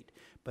state.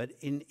 But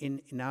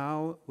in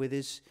now, with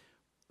this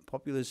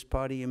populist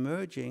party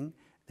emerging,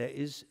 there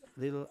is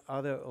little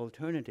other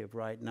alternative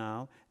right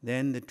now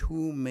than the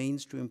two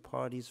mainstream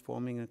parties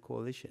forming a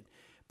coalition.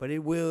 But it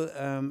will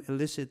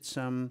elicit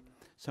some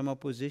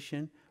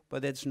opposition,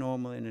 but that's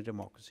normal in a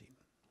democracy.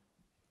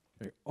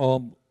 Okay.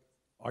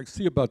 I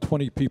see about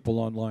 20 people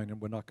online, and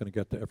we're not going to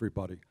get to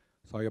everybody.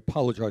 So I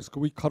apologize.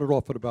 Could we cut it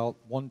off at about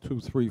 1, 2,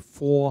 3,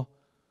 4?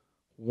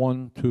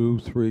 1, 2,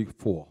 3,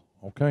 4.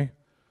 Okay?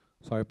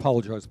 So I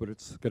apologize, but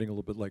it's getting a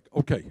little bit late.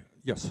 Okay.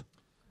 Yes.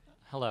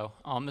 Hello.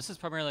 This is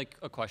primarily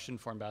a question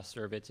for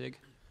Ambassador Wittig.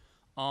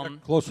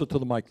 Get closer to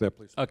the mic there,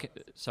 please. Okay.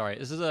 Sorry.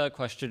 This is a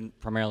question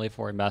primarily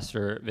for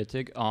Ambassador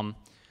Wittig.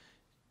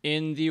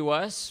 In the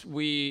U.S.,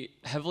 we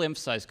heavily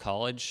emphasize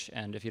college,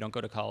 and if you don't go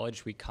to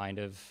college, we kind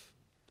of,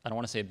 I don't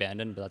want to say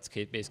abandon, but that's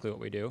basically what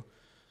we do.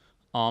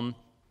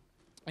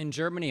 In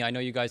Germany, I know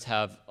you guys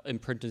have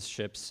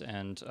apprenticeships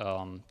and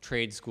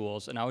trade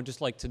schools, and I would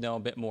just like to know a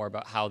bit more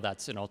about how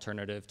that's an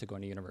alternative to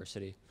going to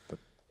university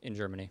in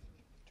Germany.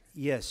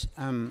 Yes,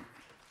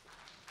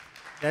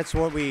 that's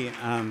what we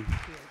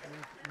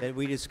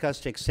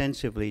discussed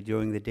extensively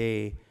during the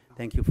day.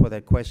 Thank you for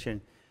that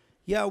question.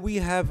 Yeah, we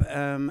have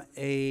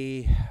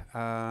a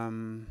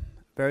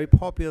very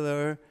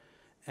popular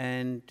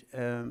and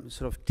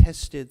sort of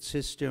tested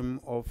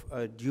system of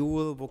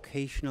dual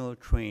vocational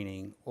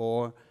training,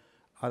 or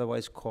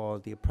otherwise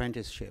called the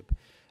apprenticeship.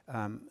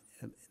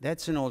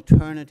 That's an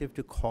alternative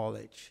to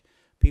college.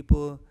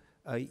 People,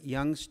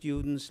 young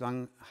students,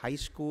 young high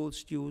school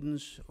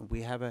students,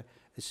 we have a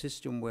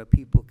system where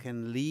people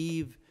can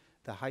leave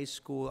the high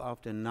school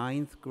after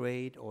 9th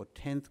grade or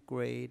 10th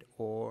grade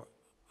or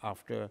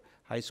after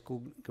high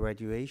school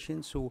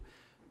graduation. So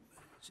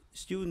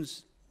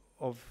students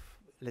of,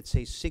 let's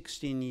say,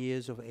 16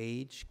 years of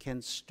age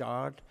can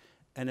start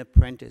an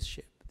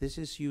apprenticeship. This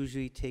is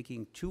usually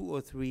taking 2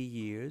 or 3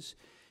 years.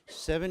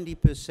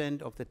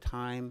 70% of the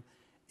time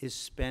is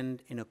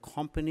spent in a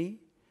company.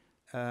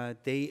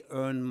 They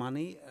earn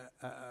money,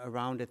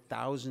 around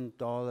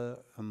 $1,000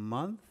 a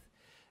month,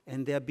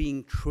 and they're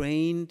being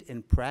trained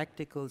in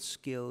practical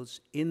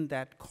skills in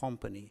that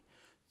company.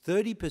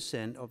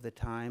 30% of the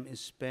time is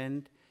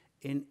spent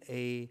in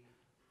a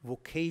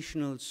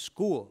vocational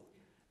school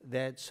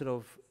that sort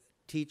of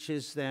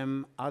teaches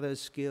them other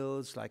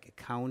skills like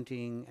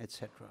accounting,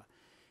 etc.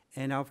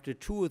 And after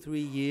 2 or 3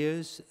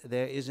 years,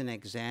 there is an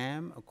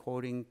exam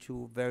according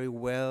to very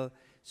well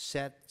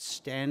set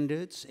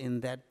standards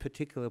in that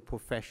particular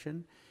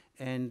profession.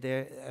 And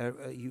there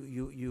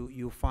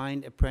you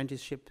find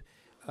apprenticeship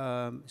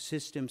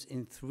systems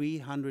in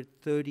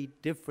 330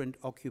 different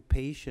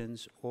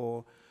occupations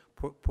or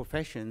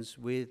professions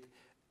with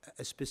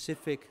a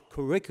specific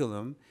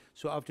curriculum.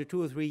 So after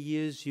 2 or 3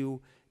 years,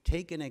 you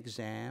take an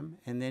exam,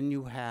 and then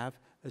you have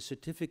a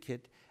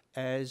certificate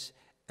as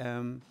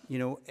you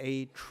know,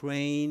 a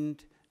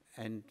trained,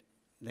 and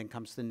then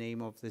comes the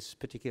name of this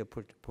particular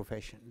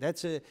profession.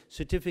 That's a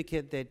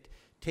certificate that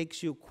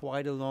takes you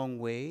quite a long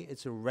way.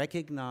 It's a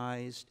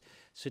recognized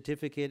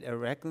certificate, a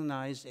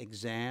recognized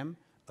exam,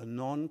 a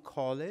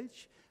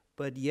non-college,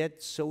 but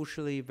yet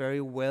socially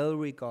very well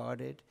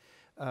regarded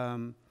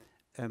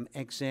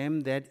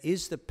exam that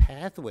is the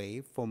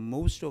pathway for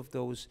most of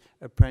those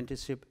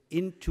apprenticeship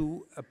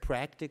into a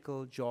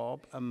practical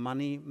job, a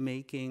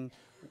money-making,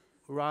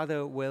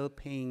 rather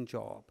well-paying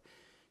job.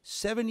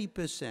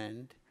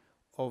 70%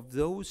 of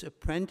those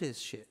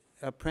apprentices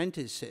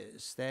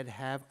that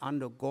have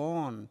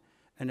undergone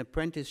an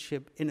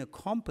apprenticeship in a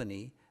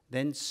company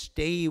then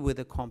stay with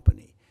the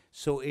company.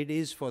 So it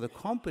is for the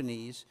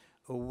companies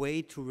a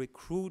way to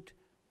recruit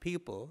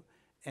people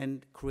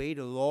and create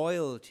a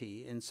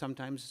loyalty, and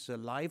sometimes it's a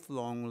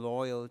lifelong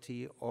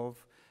loyalty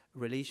of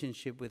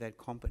relationship with that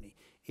company.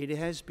 It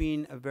has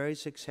been a very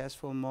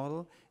successful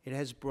model. It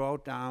has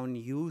brought down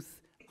youth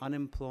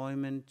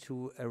unemployment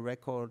to a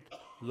record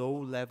low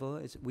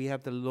level. We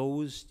have the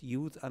lowest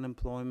youth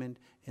unemployment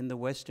in the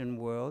Western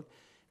world.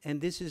 And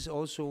this is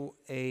also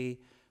a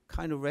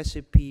kind of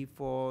recipe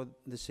for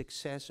the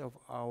success of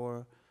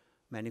our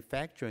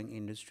manufacturing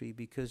industry,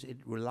 because it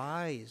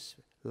relies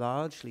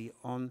largely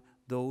on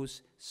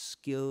those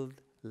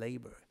skilled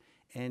labor.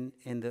 And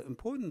the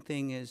important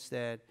thing is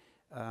that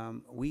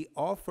we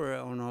offer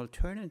an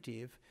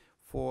alternative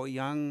for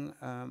young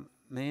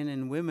men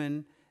and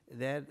women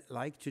that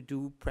like to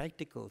do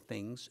practical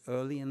things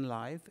early in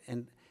life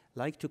and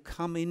like to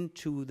come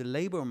into the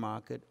labor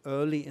market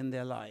early in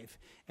their life.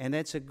 And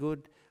that's a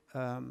good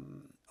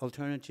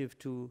alternative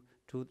to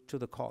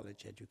the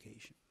college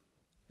education.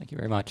 Thank you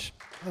very much.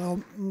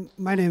 Hello,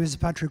 my name is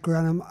Patrick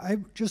Grenham. I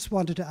just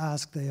wanted to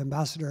ask the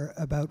ambassador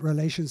about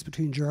relations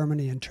between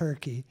Germany and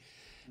Turkey.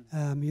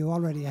 You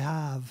already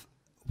have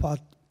what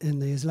in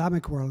the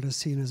Islamic world is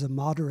seen as a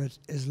moderate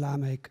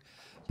Islamic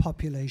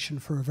population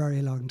for a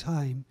very long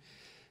time.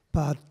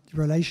 But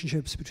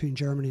relationships between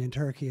Germany and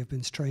Turkey have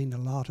been strained a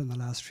lot in the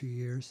last few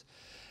years.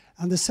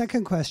 And the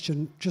second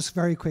question, just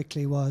very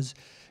quickly, was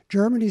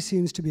Germany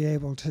seems to be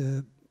able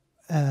to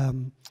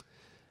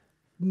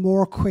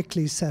more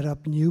quickly set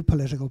up new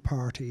political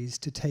parties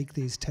to take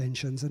these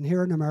tensions. And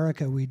here in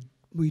America, we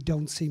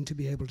don't seem to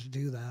be able to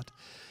do that.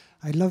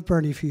 I'd love,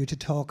 Bernie, for you to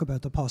talk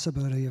about the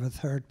possibility of a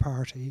third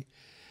party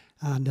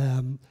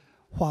and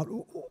what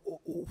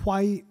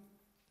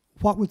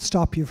would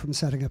stop you from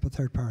setting up a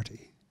third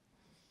party?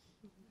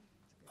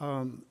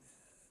 On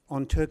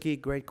Turkey,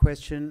 great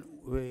question.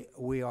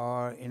 We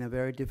are in a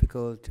very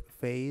difficult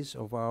phase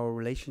of our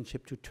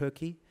relationship to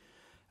Turkey.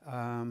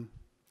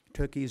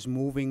 Turkey is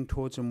moving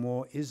towards a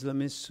more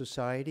Islamist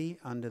society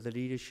under the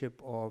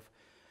leadership of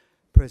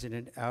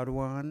President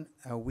Erdogan.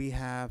 We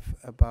have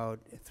about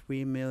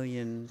 3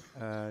 million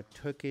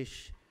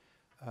Turkish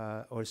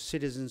or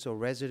citizens or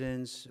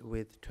residents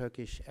with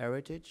Turkish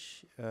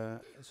heritage.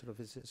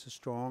 It's a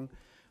strong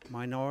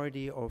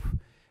minority of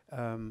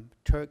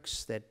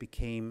Turks that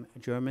became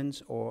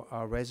Germans or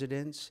are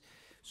residents.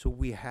 So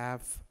we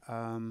have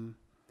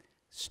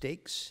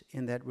stakes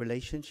in that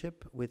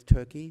relationship with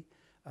Turkey.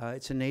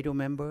 It's a NATO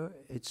member.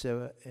 It's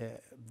a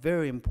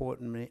very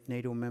important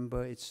NATO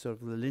member. It's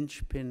sort of the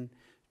linchpin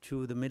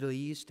to the Middle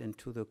East and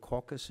to the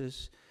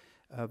Caucasus,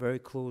 very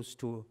close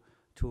to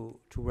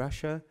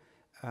Russia.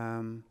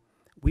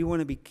 We want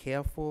to be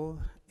careful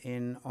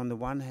on the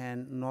one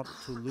hand, not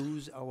to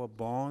lose our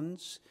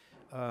bonds.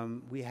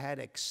 We had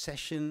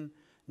accession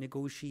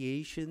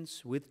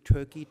negotiations with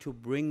Turkey to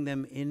bring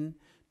them in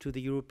to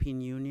the European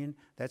Union.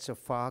 That's a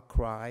far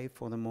cry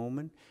for the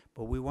moment,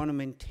 but we want to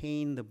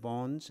maintain the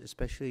bonds,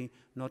 especially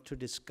not to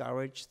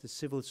discourage the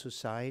civil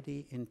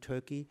society in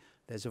Turkey.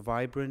 There's a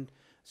vibrant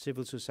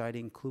civil society,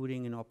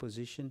 including in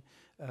opposition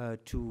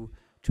to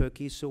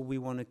Turkey, so we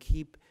want to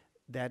keep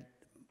that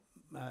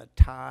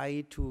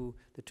tie to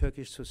the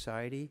Turkish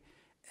society,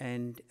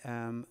 and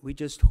we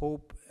just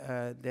hope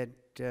that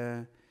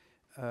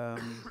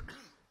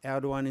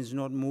Erdogan is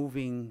not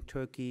moving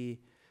Turkey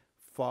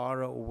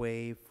far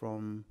away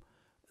from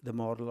the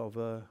model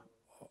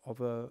of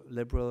a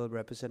liberal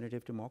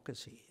representative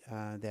democracy.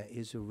 There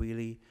is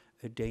really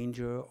a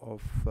danger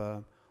of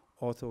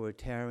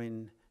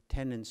authoritarian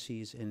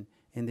tendencies in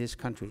this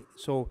country.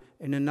 So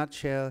in a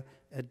nutshell,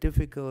 a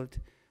difficult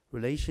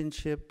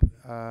relationship.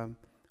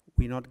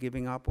 We're not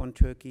giving up on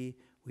Turkey.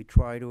 We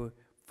try to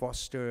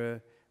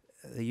foster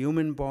the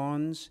human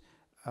bonds,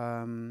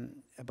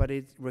 but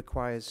it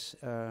requires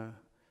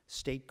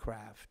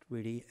statecraft,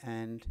 really,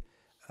 and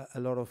a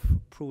lot of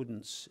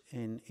prudence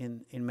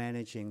in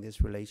managing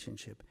this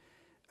relationship.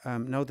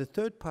 Now the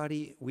third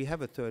party, we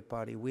have a third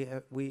party.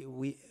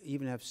 We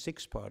even have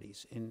 6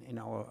 parties in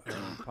our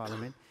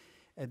parliament.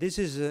 This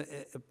is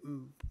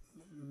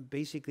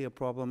basically a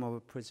problem of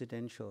a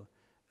presidential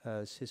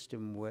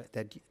system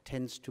that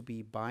tends to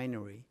be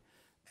binary,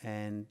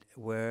 and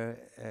where,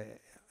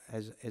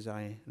 as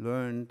I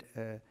learned,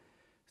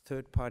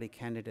 third-party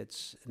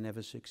candidates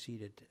never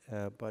succeeded.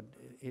 But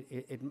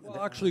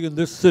well, actually, in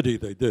this city,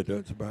 they did.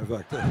 As a matter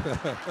of fact.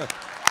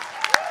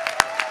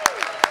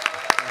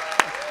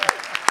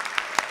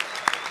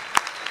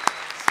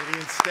 City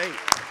and state.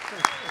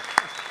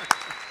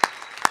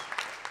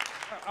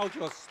 I'll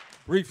just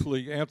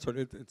briefly answer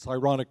it. It's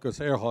ironic because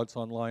Erhard's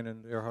online,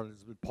 and Erhard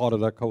has been part of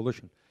that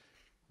coalition.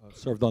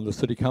 Served on the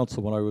city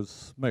council when I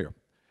was mayor.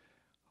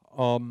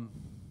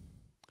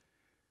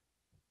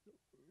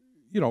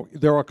 You know,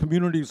 there are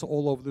communities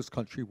all over this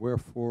country where,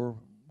 for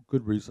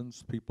good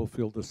reasons, people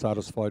feel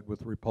dissatisfied with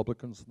the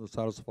Republicans and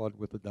dissatisfied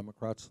with the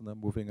Democrats, and they're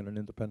moving in an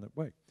independent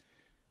way.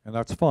 And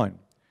that's fine.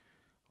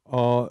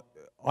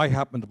 I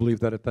happen to believe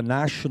that at the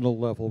national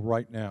level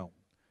right now,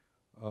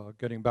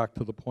 getting back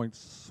to the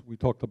points we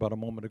talked about a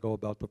moment ago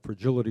about the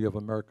fragility of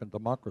American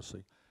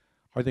democracy,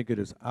 I think it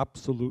is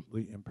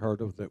absolutely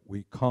imperative that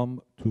we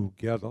come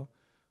together,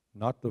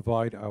 not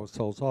divide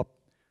ourselves up,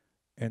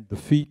 and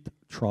defeat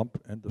Trump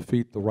and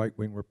defeat the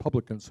right-wing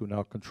Republicans who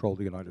now control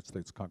the United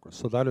States Congress.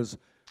 So that is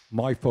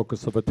my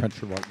focus of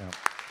attention right now.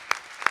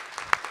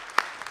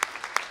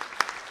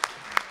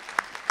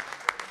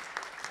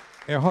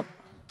 Erhard?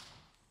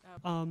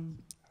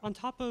 On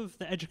top of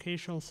the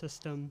educational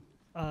system,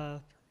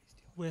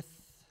 with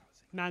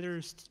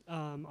matters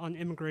on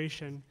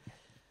immigration,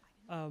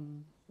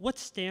 what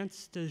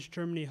stance does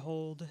Germany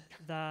hold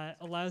that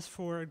allows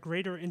for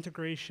greater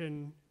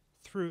integration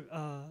through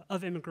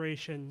of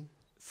immigration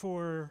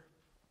for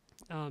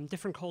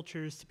different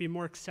cultures to be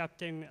more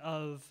accepting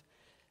of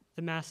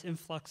the mass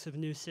influx of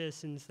new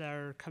citizens that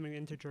are coming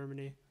into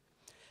Germany?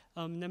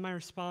 Then my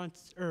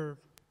response, and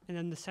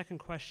then the second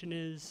question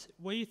is,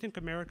 what do you think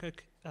America,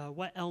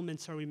 what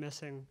elements are we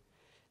missing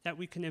that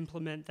we can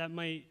implement that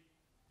might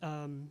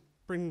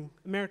bring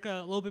America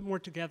a little bit more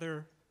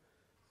together,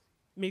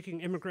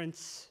 making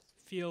immigrants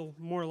feel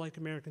more like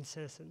American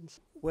citizens?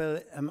 Well,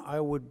 I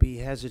would be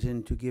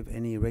hesitant to give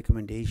any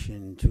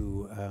recommendation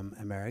to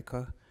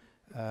America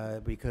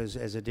because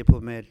as a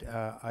diplomat,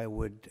 I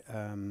would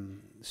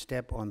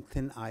step on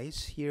thin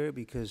ice here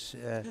because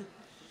it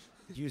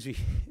usually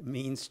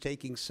means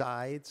taking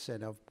sides,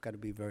 and I've got to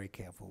be very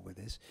careful with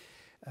this.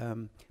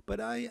 But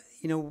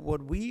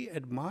what we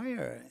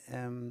admire,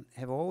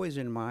 have always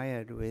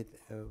admired with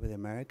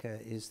America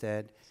is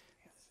that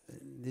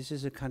this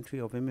is a country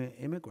of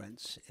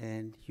immigrants,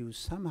 and you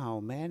somehow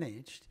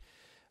managed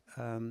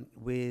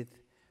with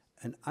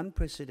an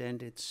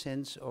unprecedented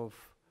sense of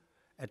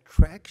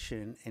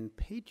attraction and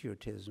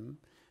patriotism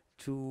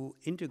to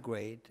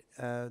integrate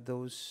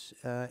those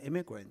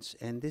immigrants.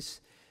 And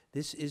this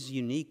is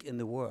unique in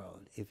the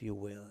world, if you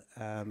will.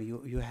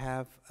 You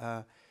have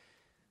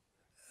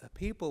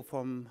people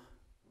from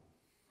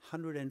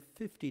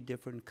 150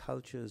 different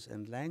cultures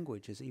and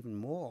languages, even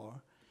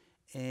more,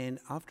 and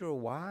after a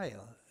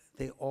while,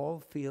 they all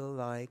feel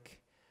like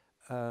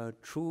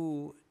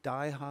true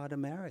die-hard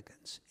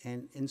Americans.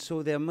 And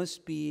so there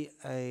must be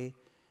a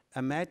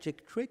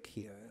magic trick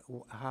here,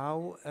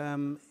 how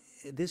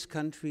this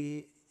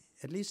country,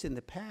 at least in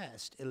the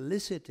past,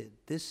 elicited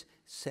this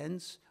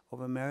sense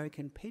of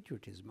American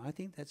patriotism. I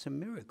think that's a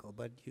miracle,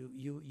 but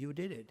you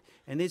did it.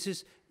 And this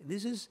is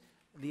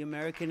the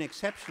American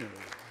exceptional.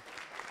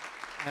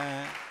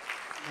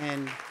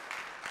 And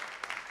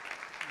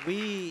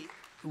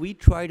we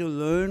try to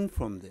learn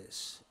from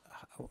this,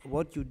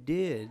 what you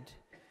did,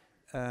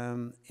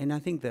 and I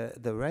think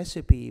the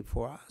recipe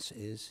for us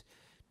is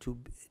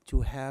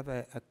to have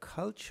a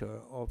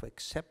culture of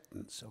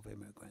acceptance of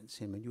immigrants.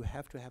 I mean, you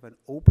have to have an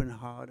open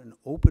heart, an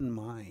open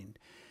mind.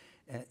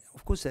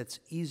 Of course, that's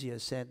easier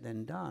said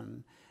than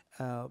done,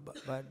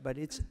 But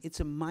it's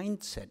a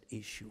mindset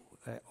issue,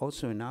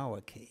 also in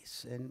our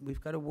case, and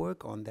we've got to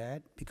work on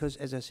that because,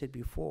 as I said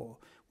before,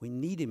 we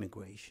need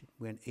immigration.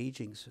 We're an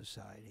aging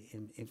society,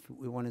 and if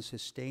we want to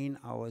sustain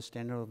our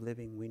standard of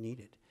living, we need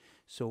it.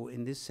 So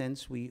in this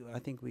sense, I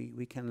think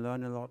we can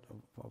learn a lot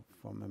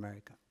from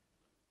America.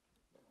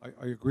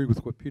 I agree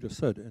with what Peter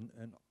said,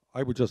 and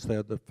I would just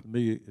add that for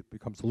me, it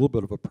becomes a little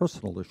bit of a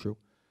personal issue.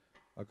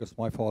 I guess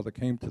my father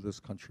came to this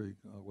country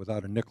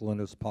without a nickel in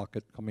his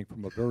pocket, coming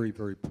from a very,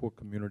 very poor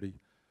community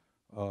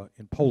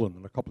in Poland.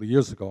 And a couple of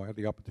years ago, I had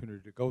the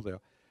opportunity to go there.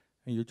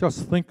 And you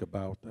just think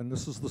about, and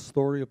this is the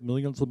story of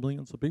millions of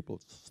people.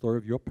 It's the story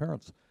of your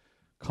parents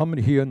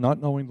coming here,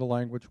 not knowing the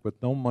language, with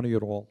no money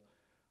at all,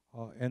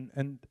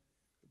 and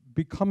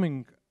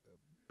becoming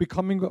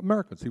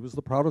Americans. He was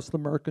the proudest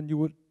American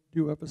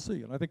you ever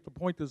see. And I think the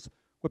point is,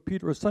 what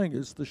Peter is saying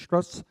is to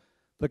stress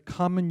the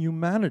common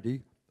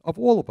humanity of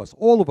all of us.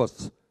 All of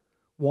us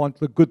want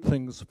the good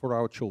things for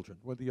our children,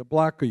 whether you're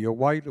black or you're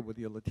white or whether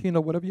you're Latino,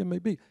 whatever you may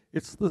be.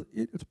 It's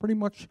pretty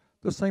much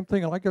the same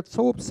thing, and I get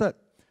so upset.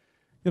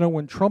 You know,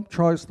 when Trump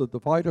tries to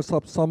divide us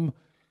up, some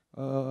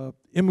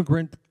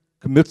immigrant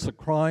commits a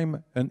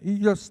crime, and he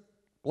just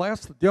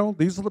blasts,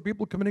 these are the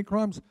people committing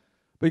crimes.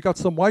 But you got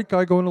some white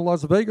guy going to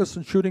Las Vegas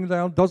and shooting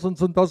down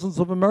dozens and dozens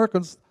of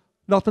Americans.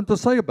 Nothing to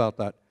say about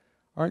that.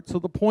 All right, so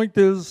the point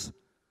is,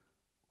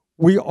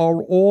 we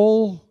are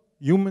all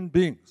human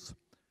beings,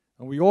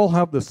 and we all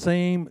have the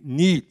same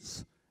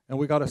needs, and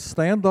we got to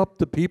stand up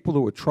to people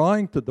who are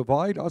trying to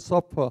divide us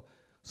up for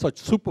such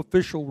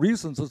superficial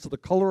reasons as the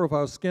color of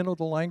our skin or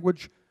the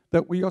language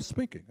that we are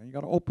speaking. And you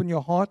got to open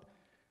your heart,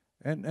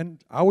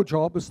 and our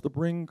job is to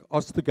bring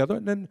us together.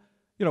 And then,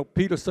 you know,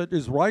 Peter said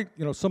is right.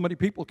 You know, so many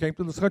people came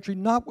to this country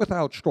not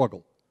without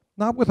struggle,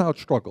 not without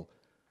struggle.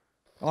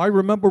 I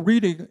remember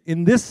reading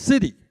in this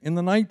city in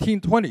the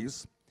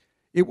 1920s,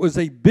 it was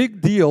a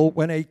big deal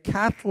when a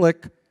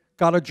Catholic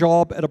got a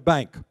job at a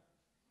bank.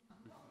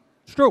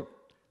 It's true.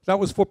 That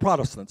was for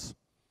Protestants.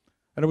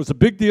 And it was a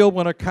big deal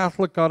when a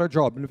Catholic got a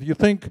job. And if you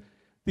think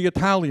the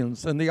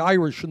Italians and the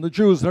Irish and the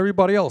Jews and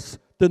everybody else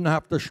didn't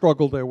have to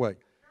struggle their way.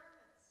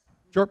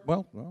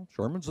 Well,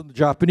 Germans and the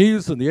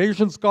Japanese and the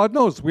Asians, God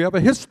knows, we have a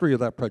history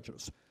of that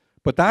prejudice.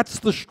 But that's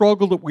the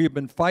struggle that we've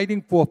been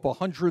fighting for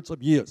hundreds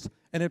of years.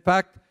 And in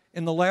fact,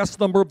 in the last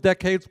number of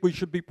decades, we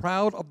should be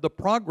proud of the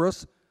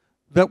progress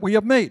that we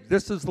have made.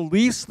 This is the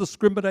least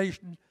discriminatory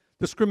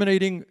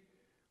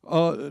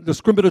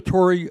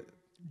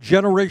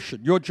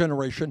generation, your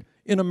generation,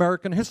 in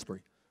American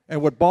history.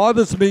 And what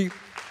bothers me,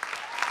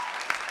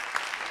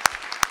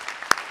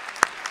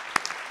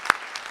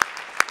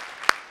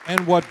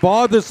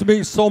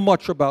 so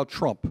much about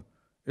Trump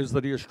is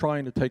that he is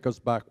trying to take us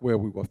back where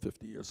we were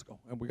 50 years ago,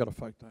 and we got to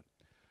fight that.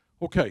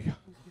 Okay,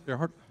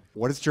 Gerhard.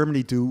 What does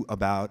Germany do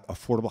about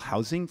affordable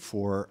housing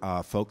for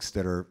folks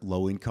that are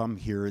low income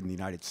here in the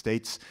United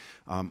States?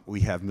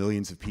 We have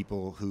millions of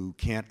people who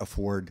can't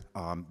afford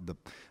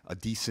a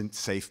decent,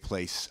 safe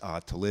place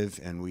to live,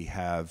 and we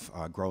have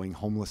growing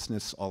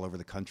homelessness all over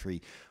the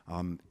country.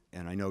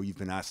 And I know you've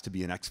been asked to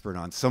be an expert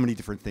on so many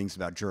different things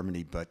about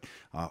Germany, but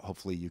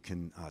hopefully you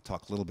can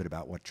talk a little bit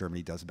about what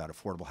Germany does about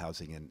affordable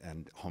housing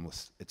and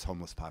its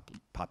homeless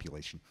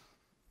population.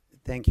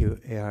 Thank you,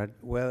 Erhard.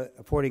 Well,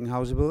 affording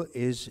housable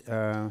is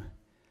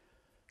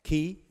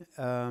key.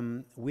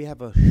 We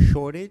have a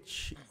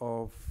shortage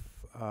of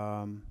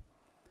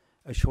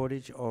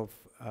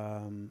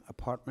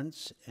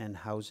apartments and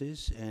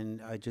houses,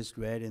 and I just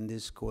read in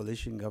this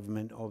coalition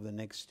government of the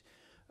next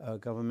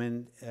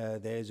government,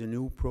 there is a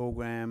new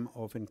program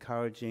of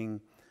encouraging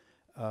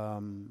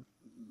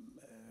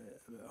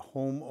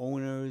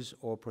homeowners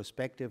or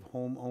prospective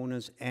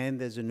homeowners, and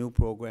there's a new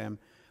program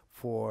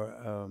for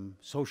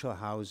social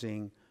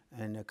housing,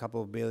 and a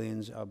couple of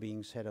billions are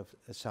being set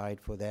aside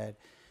for that.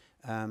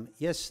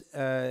 Yes,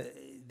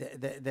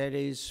 that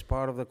is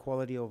part of the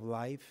quality of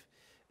life,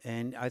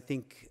 and I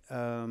think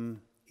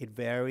it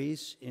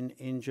varies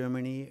in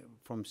Germany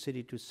from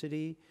city to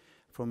city,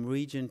 from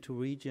region to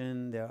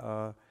region. There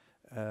are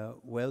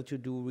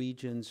well-to-do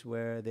regions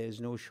where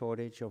there's no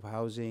shortage of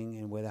housing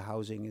and where the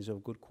housing is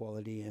of good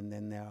quality, and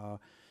then there are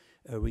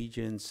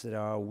regions that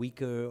are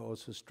weaker,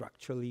 also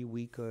structurally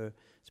weaker,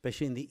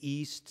 especially in the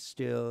east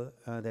still,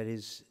 that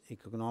is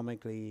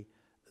economically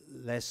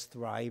less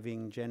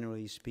thriving,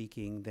 generally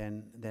speaking,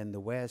 than the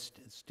west.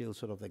 It's still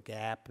sort of the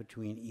gap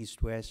between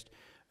east-west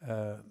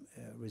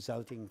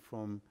resulting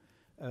from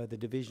the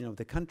division of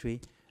the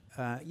country.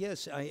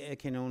 Yes, I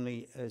can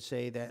only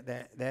say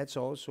that's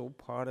also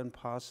part and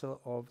parcel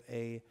of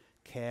a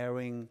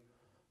caring,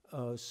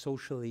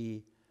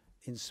 socially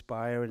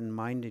inspired and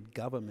minded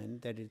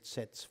government, that it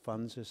sets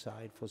funds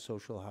aside for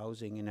social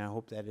housing, and I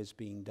hope that is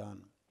being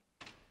done.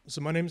 So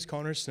my name is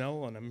Connor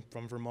Snell, and I'm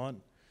from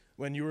Vermont.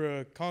 When you were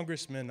a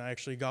congressman, I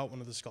actually got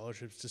one of the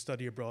scholarships to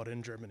study abroad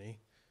in Germany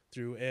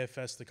through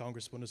AFS, the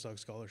Congress Bundestag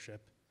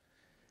Scholarship.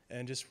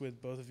 And just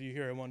with both of you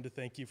here, I wanted to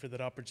thank you for that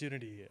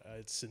opportunity.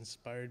 It's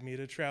inspired me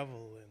to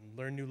travel and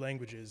learn new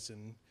languages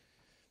and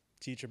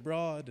teach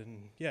abroad,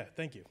 and yeah,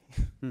 thank you.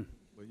 Well,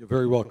 you're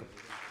very welcome.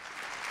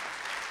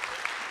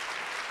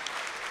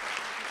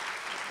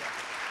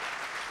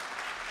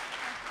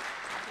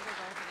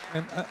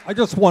 And I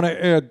just want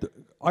to add,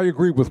 I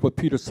agree with what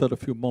Peter said a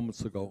few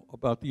moments ago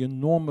about the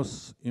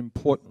enormous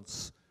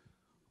importance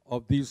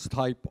of these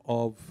type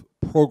of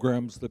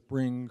programs that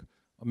bring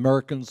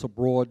Americans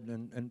abroad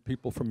and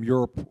people from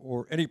Europe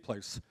or any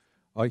place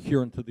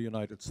here into the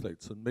United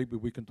States. And maybe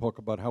we can talk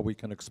about how we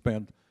can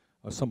expand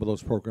some of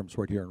those programs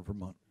right here in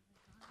Vermont.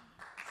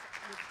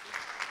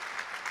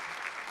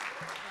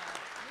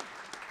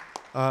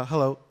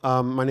 Hello,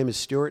 my name is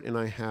Stuart, and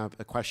I have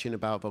a question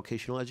about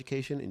vocational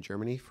education in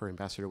Germany for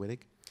Ambassador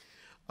Wittig.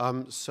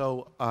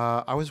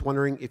 I was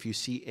wondering if you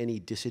see any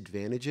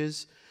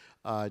disadvantages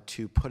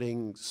to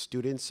putting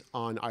students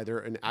on either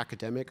an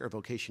academic or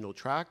vocational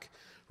track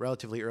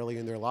relatively early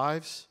in their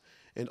lives,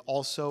 and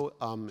also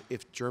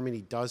if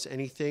Germany does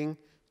anything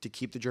to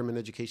keep the German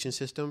education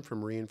system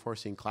from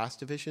reinforcing class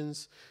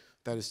divisions,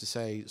 that is to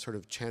say, sort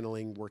of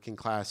channeling working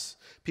class,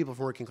 people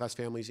from working class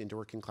families into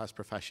working class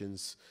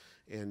professions,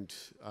 and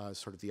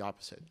sort of the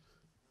opposite.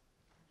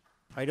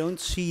 I don't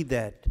see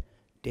that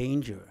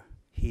danger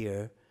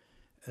here,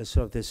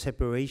 sort of the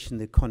separation,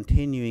 the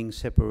continuing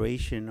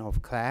separation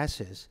of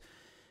classes,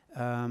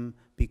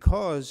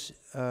 because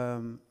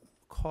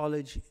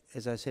college,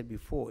 as I said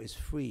before, is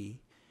free,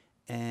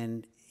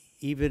 and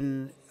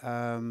even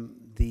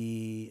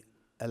the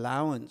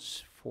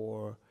allowance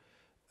for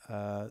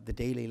the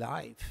daily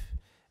life,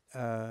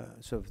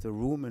 sort of the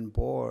room and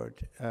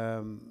board,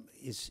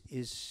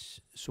 is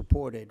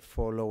supported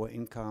for lower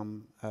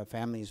income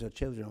families or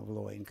children of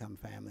lower income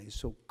families.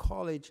 So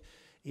college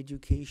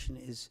education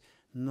is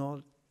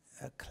not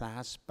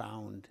class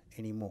bound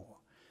anymore.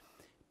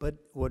 But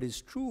what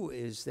is true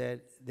is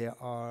that there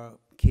are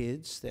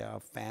kids, there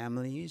are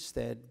families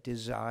that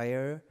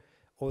desire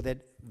or that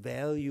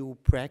value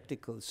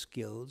practical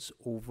skills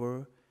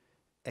over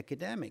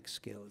academic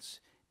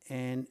skills.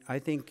 And I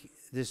think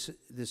the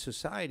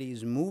society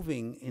is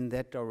moving in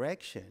that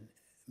direction,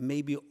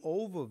 maybe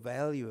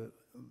overvaluing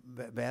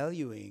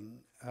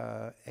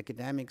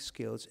academic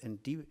skills and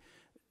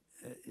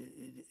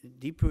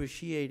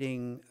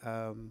depreciating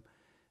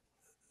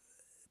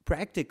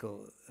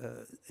practical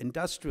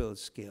industrial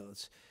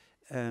skills.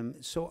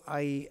 So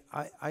I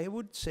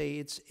would say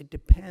it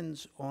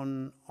depends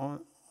on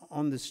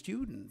the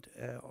student,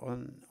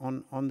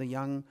 on the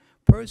young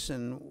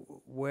person,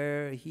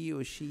 where he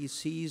or she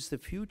sees the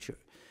future.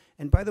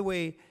 And by the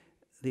way,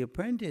 the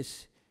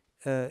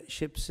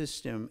apprenticeship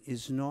system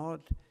is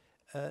not,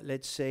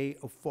 let's say,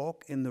 a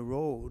fork in the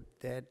road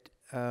that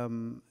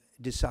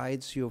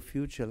decides your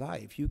future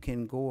life. You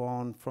can go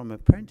on from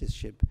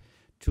apprenticeship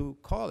to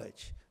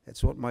college.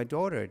 That's what my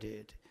daughter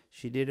did.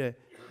 She did a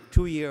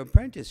 2-year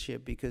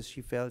apprenticeship because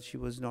she felt she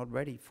was not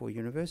ready for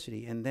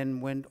university, and then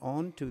went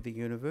on to the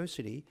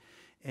university.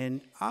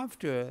 And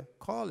after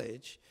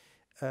college,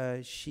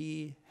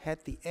 she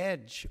had the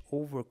edge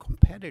over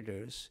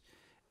competitors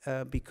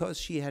because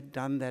she had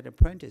done that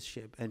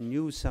apprenticeship and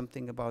knew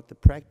something about the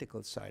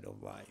practical side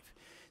of life.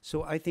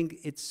 So I think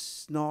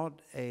it's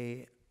not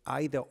a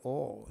either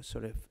or,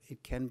 sort of,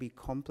 it can be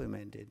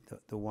complemented,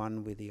 the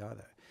one with the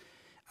other.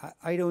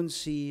 I don't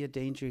see a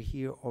danger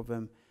here of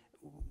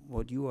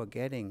what you are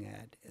getting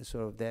at,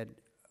 sort of that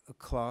a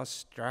class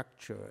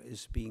structure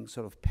is being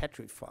sort of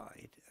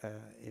petrified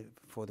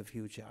for the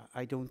future.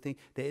 I don't think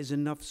there is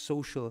enough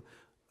social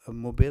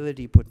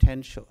mobility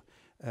potential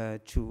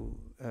to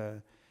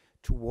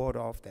ward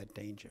off that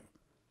danger.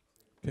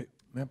 Okay,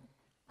 ma'am.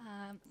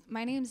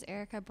 My name is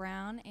Erica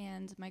Brown,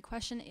 and my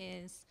question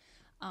is,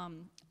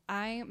 I'm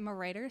a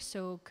writer,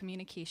 so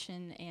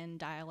communication and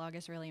dialogue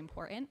is really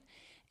important.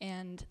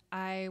 And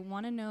I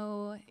want to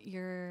know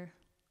your,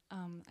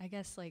 I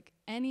guess, like,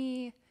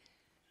 any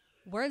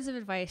words of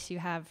advice you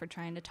have for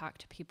trying to talk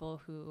to people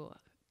who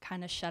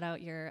kind of shut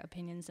out your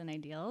opinions and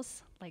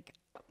ideals. Like,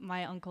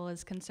 my uncle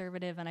is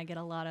conservative, and I get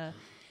a lot of,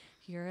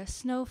 you're a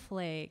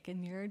snowflake,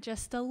 and you're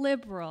just a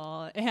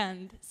liberal.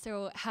 And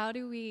so how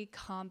do we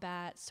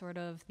combat sort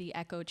of the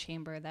echo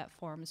chamber that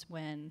forms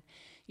when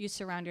you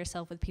surround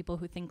yourself with people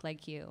who think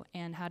like you?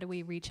 And how do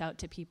we reach out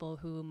to people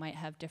who might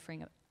have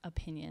differing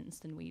opinions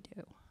than we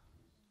do?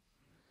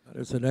 That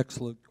is an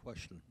excellent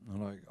question,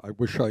 and I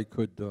wish I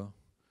could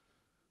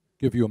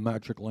give you a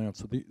magical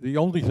answer. The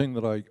only thing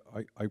that I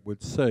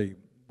would say,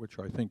 which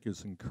I think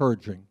is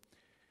encouraging,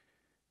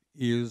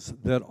 is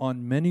that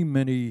on many,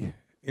 many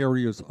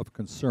areas of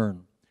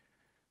concern,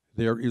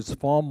 there is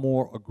far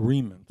more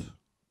agreement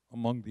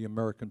among the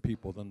American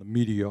people than the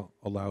media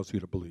allows you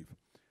to believe.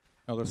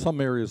 Now, there are some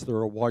areas there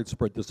are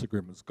widespread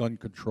disagreements: gun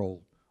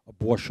control,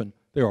 abortion.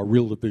 There are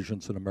real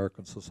divisions in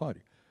American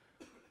society.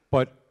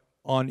 But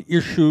on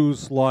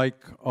issues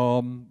like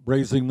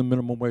raising the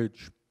minimum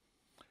wage,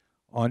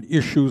 on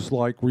issues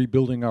like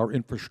rebuilding our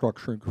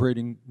infrastructure and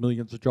creating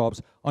millions of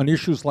jobs, on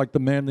issues like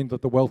demanding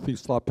that the wealthy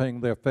stop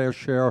paying their fair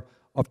share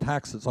of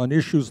taxes, on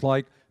issues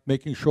like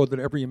making sure that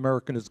every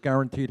American is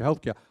guaranteed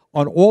health care,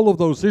 on all of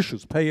those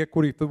issues, pay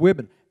equity for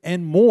women,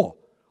 and more,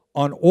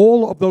 on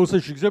all of those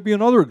issues. I'll give you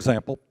another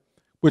example,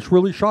 which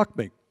really shocked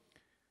me.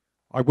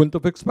 I wouldn't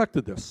have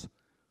expected this.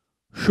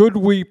 Should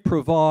we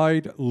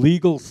provide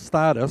legal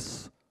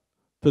status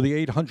to the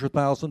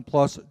 800,000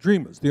 plus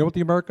dreamers. Do you know what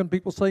the American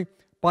people say?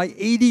 By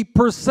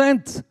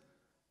 80%.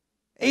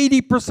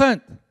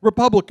 80%.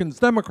 Republicans,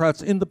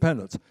 Democrats,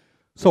 Independents.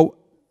 So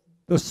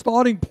the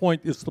starting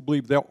point is to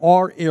believe there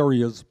are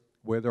areas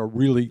where there are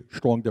really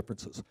strong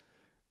differences.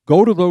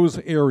 Go to those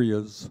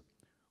areas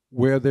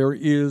where there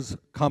is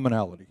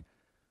commonality.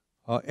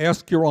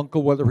 Ask your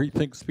uncle whether he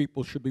thinks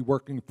people should be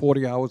working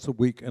 40 hours a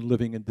week and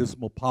living in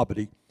dismal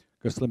poverty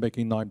because they're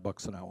making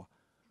 $9 an hour.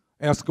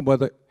 Ask him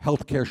whether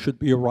health care should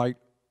be a right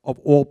of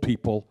all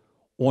people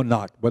or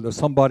not. Whether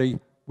somebody,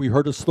 we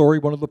heard a story,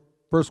 one of the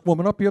first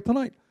women up here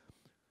tonight,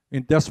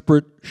 in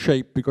desperate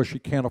shape because she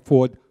can't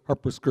afford her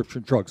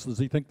prescription drugs. Does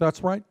he think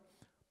that's right?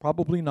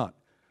 Probably not.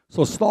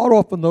 So start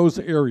off in those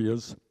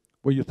areas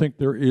where you think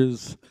there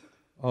is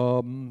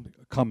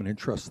common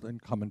interest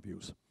and common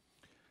views.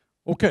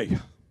 Okay,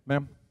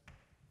 ma'am.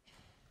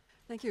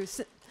 Thank you.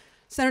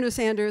 Senator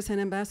Sanders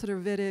and Ambassador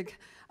Wittig.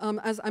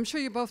 As I'm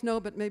sure you both know,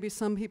 but maybe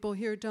some people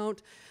here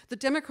don't, the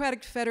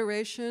Democratic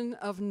Federation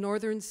of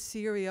Northern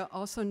Syria,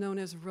 also known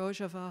as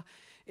Rojava,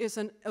 is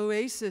an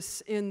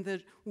oasis in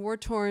the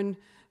war-torn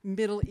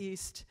Middle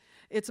East.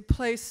 It's a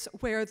place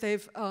where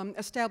they've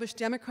established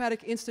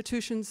democratic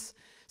institutions,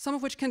 some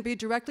of which can be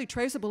directly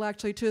traceable,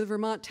 actually, to the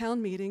Vermont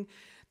town meeting.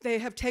 They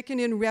have taken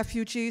in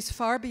refugees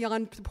far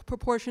beyond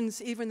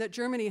proportions even that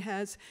Germany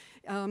has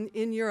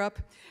in Europe.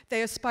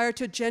 They aspire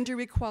to gender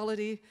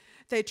equality.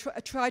 They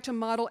try to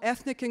model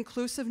ethnic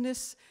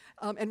inclusiveness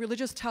and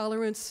religious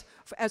tolerance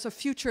as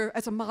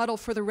a model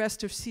for the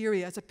rest of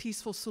Syria, as a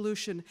peaceful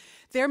solution.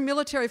 Their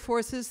military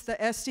forces, the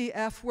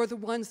SDF, were the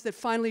ones that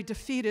finally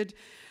defeated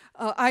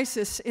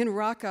ISIS in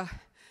Raqqa.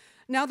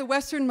 Now the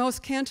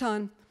westernmost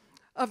canton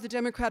of the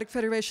Democratic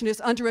Federation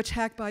is under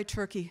attack by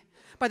Turkey,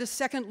 by the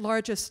second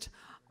largest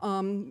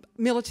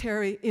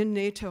military in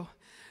NATO.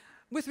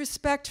 With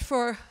respect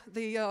for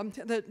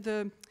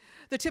the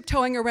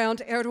tiptoeing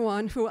around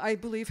Erdogan, who I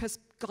believe has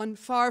gone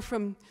far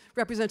from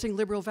representing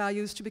liberal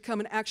values to become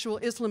an actual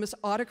Islamist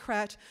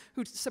autocrat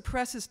who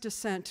suppresses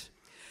dissent,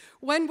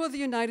 when will the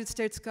United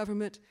States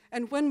government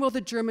and when will the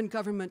German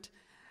government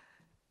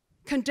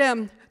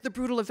condemn the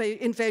brutal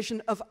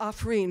invasion of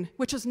Afrin,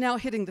 which is now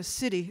hitting the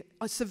city?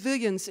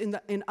 Civilians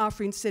in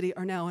Afrin city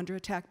are now under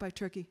attack by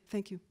Turkey.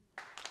 Thank you.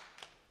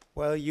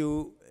 Well,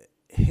 you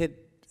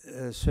hit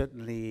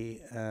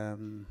certainly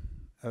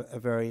a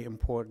very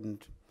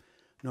important,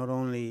 not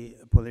only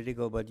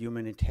political but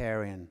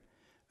humanitarian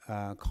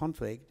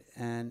conflict,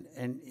 and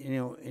you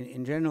know,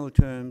 in general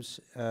terms,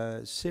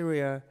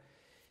 Syria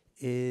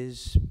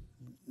is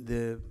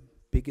the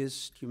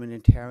biggest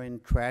humanitarian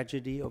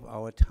tragedy of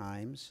our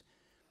times.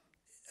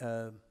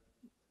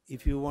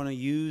 If you want to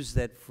use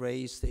that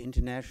phrase, the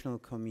international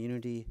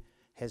community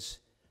has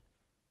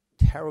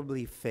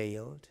terribly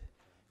failed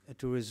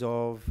to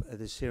resolve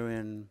the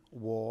Syrian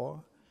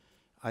war.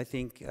 I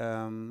think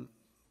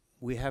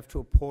we have to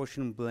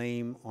apportion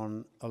blame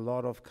on a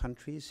lot of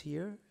countries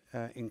here,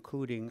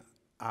 including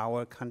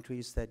our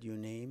countries that you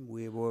name.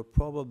 We were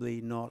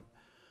probably not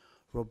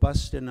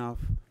robust enough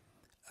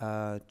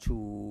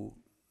to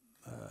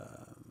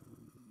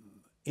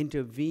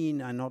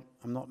intervene. I'm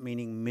not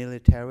meaning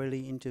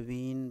militarily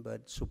intervene,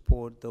 but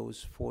support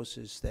those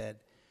forces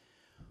that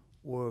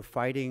were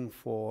fighting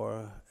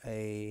for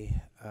a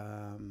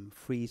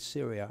free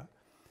Syria.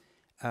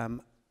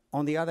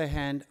 On the other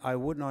hand, I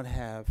would not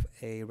have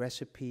a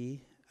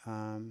recipe,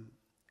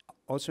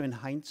 also in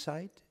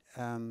hindsight,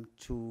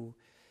 to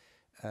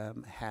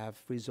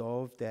have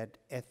resolved that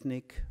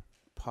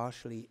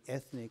partially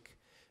ethnic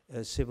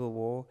civil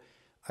war.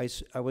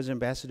 I was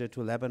ambassador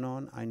to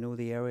Lebanon. I know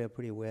the area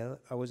pretty well.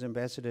 I was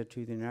ambassador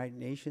to the United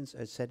Nations.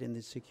 I sat in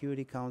the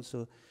Security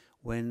Council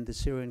when the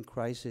Syrian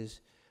crisis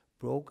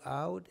broke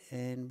out,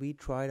 and we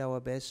tried our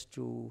best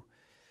to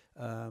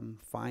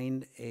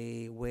find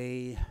a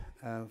way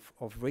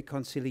of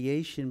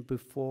reconciliation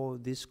before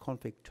this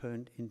conflict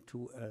turned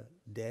into a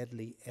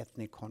deadly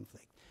ethnic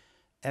conflict.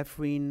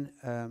 Afrin,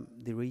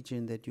 the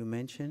region that you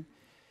mentioned,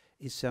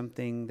 is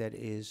something that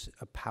is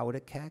a powder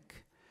keg.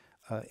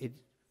 It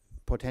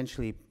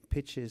potentially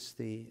pitches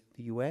the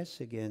US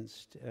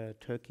against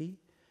Turkey.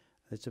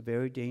 It's a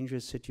very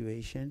dangerous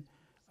situation.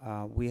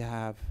 We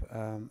have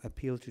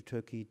appealed to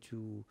Turkey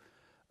to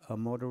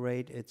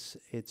moderate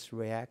its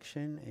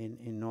reaction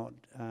in not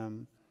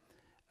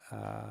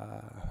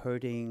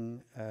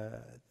hurting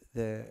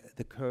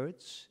the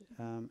Kurds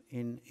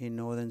in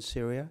northern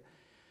Syria.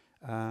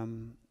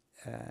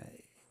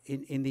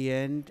 In the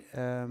end,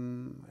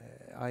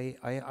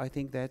 I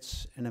think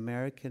that's an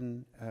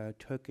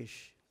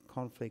American-Turkish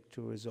conflict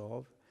to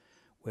resolve,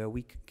 where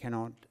we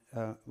can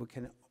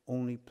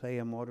only play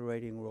a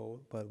moderating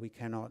role, but we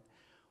cannot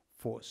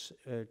force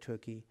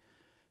Turkey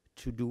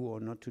to do or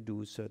not to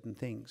do certain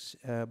things.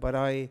 But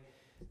I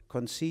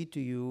concede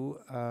to you,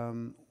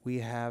 we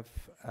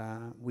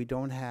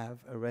don't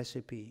have a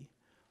recipe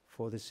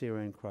for the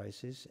Syrian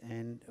crisis,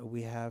 and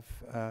we have,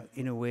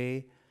 in a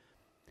way,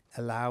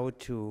 allowed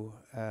to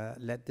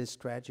let this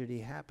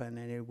tragedy happen,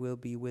 and it will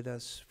be with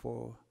us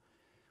for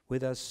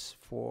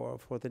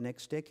the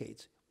next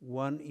decades.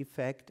 one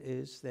effect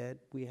is that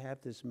we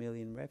have this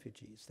million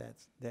refugees.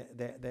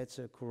 That's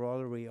a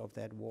corollary of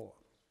that war.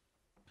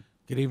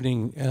 Good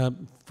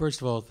evening.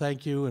 First of all,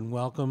 thank you and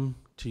welcome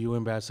to you,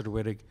 Ambassador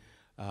Wittig.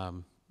 I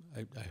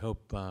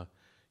hope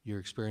your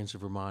experience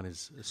of Vermont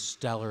is a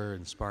stellar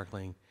and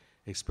sparkling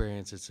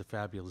experience. It's a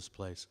fabulous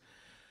place.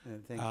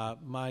 Thank you.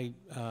 My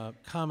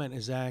comment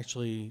is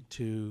actually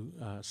to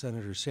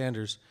Senator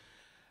Sanders.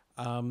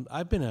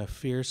 I've been a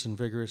fierce and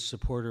vigorous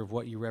supporter of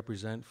what you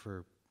represent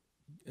for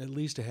at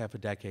least a half a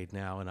decade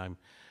now, and I'm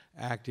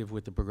active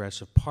with the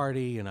Progressive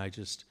Party, and I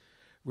just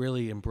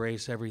really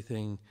embrace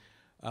everything.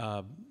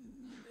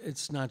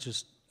 It's not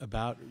just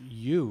about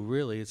you,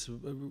 really. It's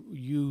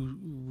you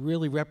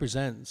really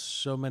represent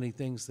so many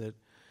things that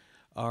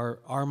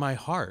are my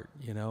heart,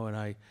 you know,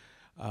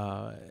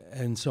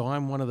 and so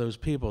I'm one of those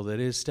people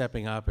that is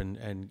stepping up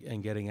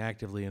and getting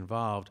actively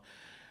involved.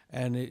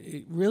 And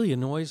it really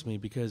annoys me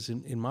because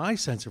in my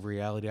sense of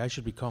reality, I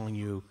should be calling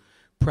you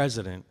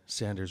President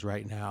Sanders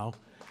right now.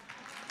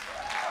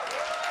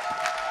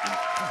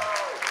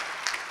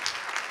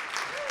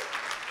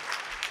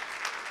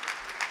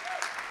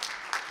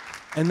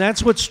 And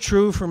that's what's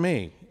true for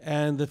me.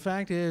 And the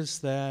fact is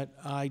that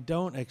I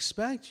don't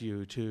expect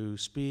you to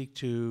speak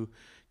to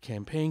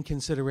campaign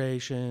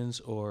considerations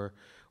or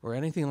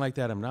anything like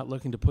that. I'm not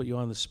looking to put you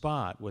on the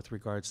spot with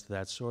regards to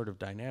that sort of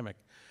dynamic.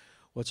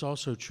 What's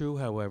also true,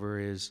 however,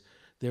 is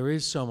there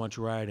is so much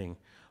writing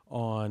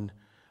on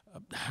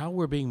how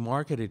we're being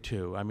marketed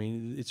to. I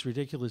mean, it's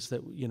ridiculous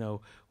that, you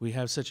know, we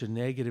have such a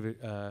negative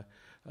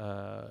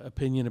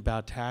opinion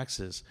about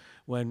taxes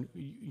when,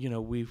 you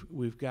know,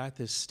 we've got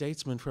this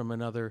statesman from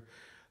another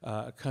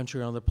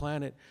country on the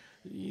planet,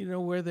 you know,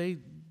 where they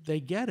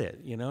get it,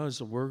 you know,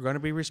 so we're going to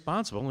be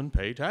responsible and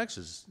pay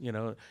taxes, you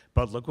know,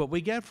 but look what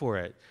we get for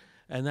it,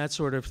 and that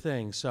sort of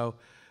thing. So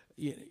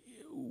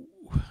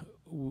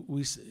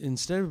we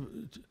instead of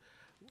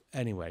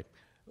anyway,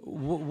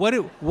 what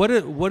do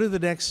the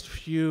next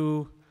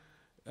few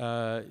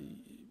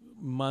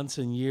months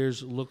and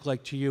years look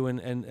like to you?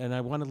 And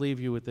I want to leave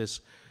you with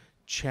this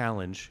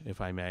challenge, if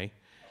I may,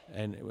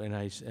 and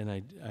I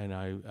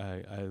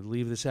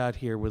leave this out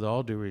here with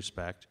all due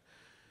respect.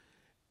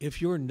 If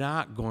you're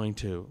not going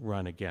to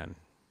run again,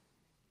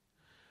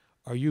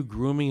 are you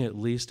grooming at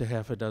least a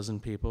half a dozen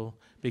people?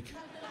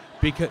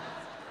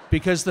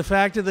 Because the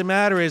fact of the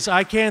matter is,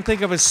 I can't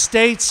think of a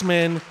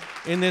statesman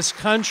in this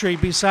country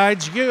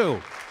besides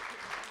you.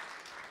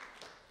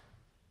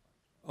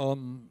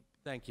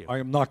 Thank you. I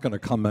am not going to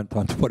comment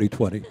on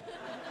 2020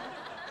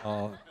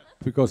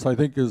 because I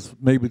think, as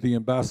maybe the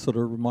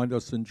ambassador reminded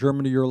us, in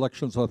Germany your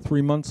elections are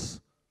 3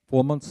 months,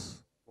 4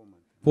 months? 4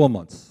 months. 4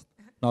 months,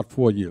 not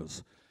 4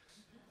 years.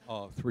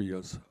 3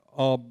 years.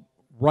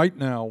 Right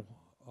now,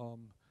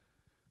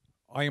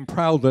 I am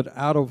proud that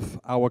out of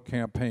our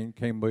campaign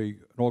came an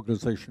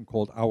organization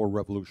called Our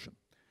Revolution,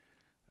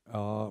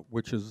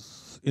 which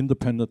is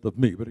independent of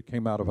me, but it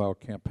came out of our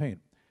campaign.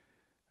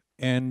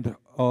 And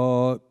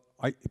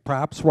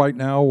perhaps right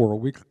now, or a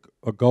week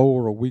ago,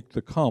 or a week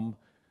to come,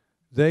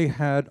 they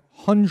had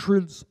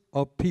hundreds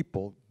of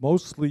people,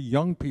 mostly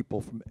young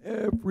people from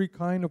every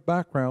kind of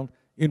background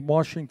in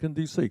Washington,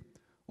 D.C.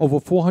 Over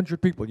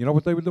 400 people. You know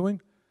what they were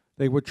doing?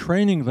 They were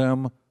training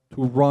them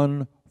to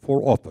run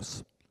for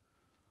office.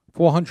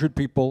 400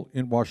 people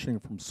in Washington,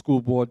 from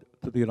school board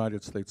to the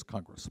United States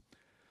Congress.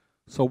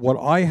 So what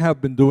I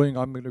have been doing,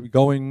 I'm going to be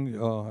going,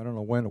 I don't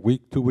know when, a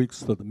week, 2 weeks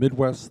to the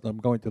Midwest, I'm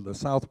going to the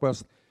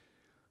Southwest,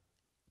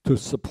 to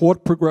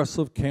support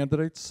progressive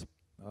candidates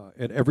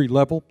at every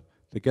level,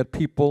 to get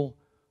people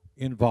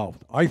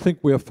involved. I think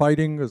we're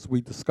fighting, as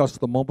we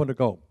discussed a moment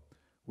ago,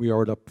 we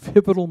are at a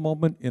pivotal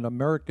moment in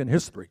American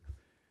history.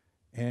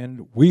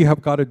 And we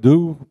have got to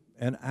do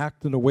and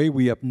act in a way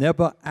we have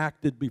never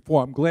acted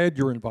before. I'm glad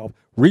you're involved.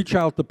 Reach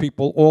out to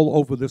people all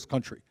over this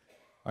country.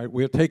 All right,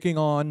 we're taking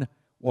on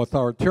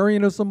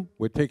authoritarianism.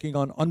 We're taking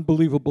on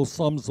unbelievable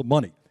sums of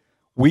money.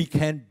 We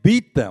can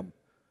beat them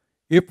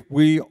if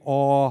we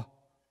are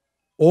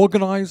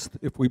organized,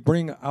 if we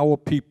bring our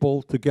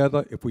people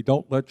together, if we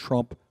don't let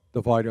Trump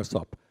divide us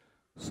up.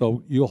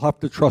 So you'll have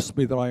to trust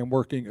me that I am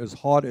working as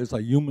hard as I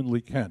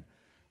humanly can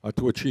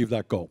to achieve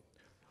that goal.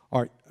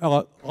 All right,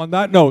 on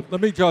that note,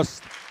 let me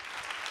just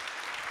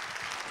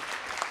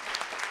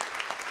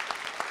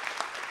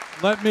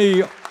let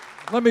me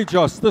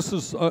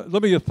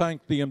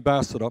thank the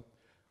ambassador.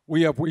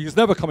 He's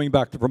never coming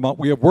back to Vermont.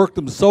 We have worked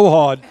him so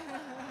hard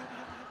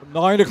from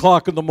 9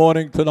 o'clock in the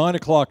morning to 9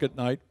 o'clock at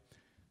night.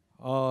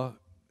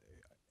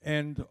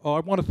 And I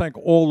want to thank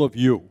all of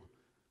you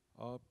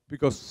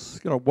because,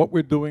 you know, what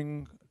we're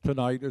doing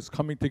tonight is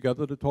coming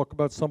together to talk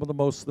about some of the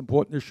most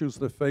important issues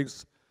that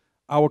face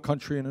our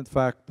country and, in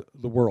fact,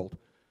 the world.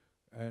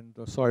 And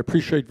so I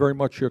appreciate very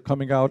much your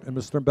coming out. And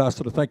Mr.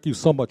 Ambassador, thank you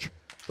so much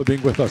for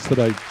being with us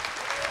today.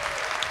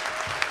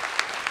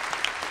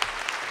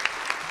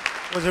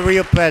 It was a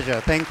real pleasure.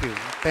 Thank you.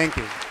 Thank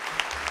you.